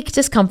seek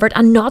discomfort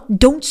and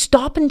don't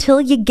stop until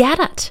you get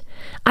it.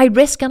 I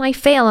risk and I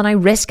fail and I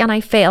risk and I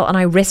fail and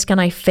I risk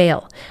and I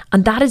fail.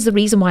 And that is the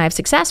reason why I'm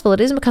successful. It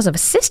isn't because of a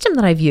system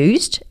that I've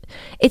used.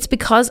 It's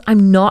because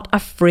I'm not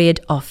afraid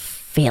of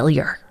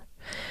failure.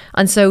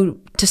 And so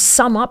to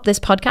sum up this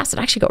podcast, it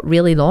actually got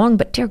really long,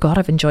 but dear God,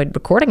 I've enjoyed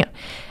recording it.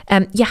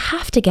 You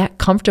have to get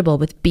comfortable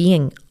with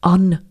being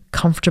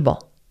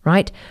uncomfortable.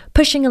 Right?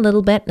 Pushing a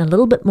little bit and a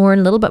little bit more and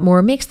a little bit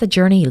more makes the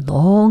journey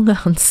long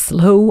and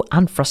slow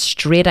and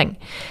frustrating.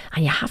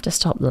 And you have to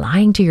stop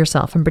lying to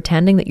yourself and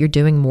pretending that you're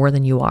doing more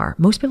than you are.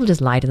 Most people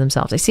just lie to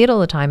themselves. I see it all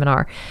the time in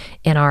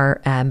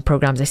our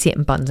programs. I see it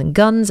in Buns and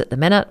Guns at the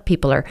minute.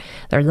 People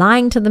they're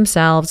lying to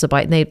themselves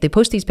about, and they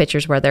post these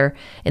pictures where they're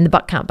in the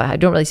butt camp. I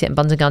don't really see it in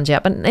Buns and Guns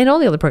yet, but in all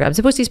the other programs,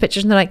 they post these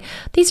pictures and they're like,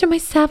 these are my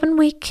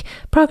 7-week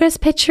progress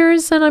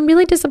pictures and I'm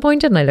really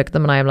disappointed. And I look at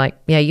them and I'm like,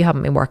 yeah, you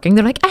haven't been working.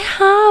 They're like,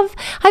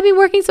 I've been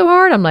working so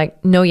hard. I'm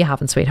like, no, you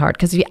haven't, sweetheart.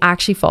 Because if you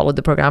actually followed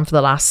the program for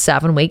the last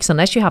 7 weeks,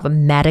 unless you have a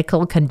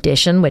medical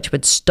condition which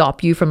would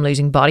stop you from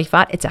losing body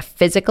fat, it's a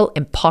physical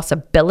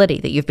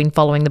impossibility that you've been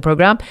following the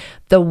program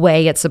the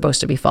way it's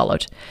supposed to be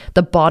followed.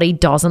 The body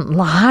doesn't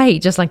lie,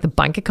 just like the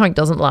bank account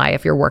doesn't lie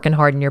if you're working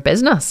hard in your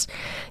business.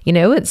 You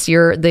know, it's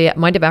the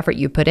amount of effort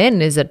you put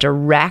in is in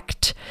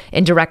direct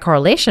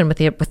correlation with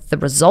the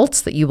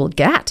results that you will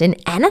get in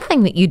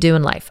anything that you do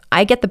in life.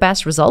 I get the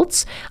best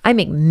results. I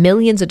make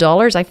millions of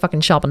dollars. I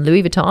fucking shop in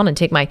Louis Vuitton and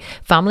take my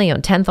family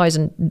on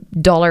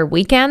 $10,000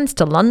 weekends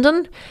to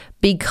London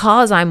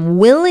because I'm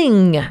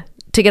willing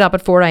to get up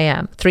at 4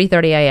 a.m.,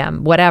 3:30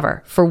 a.m.,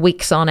 whatever, for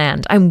weeks on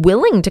end. I'm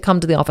willing to come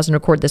to the office and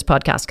record this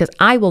podcast because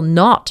I will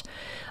not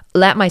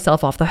let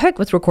myself off the hook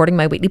with recording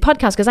my weekly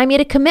podcast because I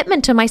made a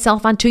commitment to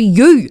myself and to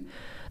you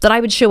that I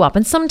would show up.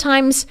 And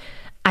sometimes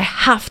I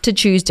have to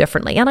choose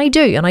differently, and I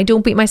do, and I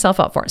don't beat myself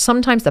up for it.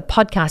 Sometimes the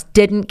podcast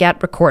didn't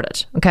get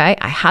recorded, okay?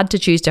 I had to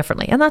choose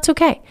differently, and that's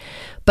okay.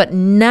 But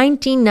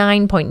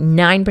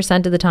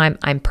 99.9% of the time,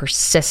 I'm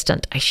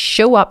persistent. I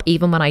show up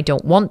even when I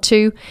don't want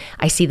to.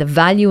 I see the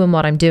value in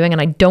what I'm doing, and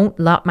I don't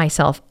let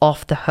myself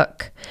off the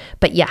hook.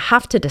 But you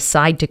have to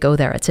decide to go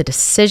there. It's a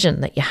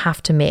decision that you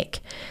have to make,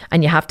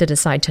 and you have to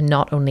decide to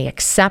not only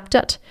accept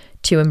it,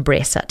 to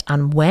embrace it.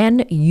 And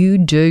when you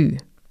do,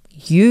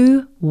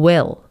 you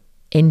will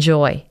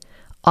enjoy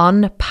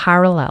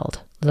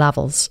unparalleled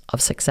levels of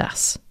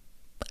success.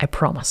 I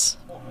promise.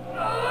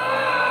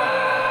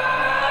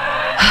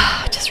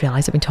 I just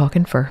realized I've been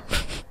talking for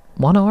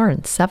 1 hour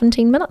and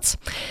 17 minutes.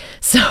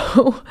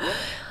 So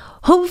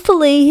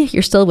hopefully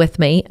you're still with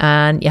me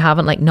and you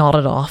haven't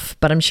nodded off,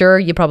 but I'm sure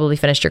you probably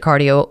finished your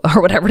cardio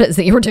or whatever it is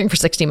that you were doing for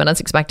 60 minutes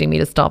expecting me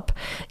to stop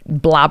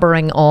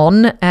blabbering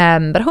on.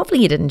 But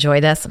hopefully you did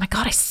enjoy this. Oh my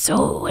God, I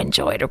so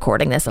enjoyed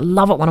recording this. I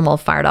love it when I'm all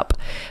fired up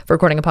for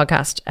recording a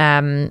podcast.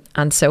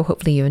 And so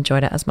hopefully you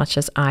enjoyed it as much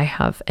as I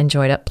have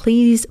enjoyed it.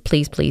 Please,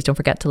 please, please don't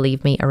forget to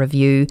leave me a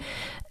review.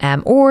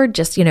 Or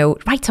just,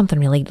 write something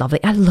really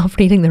lovely. I love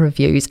reading the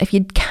reviews. If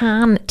you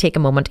can take a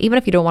moment, even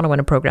if you don't want to win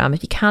a program,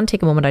 if you can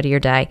take a moment out of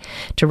your day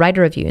to write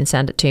a review and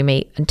send it to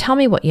me and tell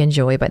me what you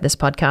enjoy about this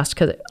podcast,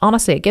 because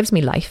honestly, it gives me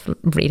life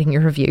reading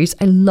your reviews.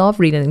 I love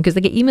reading them because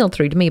they get emailed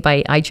through to me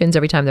by iTunes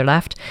every time they're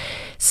left.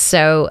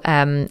 So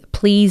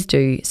please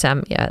do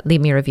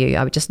leave me a review.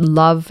 I would just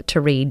love to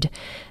read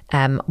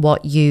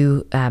what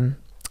you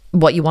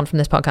want from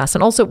this podcast.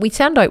 And also, we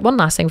send out, one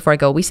last thing before I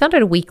go, we send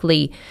out a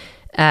weekly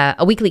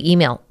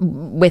email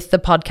with the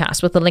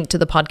podcast, with the link to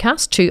the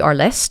podcast to our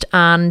list.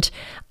 And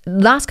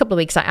last couple of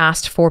weeks, I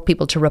asked for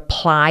people to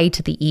reply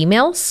to the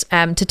emails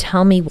to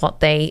tell me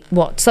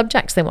what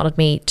subjects they wanted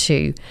me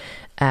to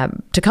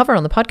cover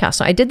on the podcast.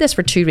 So I did this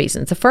for two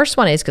reasons. The first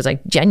one is because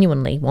I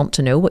genuinely want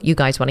to know what you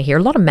guys want to hear.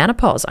 A lot of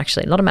menopause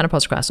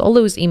requests. All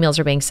those emails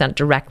are being sent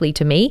directly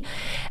to me.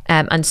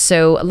 And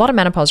so a lot of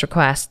menopause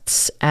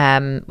requests,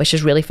 which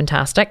is really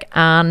fantastic.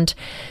 And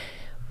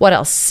what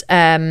else?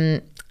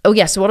 Oh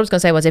yeah, so what I was going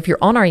to say was, if you're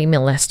on our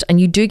email list and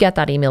you do get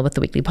that email with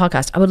the weekly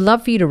podcast, I would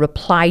love for you to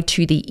reply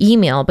to the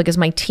email, because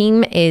my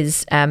team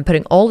is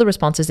putting all the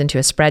responses into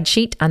a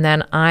spreadsheet, and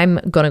then I'm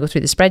going to go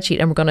through the spreadsheet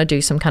and we're going to do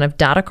some kind of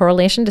data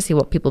correlation to see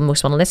what people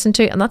most want to listen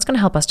to, and that's going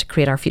to help us to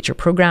create our future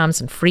programs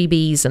and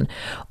freebies and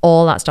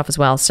all that stuff as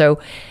well.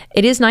 So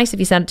it is nice if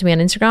you send it to me on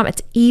Instagram.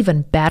 It's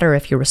even better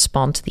if you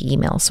respond to the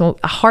email. So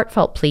a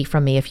heartfelt plea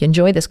from me: if you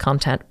enjoy this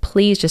content,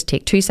 please just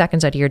take 2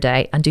 seconds out of your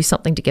day and do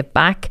something to give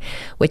back,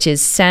 which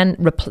is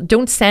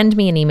don't send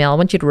me an email. I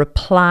want you to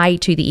reply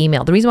to the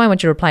email. The reason why I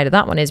want you to reply to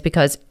that one is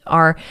because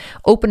our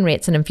open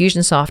rates in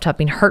Infusionsoft have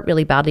been hurt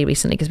really badly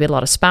recently, because we had a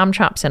lot of spam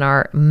traps in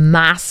our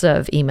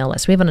massive email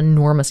list. We have an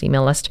enormous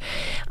email list.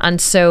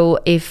 And so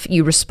if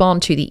you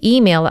respond to the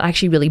email, it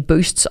actually really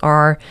boosts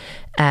our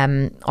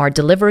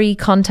delivery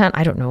content.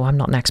 I don't know, I'm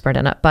not an expert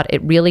in it, but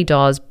it really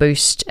does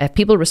boost. If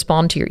people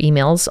respond to your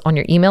emails on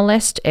your email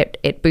list,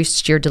 it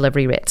boosts your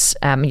delivery rates,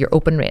 your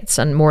open rates,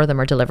 and more of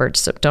them are delivered.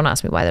 So don't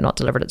ask me why they're not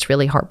delivered. It's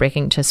really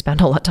heartbreaking to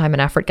spend all that time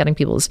and effort getting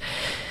people's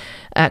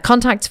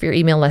contacts for your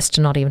email list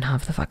to not even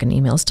have the fucking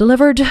emails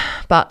delivered.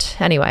 But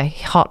anyway,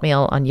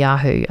 Hotmail and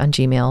Yahoo and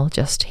Gmail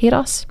just hate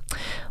us.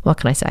 What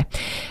can I say?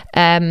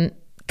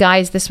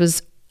 Guys, this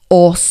was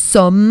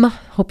awesome.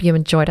 Hope you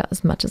enjoyed it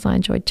as much as I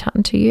enjoyed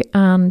chatting to you.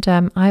 And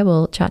I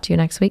will chat to you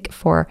next week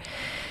for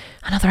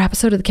another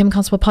episode of the Kim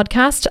Constable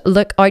podcast.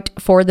 Look out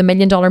for the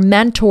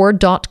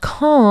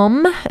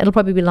 $1,000,000mentor.com. It'll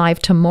probably be live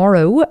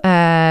tomorrow,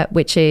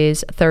 which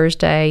is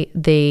Thursday.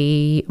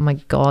 Oh my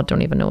God,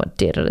 don't even know what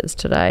date it is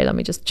today. Let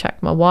me just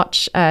check my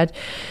watch.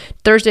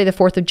 Thursday, the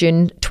 4th of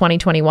June,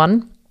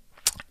 2021.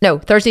 No,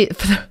 Thursday,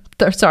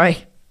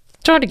 sorry.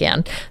 Start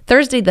again.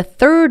 Thursday, the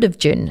 3rd of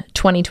June,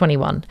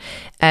 2021.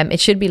 It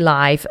should be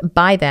live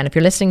by then. If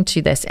you're listening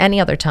to this any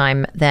other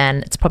time, then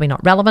it's probably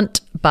not relevant,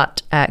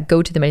 but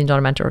go to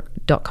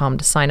the$1,000,000mentor.com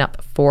to sign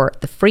up for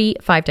the free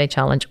 5-day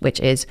challenge,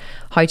 which is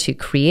how to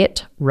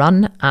create,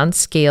 run and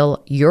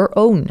scale your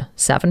own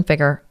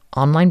 7-figure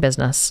online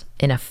business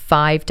in a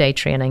 5-day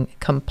training,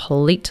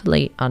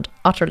 completely and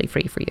utterly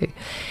free for you.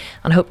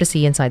 And I hope to see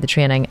you inside the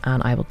training,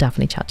 and I will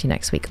definitely chat to you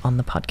next week on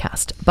the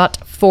podcast. But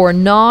for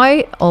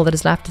now, all that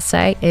is left to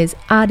say is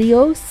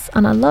adios,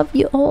 and I love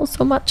you all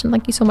so much, and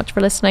thank you so much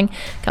for listening.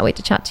 Can't wait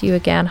to chat to you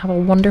again. Have a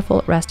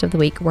wonderful rest of the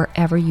week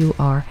wherever you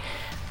are,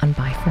 and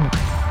bye for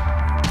now.